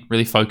clean,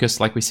 really focused.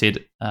 Like we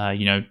said,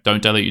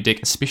 don't dilute your deck,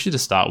 especially to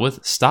start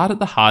with. Start at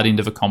the hard end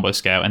of a combo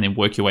scale and then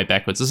work your way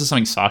backwards. This is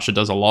something Sasha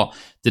does a lot.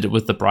 Did it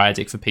with the Briar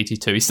deck for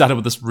PT2. He started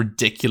with this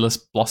ridiculous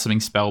Blossoming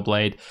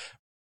Spellblade.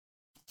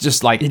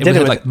 Just like, it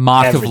had like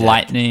Mark of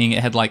Lightning.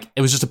 It had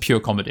it was just a pure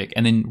combo deck,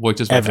 and then worked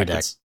his way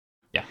backwards.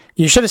 Yeah.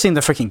 You should have seen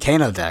the freaking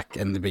Kano deck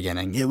in the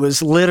beginning. It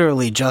was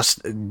literally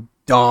just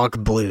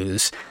dog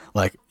blues.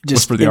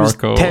 Just for the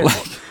Oracle.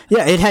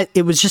 Yeah,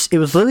 it was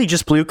literally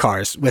just blue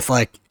cards with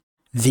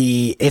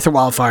the Aether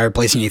Wildfire,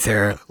 Blazing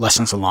Aether,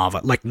 Lessons in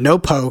Lava. No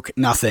poke,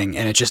 nothing,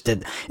 and it just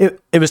did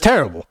it was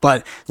terrible.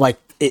 But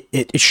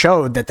it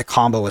showed that the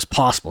combo was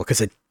possible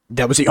because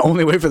that was the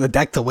only way for the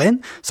deck to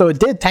win. So it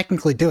did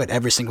technically do it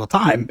every single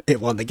time it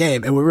won the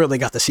game. And we really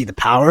got to see the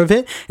power of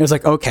it. It was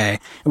okay.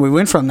 And we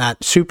went from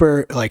that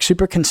super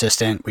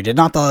consistent. We did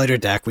not dilute our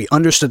deck. We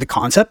understood the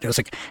concept. It was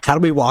how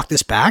do we walk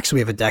this back so we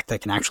have a deck that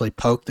can actually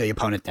poke the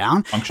opponent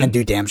down and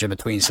do damage in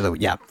between? So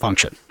that,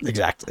 function.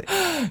 Exactly.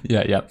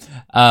 Yeah.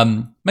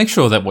 Make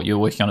sure that what you're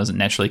working on isn't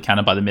naturally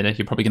countered by the meta.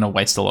 You're probably going to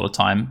waste a lot of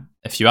time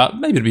if you are.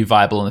 Maybe it'll be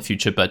viable in the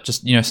future, but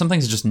just, some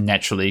things are just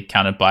naturally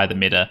countered by the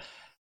meta.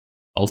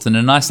 Boltyn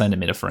and Iyslander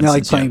meta, for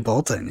instance. Playing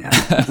Boltyn,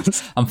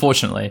 yeah.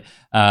 Unfortunately,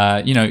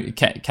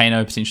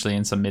 Kano potentially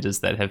in some metas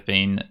that have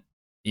been,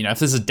 if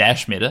there's a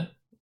dash meta,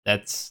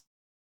 it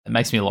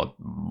makes me a lot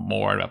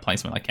more worried about playing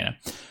something like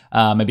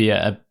Kano. Maybe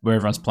where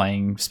everyone's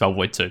playing Spell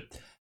Void too.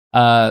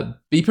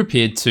 Be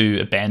prepared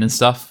to abandon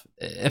stuff.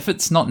 If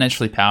it's not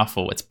naturally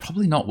powerful, it's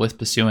probably not worth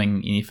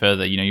pursuing any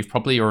further. You've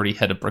probably already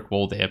hit a brick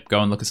wall there.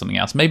 Go and look at something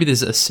else. Maybe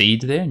there's a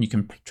seed there and you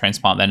can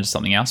transplant that into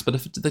something else. But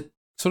if the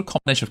sort of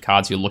combination of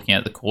cards you're looking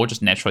at the core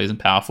just naturally isn't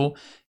powerful,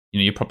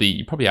 you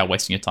probably are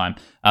wasting your time.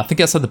 Think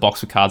outside the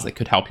box with cards that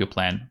could help your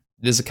plan.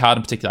 There's a card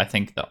in particular I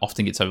think that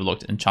often gets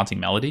overlooked, Enchanting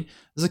Melody.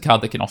 There's a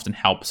card that can often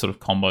help sort of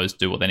combos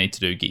do what they need to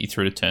do, get you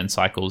through to turn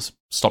cycles,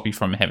 stop you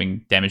from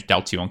having damage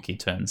dealt to you on key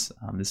turns.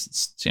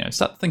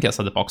 Start to think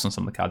outside the box on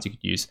some of the cards you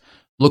could use.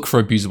 Look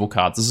for abusable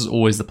cards. This is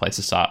always the place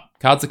to start.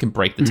 Cards that can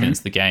break the tenets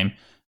of the game.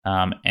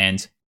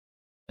 And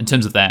in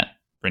terms of that,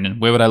 Brendan,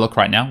 where would I look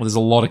right now? Well, there's a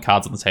lot of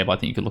cards on the table I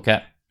think you could look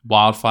at.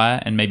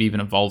 Wildfire, and maybe even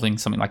evolving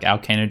something like our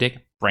Kano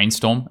deck.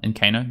 Brainstorm and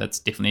Kano, that's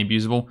definitely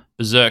abusable.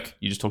 Berserk,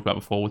 you just talked about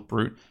before with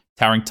Brute.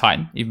 Towering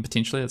Titan, even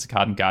potentially, that's a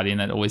card in Guardian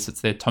that always sits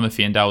there. Tome of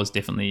Fiendal is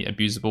definitely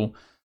abusable.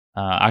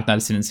 Arknight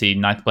Ascendancy,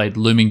 Ninth Blade,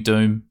 Looming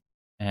Doom,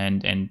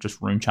 and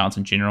just Rune Chants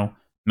in general.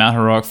 Mount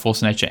Heroic,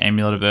 Force of Nature,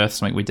 Amulet of Earth,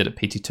 something we did at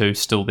PT2,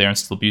 still there and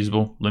still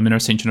abusable. Luminar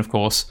Ascension, of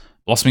course.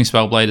 Blossoming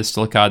Spellblade is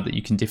still a card that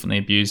you can definitely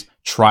abuse.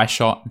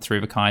 Tri-Shot, 3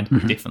 of a kind,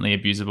 definitely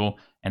abusable.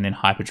 And then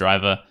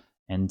Hyperdriver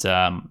and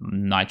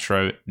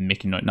Nitro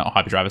Mechanoid, not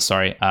Hyperdriver,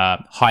 sorry,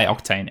 High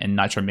Octane and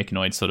Nitro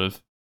Mechanoid sort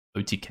of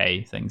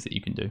OTK things that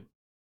you can do.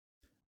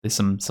 There's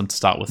some to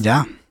start with.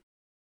 Yeah.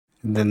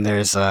 And then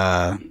there's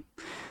the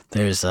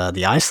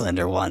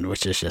Iyslander one,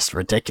 which is just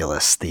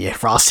ridiculous. The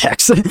Frost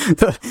Hex,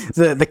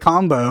 the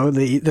combo,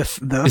 the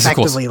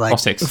effectively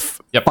Frost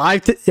Hex. Yep.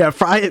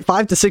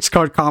 5 to 6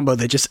 card combo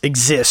that just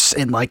exists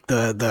in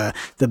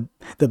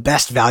the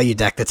best value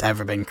deck that's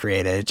ever been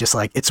created. Just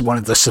it's one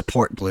of the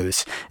support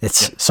blues.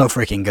 It's so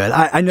freaking good.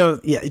 I know.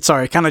 Yeah,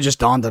 sorry, it kind of just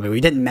dawned on me.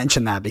 We didn't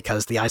mention that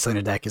because the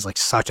Iyslander deck is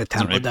such a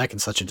tempo deck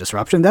and such a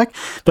disruption deck,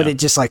 but it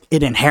just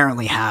it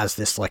inherently has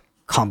this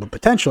combo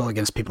potential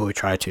against people who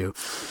try to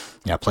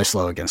play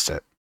slow against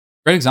it.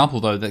 Great example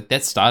though,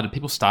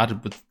 people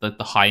started with the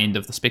high end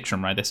of the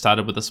spectrum, right? They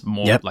started with this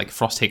more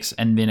Frost Hex,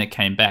 and then it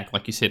came back,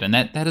 like you said, and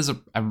that is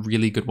a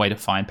really good way to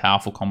find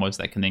powerful combos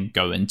that can then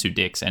go into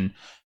decks and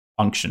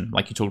function,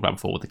 like you talked about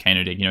before with the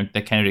Kano deck.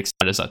 The Kano deck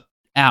started as a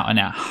out and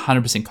out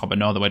 100% combo,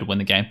 no other way to win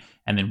the game,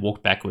 and then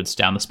walked backwards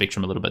down the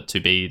spectrum a little bit to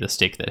be the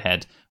stick that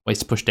had ways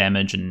to push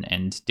damage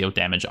and deal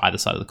damage either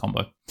side of the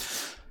combo.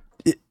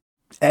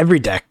 Every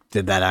deck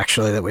did that,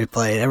 actually, that we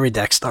played. Every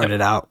deck started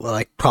out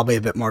with probably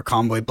a bit more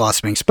combo,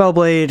 Blossoming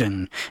Spellblade,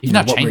 and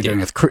what we're doing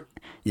with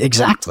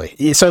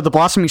Exactly. So the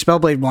Blossoming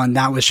Spellblade one,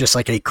 that was just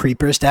like a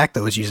Creepers deck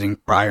that was using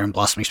Briar and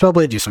Blossoming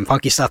Spellblade to do some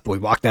funky stuff, but we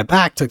walked that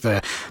back, took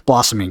the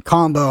Blossoming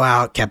combo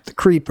out, kept the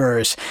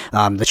Creepers,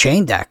 the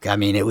Chain deck. I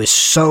mean, it was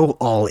so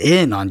all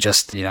in on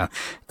just,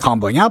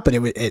 comboing out, but it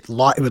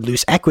would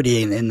lose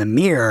equity in the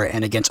mirror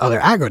and against other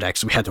aggro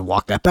decks. So we had to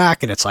walk that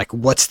back, and it's like,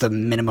 what's the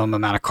minimum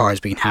amount of cards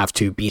we can have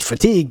to beat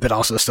Fatigue, but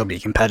also still be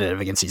competitive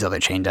against these other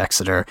Chain decks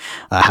that are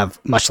have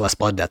much less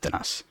blood depth than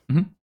us.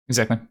 Mm-hmm.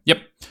 Exactly.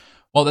 Yep.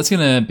 Well, that's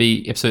going to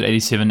be episode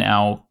 87,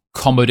 our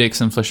combo decks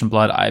in Flesh and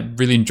Blood. I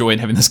really enjoyed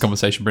having this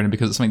conversation, Brendan,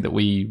 because it's something that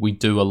we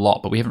do a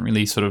lot, but we haven't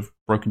really sort of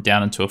broken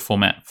down into a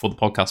format for the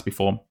podcast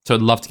before. So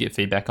I'd love to get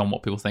feedback on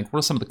what people think. What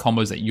are some of the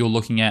combos that you're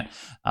looking at?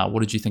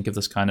 What did you think of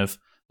this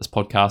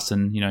podcast?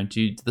 And,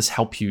 did this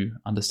help you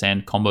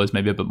understand combos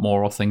maybe a bit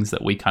more, or things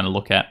that we kind of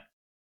look at?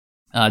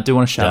 I do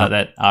want to shout out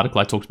that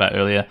article I talked about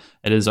earlier.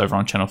 It is over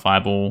on Channel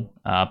Fireball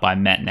by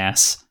Matt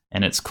Nass,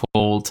 and it's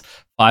called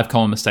 5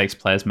 Common Mistakes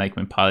Players Make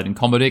When Piloting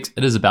Combo Decks.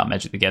 It is about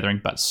Magic the Gathering,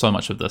 but so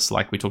much of this,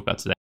 like we talked about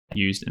today,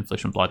 used in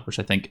Flesh and Blood, which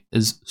I think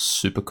is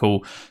super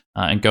cool.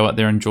 And go out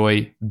there,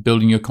 enjoy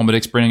building your combo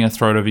decks. Brendan, I'm going to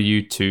throw it over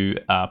you to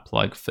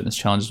plug Fitness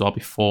Challenge as well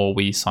before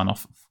we sign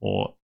off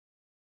for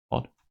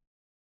pod.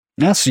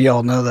 Yeah, so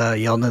y'all know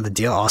the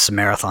deal. Awesome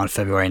Marathon,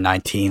 February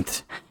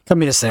 19th. Come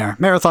meet us there.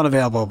 Marathon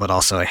available, but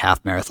also a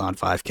half marathon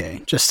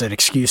 5K. Just an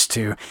excuse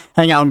to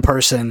hang out in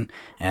person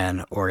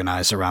and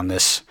organize around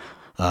this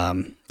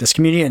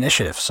community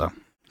initiative. So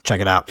check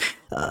it out.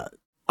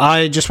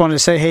 I just wanted to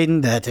say,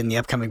 Hayden, that in the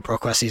upcoming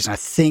ProQuest season, I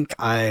think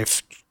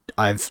I've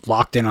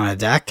locked in on a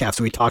deck.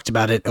 After we talked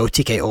about it,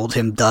 OTK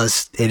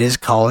Oldhim it is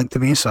calling to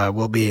me, so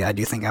I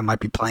do think I might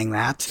be playing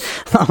that.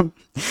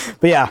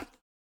 But yeah,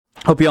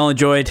 hope you all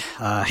enjoyed.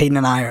 Hayden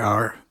and I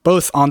are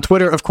both on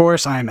Twitter, of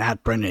course. I'm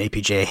at Brendan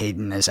APJ.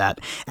 Hayden is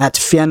at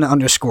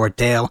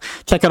Fien_Dale.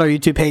 Check out our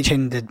YouTube page.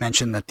 Hayden did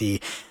mention that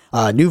the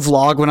new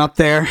vlog went up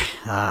there.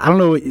 I don't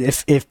know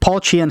if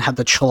Paul Cheehan had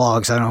the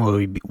chlogs. I don't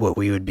know what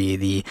we would be,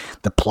 the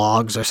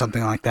plogs or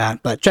something like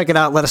that. But check it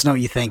out. Let us know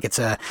what you think. It's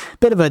a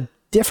bit of a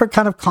different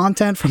kind of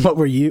content from what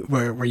we're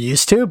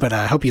used to, but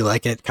I hope you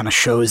like it. Kind of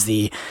shows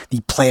the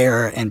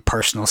player and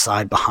personal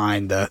side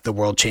behind the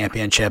World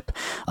Championship.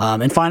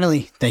 And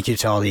finally, thank you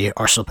to all the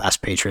Arsenal Pass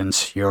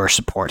patrons. Your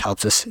support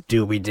helps us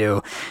do what we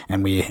do,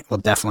 and we will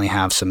definitely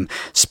have some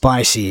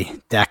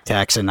spicy deck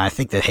techs. And I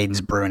think that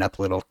Hayden's brewing up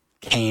a little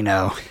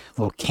Kano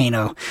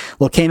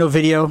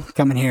video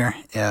coming here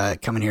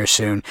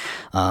soon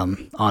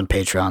on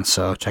Patreon.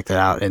 So check that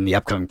out. In the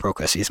upcoming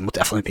ProQuest season, we'll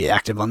definitely be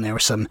active on there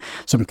with some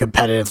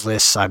competitive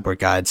lists, sideboard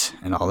guides,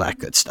 and all that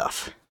good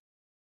stuff.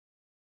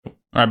 All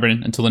right,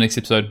 Brendan. Until the next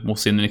episode, we'll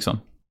see you in the next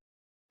one.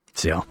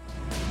 See y'all.